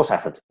 what's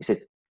happened? He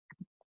said,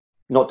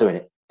 not doing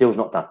it. Deal's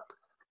not done.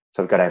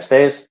 So we go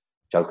downstairs.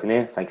 Joe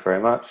Kinnear, thank you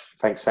very much.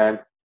 Thanks, Sam.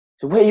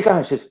 So where are you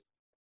going? He says,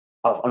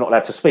 oh, I'm not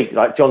allowed to speak.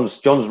 Like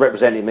John's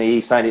representing me.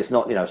 He's saying it's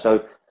not,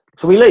 so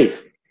we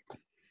leave.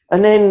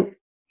 And then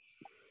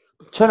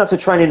turn up to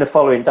training the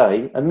following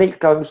day, and Mick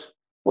goes,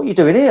 what are you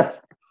doing here?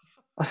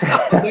 I said,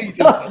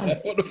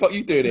 what the fuck are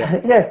you doing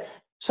here? Yeah.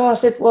 So I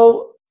said,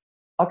 well,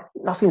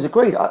 nothing's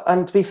agreed.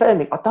 And to be fair,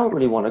 Mick, I don't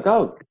really want to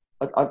go.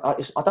 I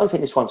don't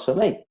think this one's for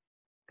me.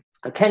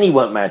 And Kenny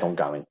weren't mad on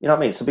going. You know what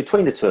I mean? So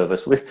between the two of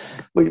us, we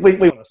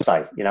want to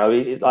stay.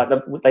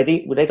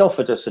 They'd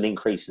offered us an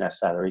increase in our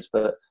salaries,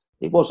 but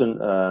it wasn't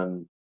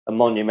a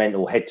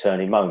monumental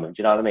head-turning moment.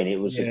 Do you know what I mean? It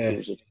was.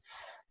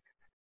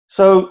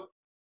 So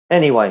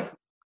anyway,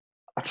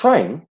 I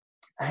train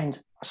and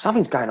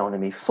something's going on in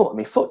my foot.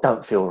 My foot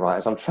don't feel right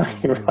as I'm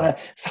training, right?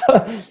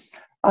 So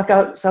I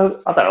go,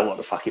 I don't know what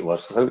the fuck it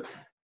was. So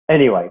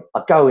anyway,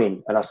 I go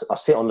in and I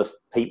sit on the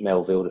Pete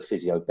Melville, the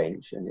physio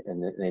bench, and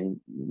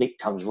then Mick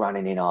comes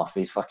running in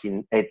after his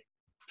fucking head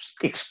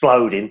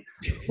exploding.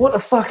 What the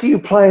fuck are you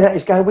playing at?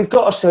 He's going, we've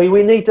got to see you,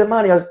 we need the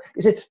money.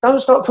 He said,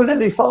 don't start pulling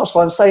any fast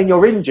ones saying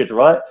you're injured,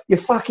 right? You're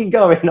fucking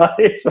going like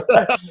this,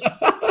 right?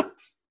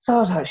 So I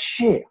was like,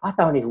 shit, I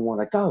don't even want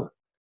to go.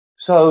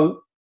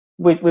 So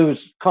we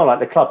was kind of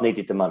like the club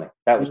needed the money.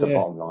 That was the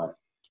bottom line,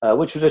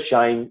 which was a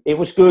shame. It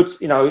was good,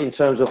 in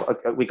terms of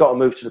we got to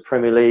move to the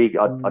Premier League.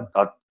 I kind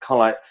of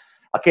like,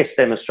 I guess,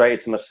 demonstrated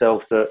to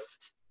myself that,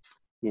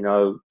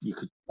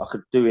 I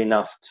could do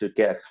enough to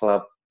get a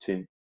club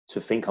to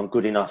think I'm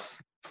good enough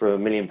for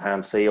 £1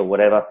 million fee or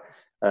whatever,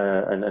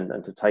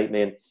 and to take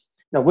me.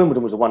 And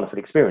Wimbledon was a wonderful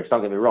experience.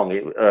 Don't get me wrong.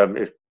 It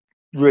was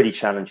really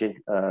challenging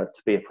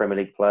to be a Premier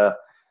League player.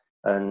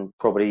 And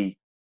probably,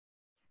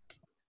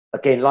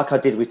 again, like I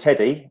did with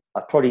Teddy,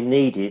 I probably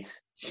needed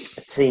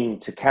a team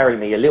to carry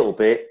me a little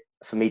bit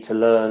for me to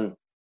learn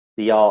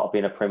the art of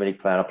being a Premier League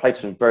player. And I played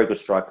some very good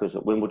strikers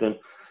at Wimbledon,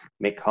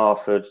 Mick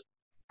Harford,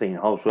 Dean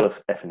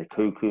Holdsworth, Efan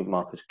Ikuku,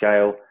 Marcus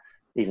Gale,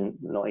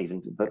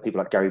 but people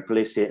like Gary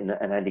Blissett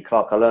and Andy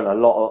Clark. I learned a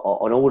lot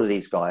on all of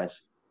these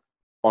guys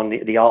on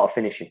the art of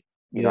finishing,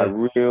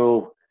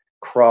 real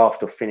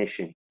craft of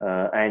finishing.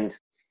 And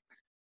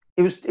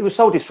it was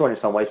soul destroying in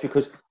some ways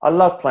because I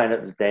loved playing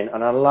at the Den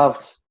and I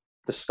loved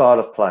the style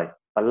of play.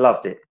 I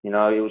loved it. It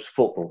was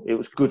football. It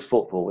was good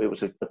football. It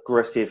was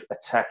aggressive,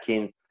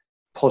 attacking,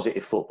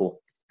 positive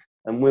football.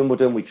 And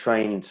Wimbledon, we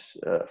trained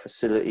a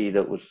facility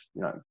that was,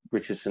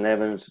 Richardson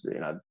Evans,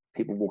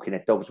 people walking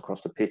their dogs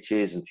across the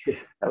pitches, and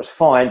that was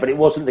fine, but it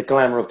wasn't the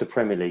glamour of the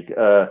Premier League.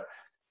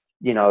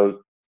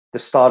 The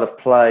style of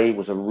play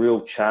was a real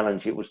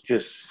challenge. It was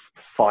just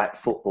fight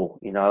football,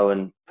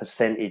 and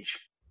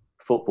percentage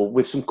football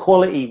with some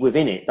quality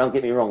within it. Don't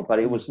get me wrong, but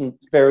it was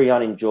very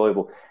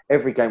unenjoyable.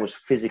 Every game was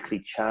physically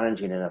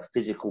challenging and a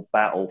physical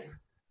battle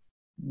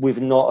with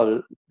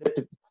not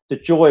the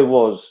joy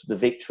was the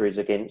victories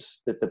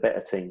against the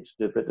better teams.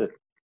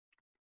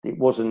 It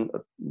wasn't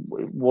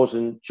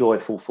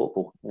joyful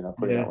football,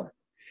 put it that way.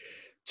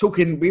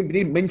 We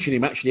didn't mention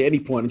him actually at any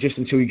point, just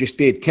until you just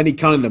did. Kenny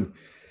Cunningham,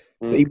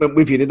 he went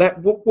with you.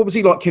 What was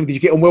he like, Kim? Did you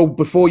get on well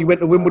before you went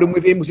to Wimbledon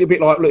with him? Was it a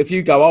bit like, look, if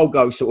you go, I'll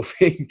go, sort of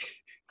thing?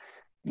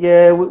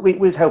 Yeah,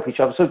 we'd help each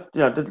other. So,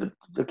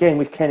 again,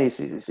 with Kenny,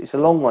 it's a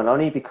long one,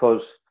 only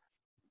because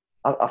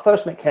I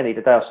first met Kenny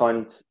the day I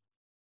signed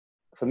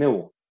for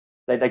Millwall.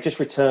 They just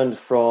returned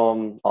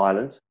from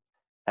Ireland,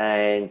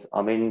 and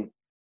I'm in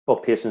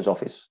Bob Pearson's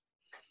office,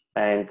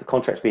 and the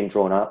contract's being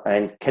drawn up,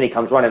 and Kenny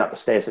comes running up the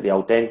stairs at the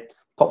old Den,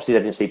 pops his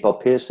head in to see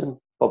Bob Pearson.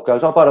 Bob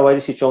goes, oh, by the way,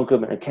 this is John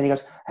Goodman. And Kenny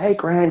goes, hey,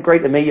 Gran,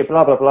 great to meet you,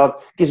 blah, blah, blah.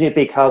 Gives me a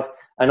big hug,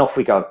 and off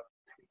we go.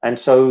 And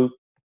so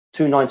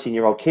 2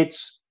 19-year-old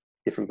kids,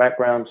 different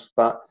backgrounds,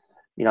 but,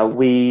 You know,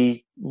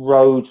 we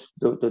rode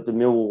the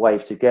Millwall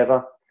wave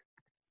together.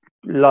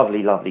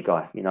 Lovely, lovely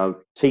guy. You know,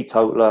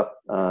 teetotaler.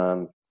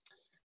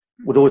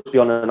 Would always be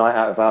on a night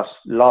out of us,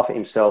 laugh at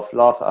himself,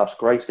 laugh at us.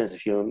 Great sense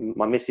of humour.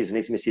 My missus and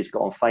his missus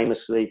got on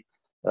famously.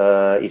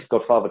 He's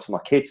godfather to my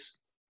kids.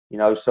 You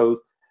know, so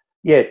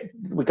yeah,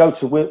 we go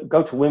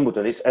to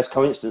Wimbledon. It's as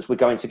coincidence we're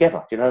going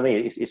together. Do you know what I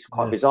mean? It's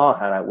quite bizarre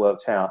how that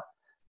worked out.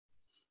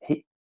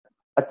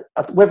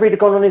 Whether he'd have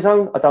gone on his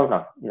own, I don't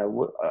know. You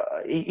know,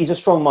 he's a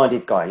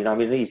strong-minded guy. You know, I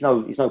mean, he's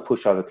no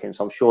pushover kid.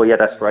 So I'm sure he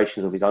had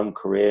aspirations of his own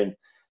career,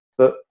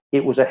 but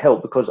it was a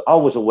help because I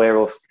was aware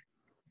of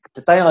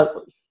the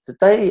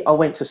day I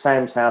went to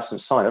Sam's house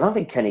and signed. I don't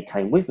think Kenny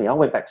came with me. I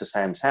went back to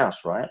Sam's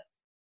house, right?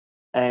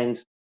 And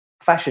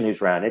Fashion,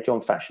 who's round there, John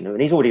Fashion,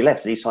 and he's already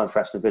left. He signed for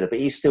Aston Villa, but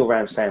he's still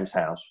round Sam's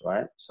house,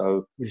 right?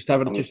 So just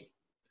having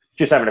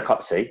a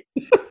cup of tea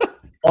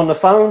on the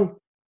phone.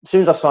 As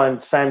soon as I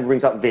signed, Sam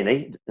rings up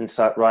Vinny and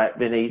said, "Right,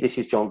 Vinny, this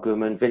is John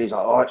Goodman." Vinny's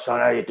like, "All right,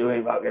 son, how you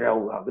doing? Like, you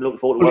know, I'm looking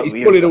forward to working with you."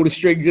 He's pulling all the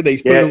strings, isn't he?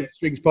 He's pulling all the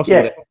strings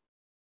possible. Yeah.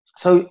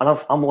 So, and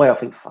I'm aware. I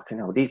think, fucking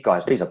hell, these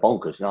guys, these are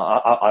bonkers. You know,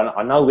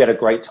 I know we had a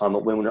great time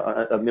at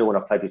Wimbledon. At Mill when I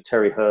played with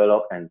Terry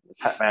Hurlock and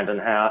Pat Van Den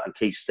Hout and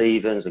Keith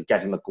Stevens and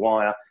Gavin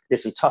Maguire.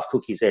 There's some tough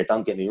cookies there.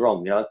 Don't get me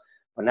wrong, you know.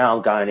 But now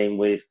I'm going in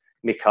with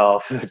Mick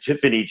Harford,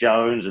 Vinnie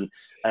Jones, and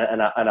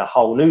a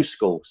whole new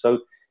school. So,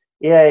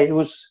 yeah, it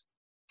was.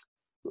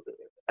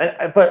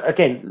 But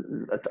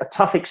again, a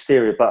tough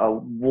exterior, but a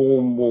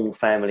warm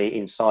family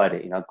inside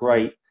it. You know,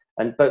 great.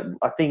 But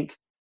I think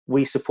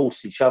we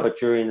supported each other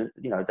during,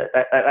 you know,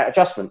 that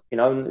adjustment. You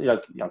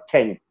know,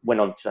 Ken went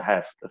on to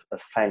have a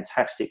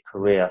fantastic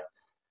career.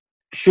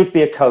 Should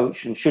be a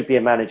coach and should be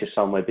a manager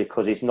somewhere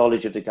because his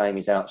knowledge of the game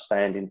is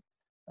outstanding.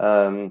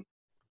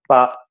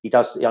 But he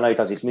does. I know he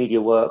does his media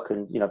work,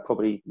 and you know,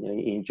 probably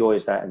he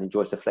enjoys that and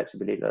enjoys the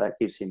flexibility that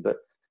gives him. But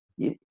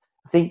I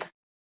think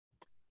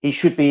he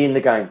should be in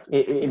the game.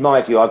 In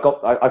my view, I've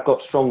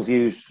got strong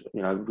views,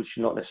 you know, which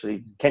are not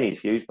necessarily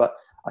Kenny's views, but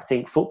I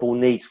think football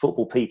needs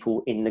football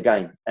people in the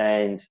game,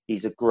 and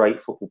he's a great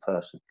football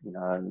person. You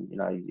know, and you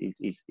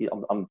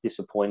know, I'm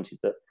disappointed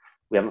that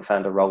we haven't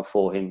found a role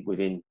for him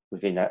within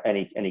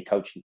any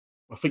coaching.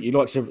 I think you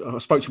like to. I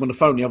spoke to him on the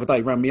phone the other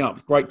day. Ran me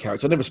up. Great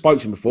character. I never spoke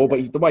to him before,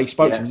 but the way he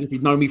spoke to him as if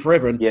he'd known me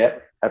forever. And yeah,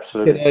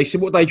 absolutely. He said,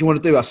 "What day do you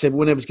want to do?" I said,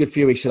 "Whenever's good for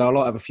you." He said, "I'd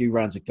like to have a few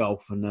rounds of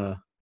golf and."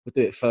 We'll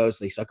do it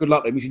Thursday. So good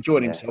luck to him. He's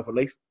enjoying himself at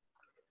least.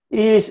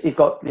 He is. He's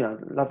got, you know,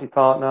 a lovely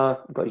partner.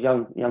 He's got his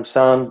young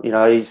son. You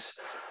know, he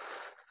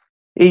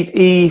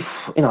you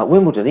know, at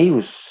Wimbledon, he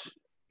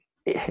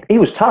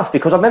was tough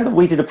because I remember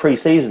we did a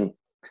pre-season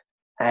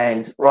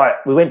and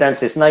we went down to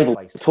this naval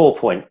tour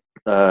point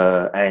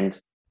and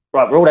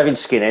we're all having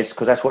skinheads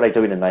because that's what they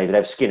do in the Navy. They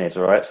have skinheads,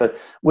 all right? So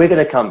we're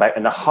going to come back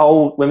and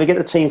when we get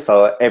the team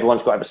photo,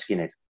 everyone's got to have a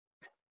skinhead.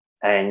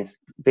 And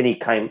Vinny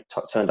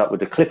turned up with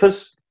the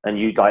Clippers. And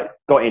you got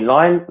in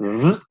line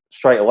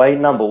straight away.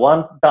 Number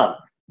one, done.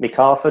 Mick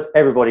Harford,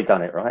 everybody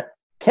done it, right?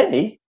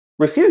 Kenny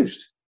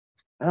refused,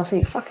 and I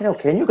think, fucking hell,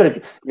 Ken, you're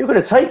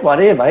gonna take one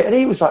here, mate. And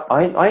he was like,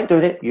 I ain't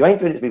doing it. You ain't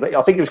doing it to me. But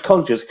I think he was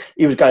conscious.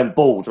 He was going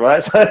bald,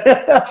 right? So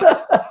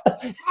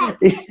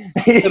he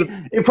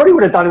probably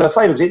would have done him a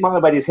favour because it might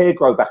have made his hair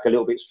grow back a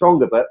little bit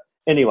stronger. But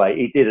anyway,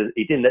 he didn't.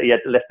 He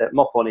had left that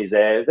mop on his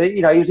hair. But,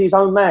 you know, he was his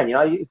own man. You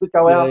know, if we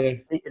go out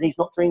and he's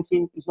not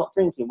drinking, he's not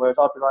drinking. Whereas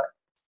I'd be like.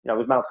 You know,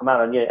 with Malcolm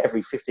Allen,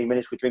 every 15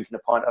 minutes we're drinking a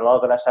pint of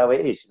lager. That's how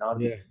it is, you know.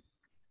 Yeah.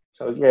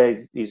 So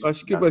he's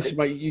that's a good question,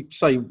 mate. You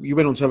say you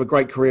went on to have a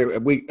great career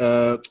at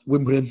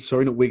Wimbledon.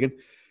 Sorry, not Wigan.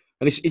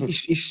 And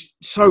it's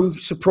so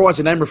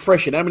surprising and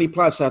refreshing. How many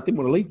players say I didn't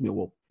want to leave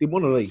Millwall? Didn't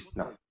want to leave.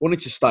 No.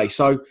 Wanted to stay.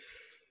 So,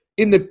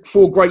 in the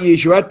 4 great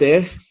years you had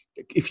there,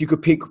 if you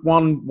could pick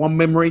one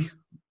memory,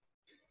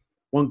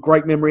 one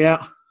great memory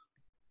out.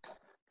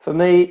 For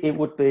me, it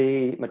would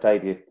be my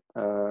debut,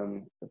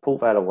 Port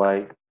Vale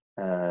away.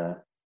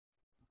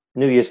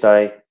 New Year's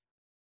Day,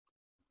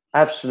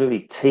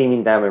 absolutely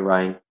teeming down with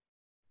rain,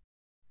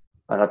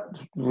 and I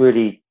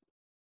really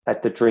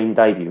had the dream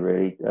debut.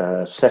 Really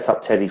set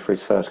up Teddy for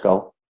his first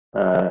goal,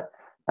 and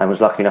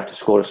was lucky enough to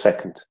score a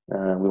second.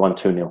 We won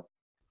 2-0.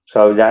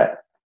 So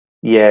that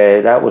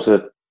was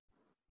a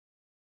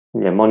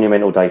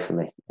monumental day for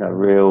me. You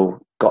know,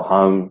 got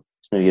home.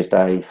 It's New Year's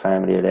Day,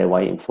 family are there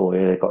waiting for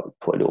you. They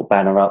put a little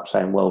banner up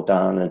saying well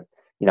done, and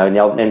you know, in the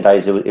olden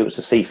days it was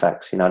the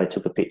CFAX. You know, they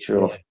took a picture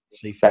of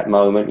that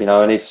moment. You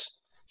know, and it's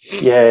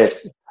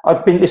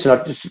I've been it's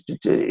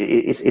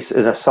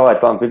an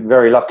aside, but I've been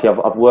very lucky.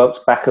 I've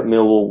worked back at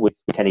Millwall with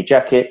Kenny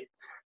Jackett,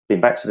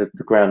 been back to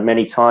the ground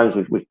many times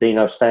with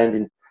Dino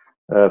Standing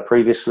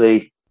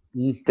previously.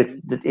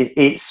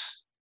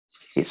 It's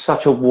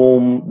such a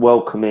warm,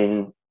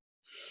 welcoming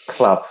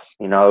club.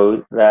 You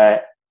know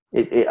that.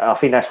 I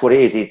think that's what it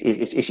is.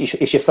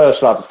 It's your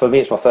first love. For me,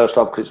 it's my first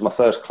love because it's my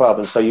first club,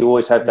 and so you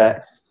always have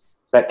that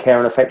care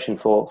and affection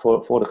for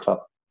the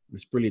club.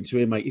 It's brilliant to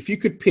hear, mate. If you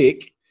could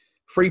pick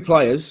 3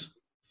 players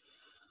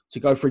to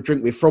go for a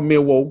drink with from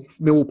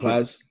Millwall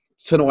players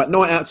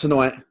night out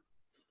tonight,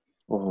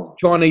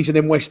 Chinese and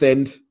then West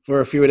End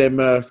for a few of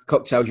them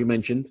cocktails you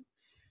mentioned.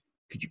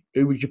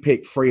 who would you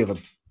pick? 3 of them,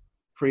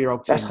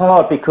 3-year-old team. That's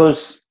hard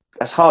because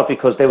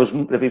there was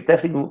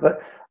definitely.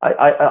 But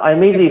I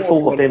immediately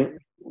thought of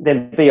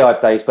them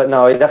Beehive days, but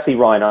no, definitely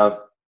Rhino.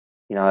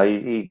 You know,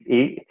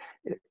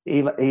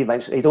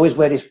 he'd always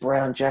wear this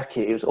brown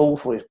jacket. It was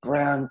awful. This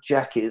brown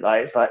jacket,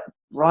 it's like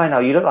Rhino.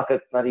 You look like a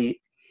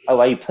bloody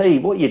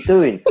OAP. What are you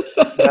doing?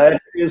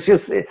 It was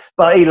just,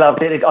 but he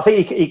loved it. I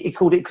think he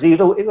called it because he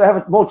would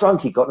have the more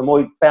drunk he got, the more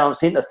he'd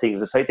bounce into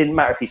things. So it didn't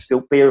matter if he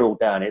spilled beer all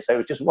down it. So it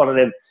was just one of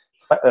them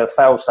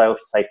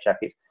fail-safe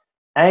jackets.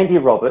 Andy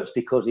Roberts,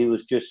 because he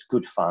was just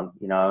good fun,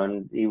 you know,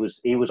 and he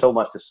was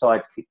almost a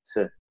sidekick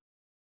to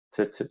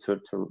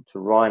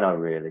Rhino,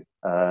 really.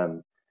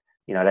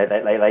 You know,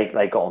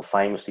 they got on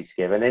famously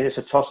together, and then it's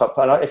a toss-up.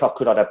 If I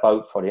could, I'd have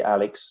both, probably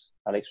Alex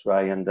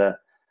Ray and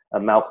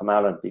Malcolm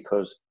Allen,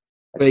 because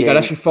there you go.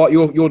 That's your fight.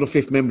 You're the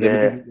 5th member.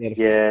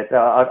 Yeah.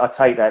 I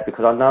take that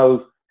because I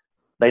know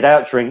they'd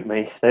outdrink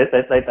me.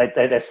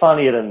 They're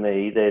funnier than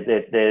me.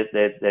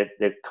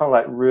 They're kind of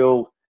like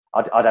real.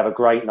 I'd have a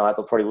great night,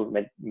 but probably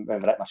wouldn't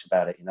remember that much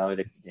about it. You know,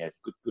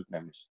 good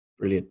memories.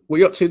 Brilliant. What are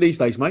you up to these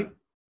days, mate?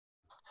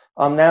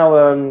 I'm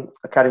now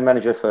academy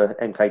manager for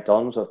MK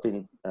Dons. I've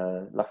been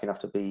lucky enough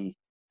to be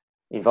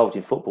involved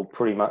in football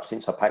pretty much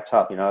since I packed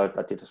up. You know,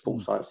 I did a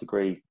sports science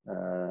degree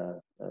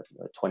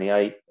at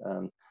 28,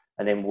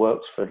 and then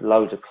worked for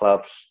loads of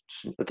clubs.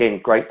 Again,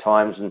 great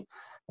times and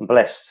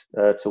blessed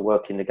to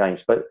work in the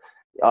games. But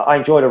I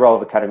enjoy the role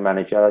of academy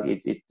manager.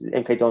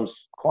 MK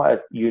Dons quite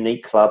a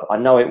unique club. I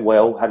know it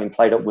well, having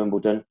played at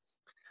Wimbledon,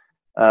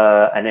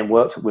 and then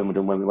worked at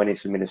Wimbledon when we went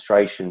into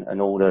administration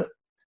and all the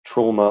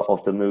trauma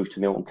of the move to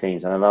Milton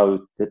Keynes. And I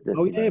know that.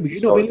 But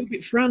you're not a little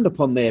bit frowned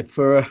upon there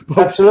for.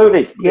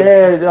 Absolutely,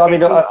 yeah. I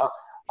mean,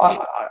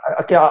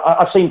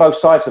 I've seen both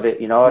sides of it.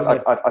 You know,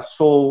 I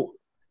saw.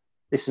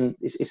 Listen,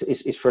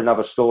 it's for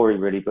another story,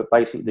 really. But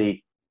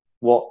basically,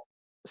 what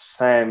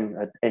Sam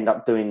had ended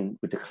up doing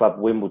with the club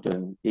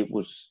Wimbledon, it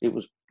was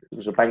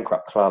a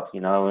bankrupt club,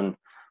 you know, and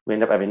we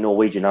ended up having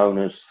Norwegian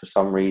owners for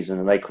some reason,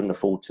 and they couldn't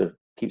afford to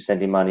keep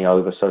sending money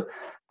over, so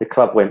the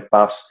club went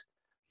bust.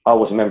 I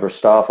was a member of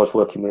staff. I was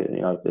working with,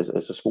 you know, as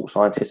a sports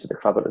scientist at the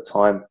club at the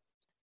time.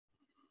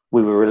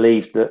 We were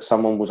relieved that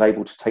someone was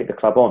able to take the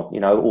club on, you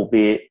know,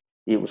 albeit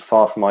it was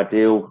far from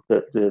ideal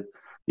that the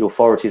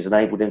authorities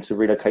enabled him to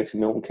relocate to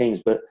Milton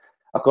Keynes. But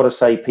I've got to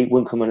say, Pete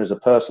Winkelman as a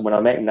person, when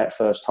I met him that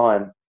first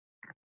time,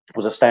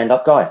 was a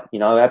stand-up guy. You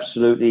know,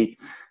 absolutely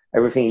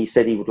everything he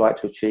said he would like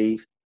to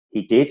achieve,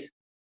 he did.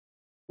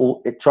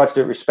 It tried to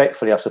do it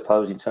respectfully, I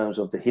suppose, in terms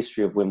of the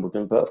history of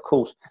Wimbledon. But of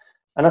course,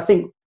 and I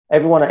think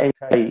everyone at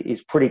MK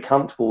is pretty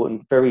comfortable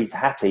and very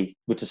happy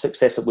with the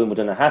success that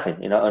Wimbledon are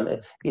having. You know,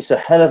 and it's a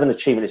hell of an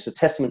achievement. It's a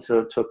testament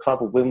to a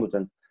club of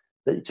Wimbledon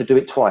to do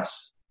it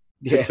twice,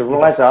 to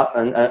rise up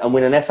and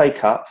win an FA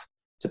Cup,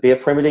 to be a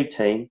Premier League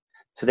team,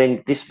 to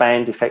then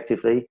disband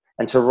effectively,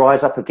 and to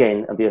rise up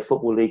again and be a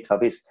Football League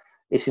club.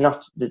 It's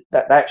enough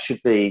that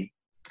should be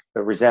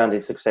a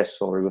resounding success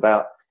story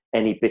without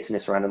any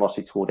bitterness or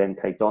animosity toward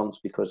MK Dons,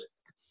 because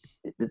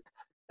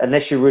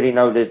unless you really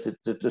know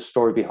the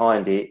story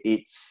behind it,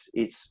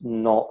 it's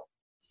not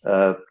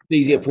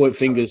easy to point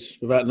fingers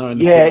without knowing.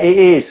 It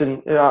is,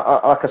 and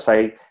like I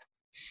say,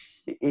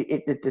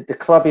 the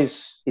club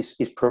is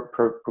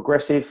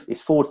progressive.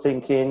 It's forward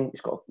thinking.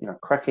 It's got, you know,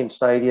 cracking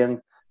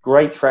stadium,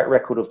 great track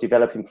record of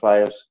developing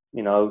players.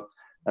 You know.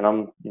 And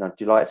I'm, you know,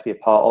 delighted to be a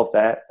part of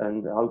that,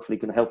 and hopefully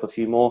going to help a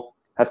few more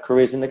have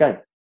careers in the game.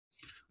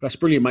 That's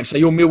brilliant, mate. So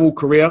your Millwall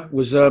career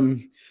was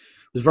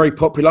very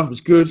popular, was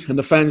good, and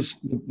the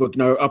fans were, you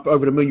know, up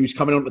over the moon. You was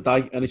coming on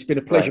today, and it's been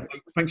a pleasure.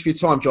 Right. Thanks for your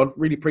time, John.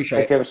 Really appreciate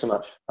it. Thank you ever so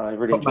much. I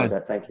really enjoyed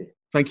that. Thank you.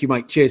 Thank you,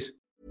 mate. Cheers.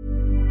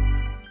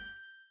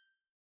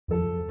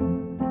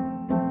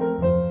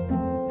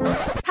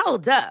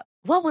 Hold up.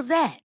 What was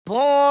that?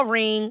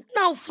 Boring.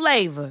 No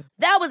flavor.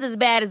 That was as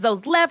bad as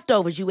those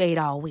leftovers you ate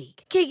all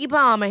week. Keke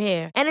Palmer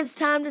here. And it's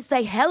time to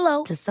say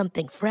hello to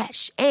something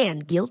fresh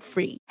and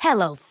guilt-free.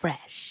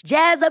 HelloFresh.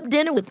 Jazz up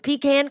dinner with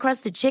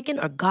pecan-crusted chicken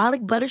or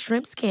garlic butter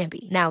shrimp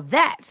scampi. Now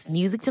that's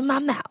music to my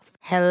mouth.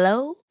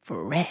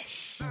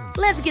 HelloFresh.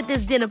 Let's get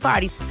this dinner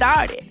party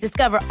started.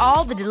 Discover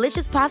all the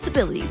delicious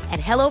possibilities at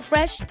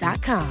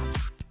HelloFresh.com.